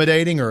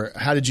intimidating, or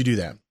how did you do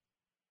that?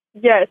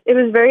 Yes, it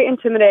was very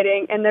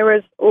intimidating, and there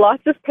was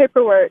lots of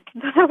paperwork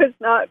that I was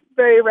not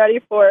very ready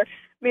for.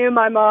 Me and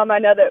my mom, I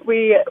know that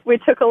we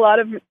took a lot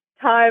of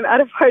time out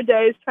of our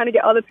days trying to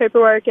get all the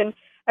paperwork and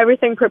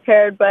everything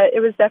prepared, but it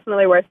was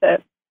definitely worth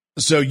it.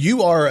 So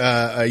you are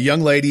a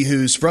young lady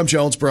who's from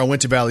Jonesboro and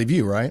went to Valley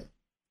View, right?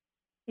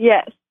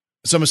 Yes.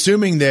 So I'm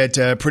assuming that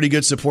a pretty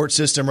good support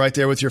system right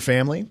there with your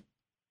family?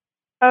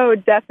 Oh,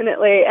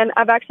 definitely. And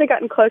I've actually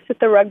gotten close with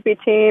the rugby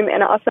team,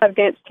 and I also have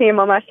dance team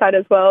on my side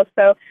as well.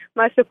 So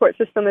my support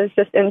system is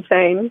just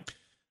insane.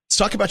 Let's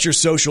talk about your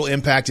social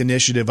impact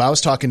initiative. I was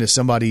talking to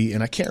somebody,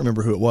 and I can't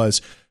remember who it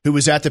was, who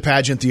was at the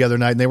pageant the other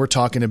night, and they were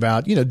talking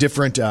about,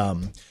 different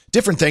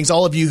things.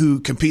 All of you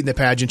who compete in the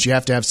pageant, you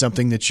have to have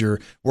something that you're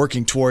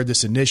working toward,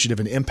 this initiative,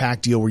 an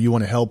impact deal where you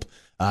want to help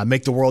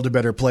make the world a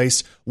better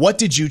place. What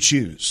did you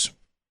choose?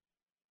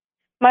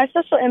 My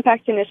social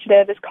impact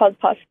initiative is called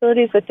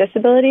Possibilities with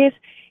Disabilities,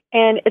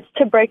 and it's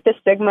to break the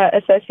stigma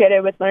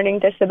associated with learning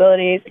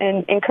disabilities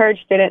and encourage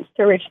students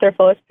to reach their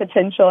fullest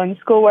potential in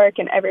schoolwork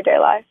and everyday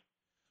life.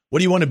 What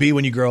do you want to be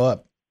when you grow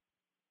up?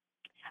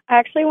 I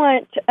actually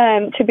want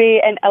to be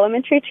an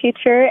elementary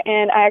teacher,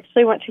 and I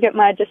actually want to get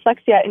my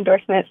dyslexia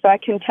endorsement so I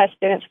can test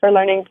students for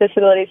learning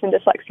disabilities and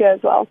dyslexia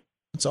as well.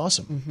 That's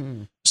awesome.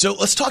 Mm-hmm. So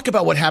let's talk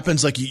about what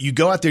happens. Like you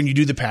go out there and you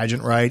do the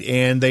pageant, right?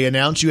 And they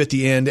announce you at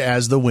the end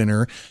as the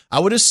winner. I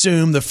would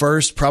assume the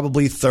first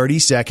probably 30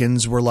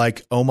 seconds were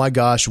like, oh my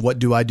gosh, what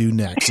do I do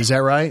next? Is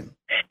that right?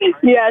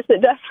 Yes,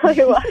 it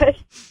definitely was.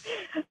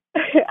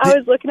 I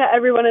was looking at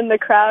everyone in the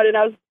crowd, and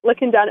I was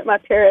looking down at my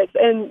parents,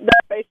 and their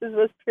faces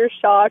was pure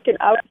shock, and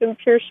I was in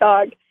pure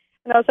shock.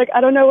 And I was like,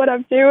 I don't know what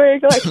I'm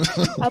doing. Like,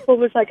 Apple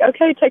was like,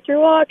 okay, take your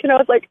walk. And I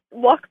was like,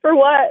 walk for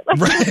what? Like,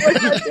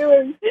 what am I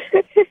doing?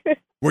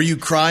 Were you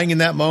crying in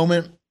that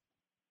moment?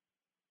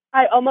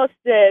 I almost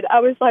did.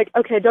 I was like,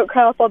 okay, don't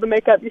cry off all the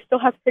makeup. You still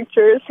have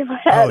pictures in my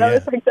head. Yeah. I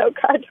was like, don't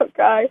cry, don't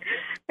cry.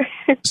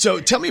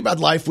 So tell me about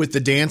life with the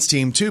dance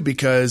team, too,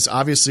 because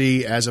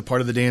obviously as a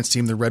part of the dance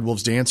team, the Red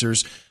Wolves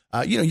dancers,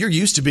 you're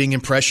used to being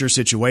in pressure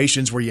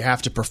situations where you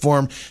have to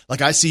perform.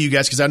 Like I see you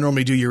guys, because I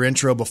normally do your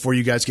intro before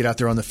you guys get out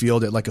there on the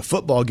field at like a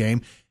football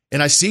game.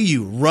 And I see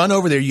you run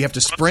over there. You have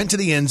to sprint to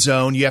the end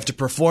zone. You have to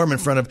perform in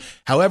front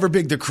of however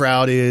big the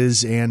crowd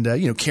is and,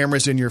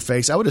 cameras in your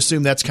face. I would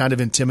assume that's kind of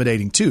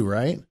intimidating too,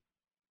 right?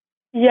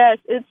 Yes,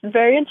 it's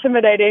very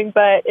intimidating,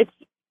 but it's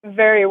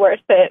very worth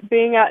it.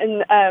 Being out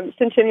in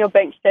Centennial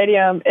Bank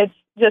Stadium, it's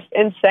just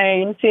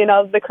insane seeing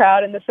all of the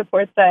crowd and the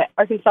support that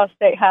Arkansas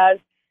State has.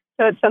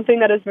 So it's something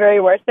that is very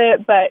worth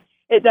it, but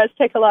it does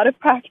take a lot of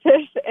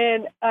practice,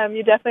 and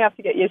you definitely have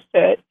to get used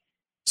to it.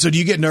 So do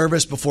you get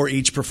nervous before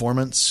each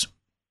performance?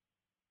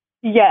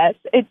 Yes.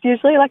 It's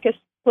usually like a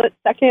split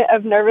second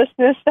of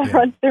nervousness that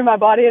runs through my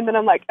body, and then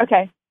I'm like,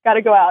 okay, got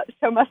to go out.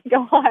 Show must go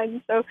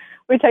on. So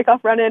we take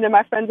off running, and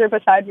my friends are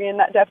beside me, and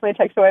that definitely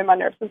takes away my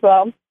nerves as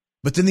well.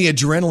 But then the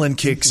adrenaline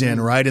kicks in,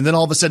 right? And then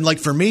all of a sudden, like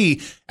for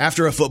me,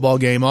 after a football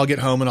game, I'll get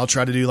home and I'll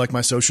try to do like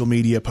my social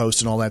media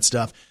posts and all that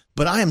stuff.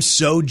 But I am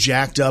so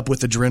jacked up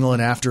with adrenaline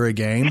after a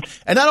game.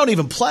 And I don't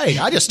even play.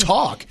 I just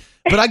talk.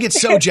 But I get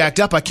so jacked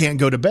up, I can't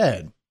go to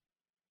bed.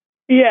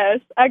 Yes,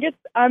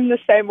 I'm the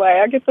same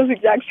way. I get those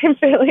exact same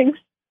feelings.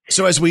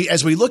 So as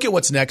we look at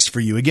what's next for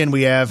you, again,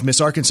 we have Miss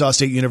Arkansas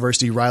State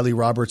University, Riley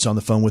Roberts, on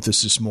the phone with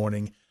us this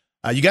morning.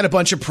 You got a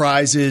bunch of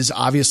prizes,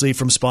 obviously,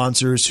 from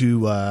sponsors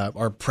who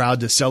are proud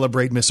to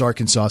celebrate Miss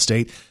Arkansas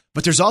State.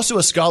 But there's also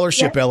a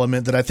scholarship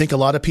element that I think a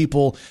lot of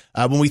people,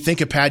 when we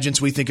think of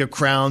pageants, we think of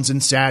crowns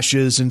and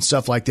sashes and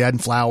stuff like that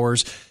and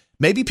flowers.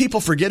 Maybe people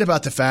forget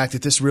about the fact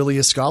that this really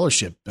is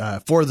scholarship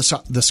for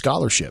the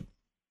scholarship.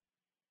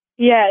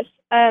 Yes.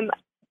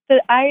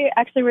 I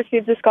actually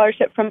received a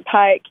scholarship from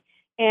Pike,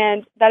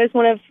 and that is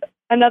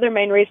another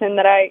main reason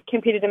that I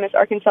competed in Miss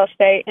Arkansas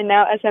State. And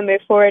now as I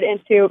move forward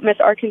into Miss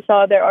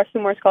Arkansas, there are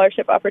some more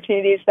scholarship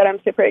opportunities that I'm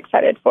super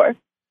excited for.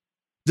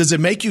 Does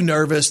it make you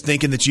nervous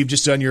thinking that you've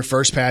just done your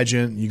first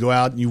pageant, you go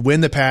out and you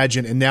win the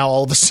pageant, and now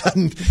all of a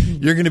sudden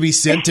you're going to be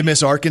sent to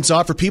Miss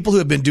Arkansas? For people who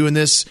have been doing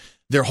this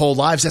their whole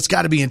lives, that's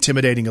got to be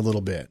intimidating a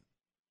little bit.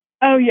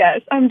 Oh,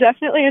 yes. I'm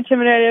definitely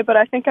intimidated, but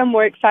I think I'm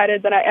more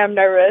excited than I am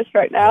nervous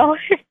right now.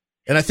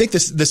 And I think the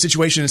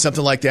situation in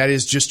something like that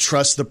is just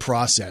trust the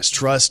process.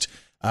 Trust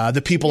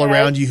the people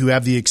around you who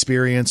have the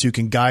experience, who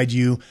can guide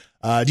you.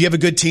 Do you have a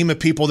good team of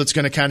people that's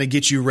going to kind of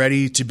get you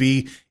ready to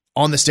be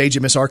on the stage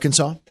at Miss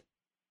Arkansas?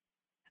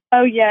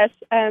 Oh, yes.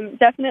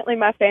 Definitely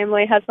my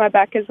family has my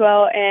back as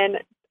well. And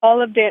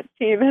all of dance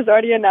team has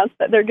already announced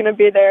that they're going to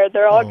be there.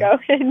 They're all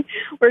going.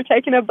 We're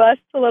taking a bus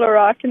to Little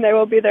Rock, and they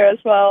will be there as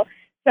well.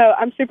 So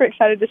I'm super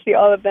excited to see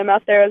all of them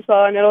out there as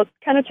well. And it'll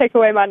kind of take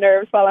away my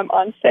nerves while I'm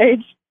on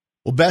stage.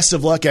 Well, best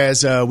of luck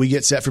as we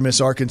get set for Miss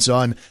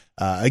Arkansas. And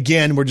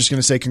again, we're just going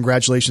to say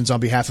congratulations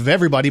on behalf of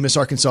everybody, Miss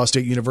Arkansas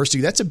State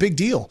University. That's a big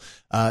deal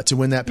to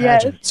win that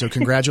pageant. Yes. So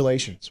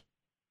congratulations.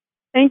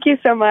 Thank you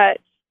so much.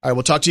 All right,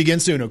 we'll talk to you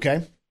again soon,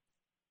 okay?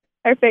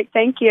 Perfect.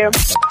 Thank you.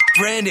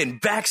 Brandon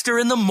Baxter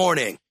in the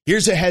morning.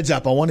 Here's a heads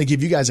up. I want to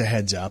give you guys a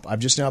heads up. I've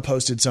just now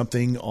posted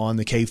something on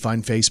the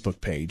K-Fine Facebook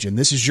page, and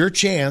this is your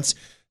chance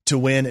to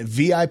win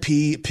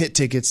VIP pit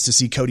tickets to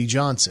see Cody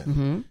Johnson.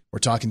 Mm-hmm. We're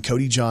talking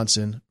Cody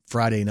Johnson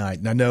Friday night.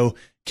 And I know,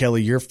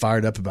 Kelly, you're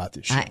fired up about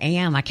this show. I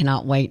am. I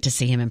cannot wait to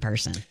see him in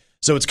person.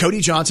 So it's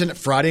Cody Johnson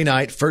Friday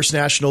night, First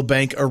National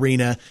Bank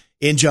Arena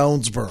in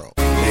Jonesboro.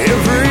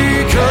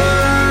 Every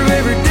curve,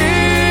 every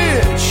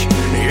ditch,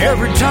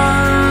 every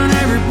turn,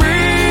 every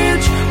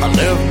bridge I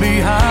left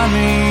behind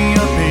me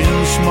up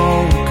in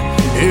smoke.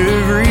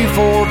 Every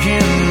fork in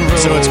the road.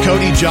 So it's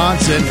Cody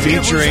Johnson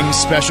featuring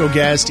special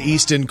guest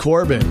Easton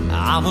Corbin.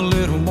 I'm a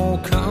little more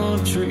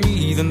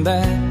country than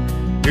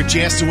that. Your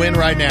chance to win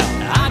right now.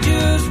 I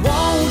just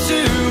want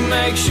to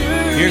make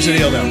sure. Here's the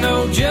deal,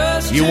 though.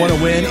 You want to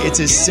win? It's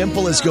as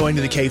simple as going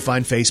to the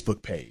K-Fine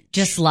Facebook page.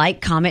 Just like,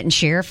 comment, and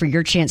share for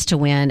your chance to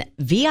win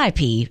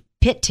VIP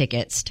pit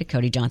tickets to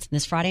Cody Johnson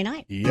this Friday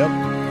night. Yep.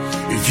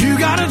 If you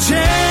got a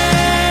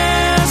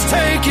chance,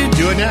 take it.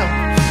 Do it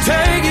now.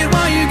 Take it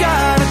while you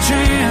got a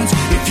chance.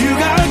 If you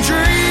got a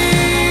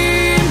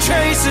dream,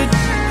 chase it.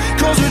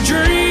 'Cause a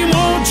dream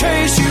won't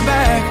chase you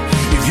back.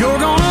 If you're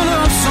gonna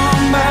love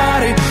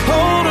somebody,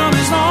 hold them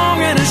as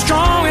long and as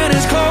strong and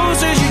as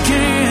close as you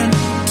can.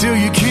 Till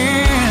you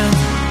can.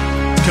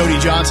 It's Cody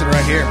Johnson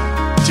right here.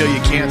 Till you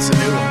can't's the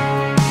new one.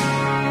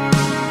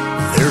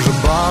 There's a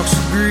box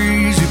of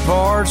greasy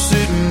parts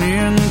sitting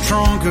in the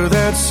trunk of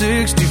that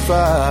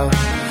 65.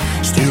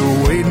 Still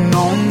waiting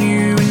on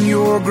you and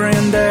your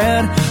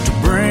granddad to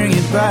bring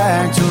it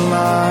back to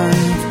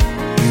life.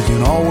 You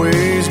can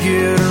always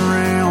get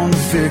around to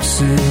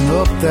fixing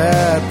up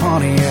that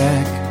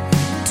Pontiac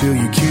till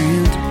you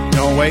can't.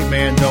 Don't wait,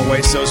 man. Don't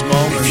waste those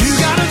moments. If you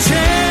got a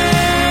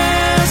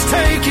chance,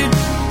 take it.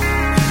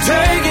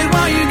 Take it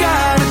while you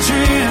got a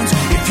chance.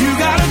 If you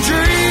got a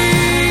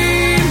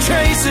dream,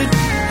 chase it.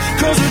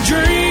 'Cause a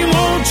dream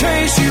won't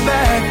chase you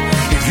back.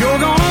 If you're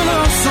gonna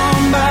love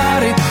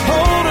somebody,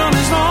 hold them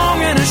as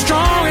long and as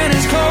strong and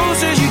as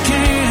close as you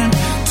can.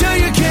 Till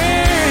you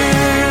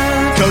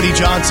can. Cody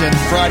Johnson,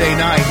 Friday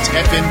night,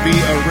 FNB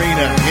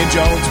Arena in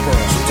Jonesboro.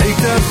 So take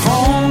that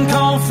phone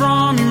call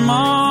from your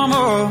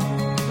mama.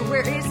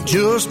 Where is he?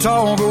 Just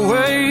talk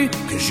away,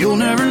 'cause you'll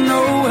never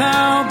know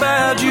how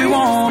bad you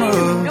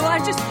wanna. No, I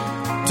just.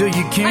 Till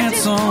you can't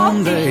just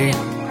someday.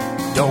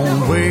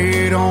 Don't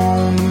wait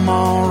on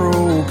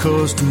tomorrow,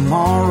 'cause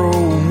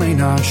tomorrow may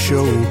not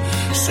show.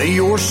 Say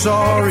your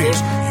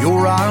sorries,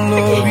 your I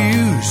love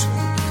yous,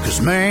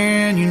 'cause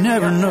man, you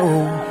never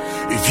know.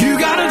 If you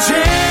got a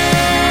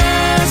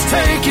chance,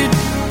 take it.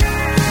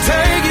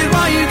 Take it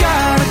while you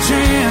got a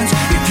chance.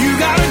 If you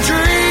got a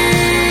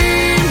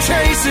dream,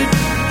 chase it.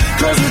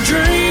 'Cause a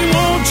dream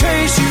won't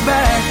chase you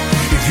back.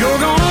 If you're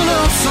gonna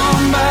love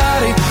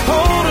somebody,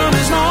 hold them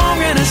as long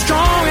and as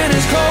strong and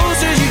as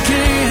close as you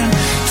can.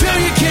 Till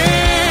you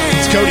can.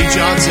 It's Cody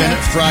Johnson,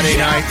 Friday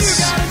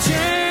nights.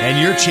 And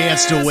your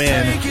chance to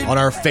win on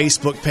our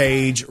Facebook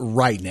page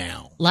right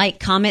now. Like,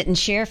 comment, and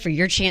share for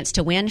your chance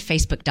to win.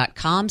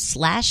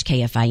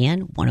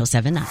 Facebook.com/KFIN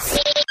 1079.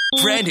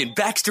 Brandon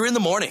Baxter in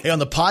the morning. Hey, on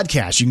the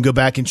podcast, you can go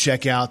back and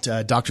check out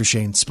Dr.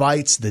 Shane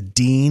Spites, the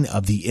Dean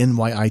of the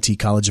NYIT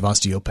College of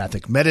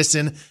Osteopathic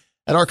Medicine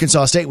at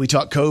Arkansas State. We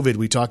talk COVID.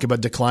 We talk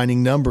about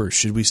declining numbers.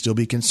 Should we still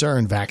be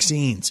concerned?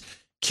 Vaccines.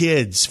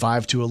 Kids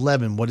 5 to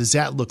 11. What does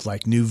that look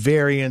like? New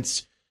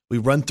variants. We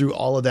run through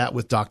all of that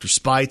with Dr.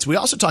 Spites. We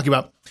also talk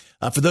about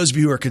For those of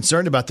you who are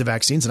concerned about the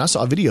vaccines, and I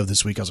saw a video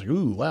this week, I was like,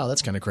 ooh, wow,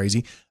 that's kind of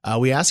crazy.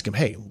 We asked him,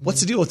 hey,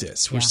 what's the deal with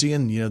this? We're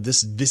seeing,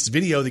 this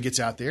video that gets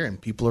out there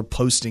and people are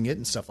posting it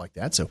and stuff like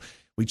that. So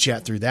we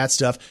chat through that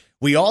stuff.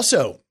 We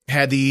also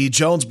had the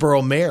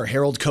Jonesboro mayor,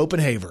 Harold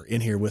Copenhaver,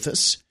 in here with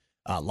us.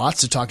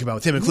 Lots to talk about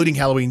with him, including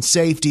Halloween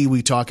safety.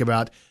 We talk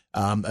about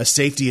a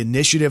safety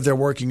initiative they're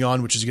working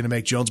on, which is going to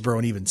make Jonesboro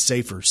an even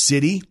safer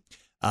city.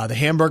 The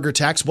hamburger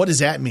tax, what does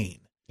that mean?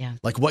 Yeah.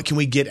 Like, what can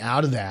we get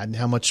out of that, and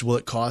how much will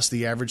it cost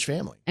the average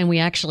family? And we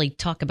actually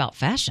talk about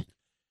fashion.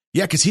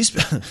 Yeah, because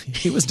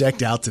he was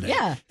decked out today.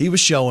 Yeah. He was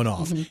showing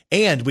off. Mm-hmm.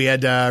 And we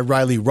had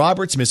Riley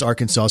Roberts, Miss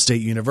Arkansas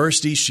State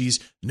University. She's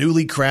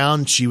newly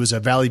crowned. She was a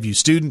Valley View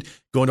student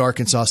going to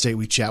Arkansas State.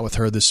 We chat with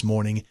her this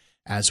morning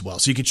as well.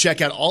 So you can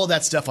check out all of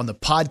that stuff on the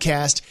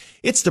podcast.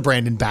 It's the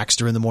Brandon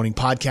Baxter in the Morning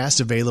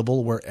podcast,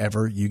 available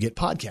wherever you get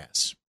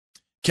podcasts.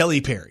 Kelly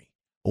Perry,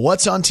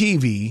 what's on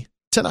TV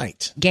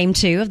tonight? Game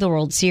 2 of the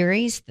World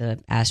Series. The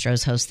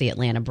Astros host the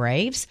Atlanta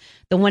Braves.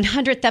 The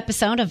 100th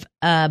episode of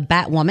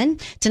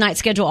Batwoman. Tonight's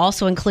schedule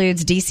also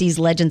includes DC's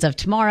Legends of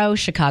Tomorrow,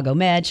 Chicago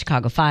Med,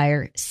 Chicago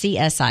Fire,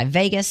 CSI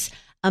Vegas,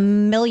 A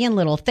Million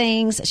Little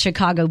Things,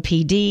 Chicago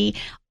PD.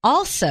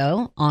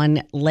 Also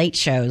on late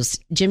shows,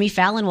 Jimmy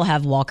Fallon will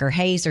have Walker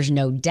Hayes. There's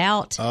no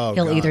doubt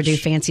he'll either do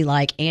Fancy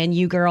Like and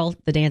You Girl,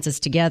 the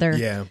dances together.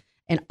 Yeah.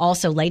 And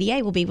also Lady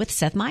A will be with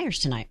Seth Meyers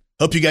tonight.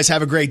 Hope you guys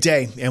have a great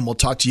day, and we'll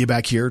talk to you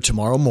back here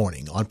tomorrow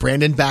morning on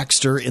Brandon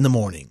Baxter in the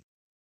Morning.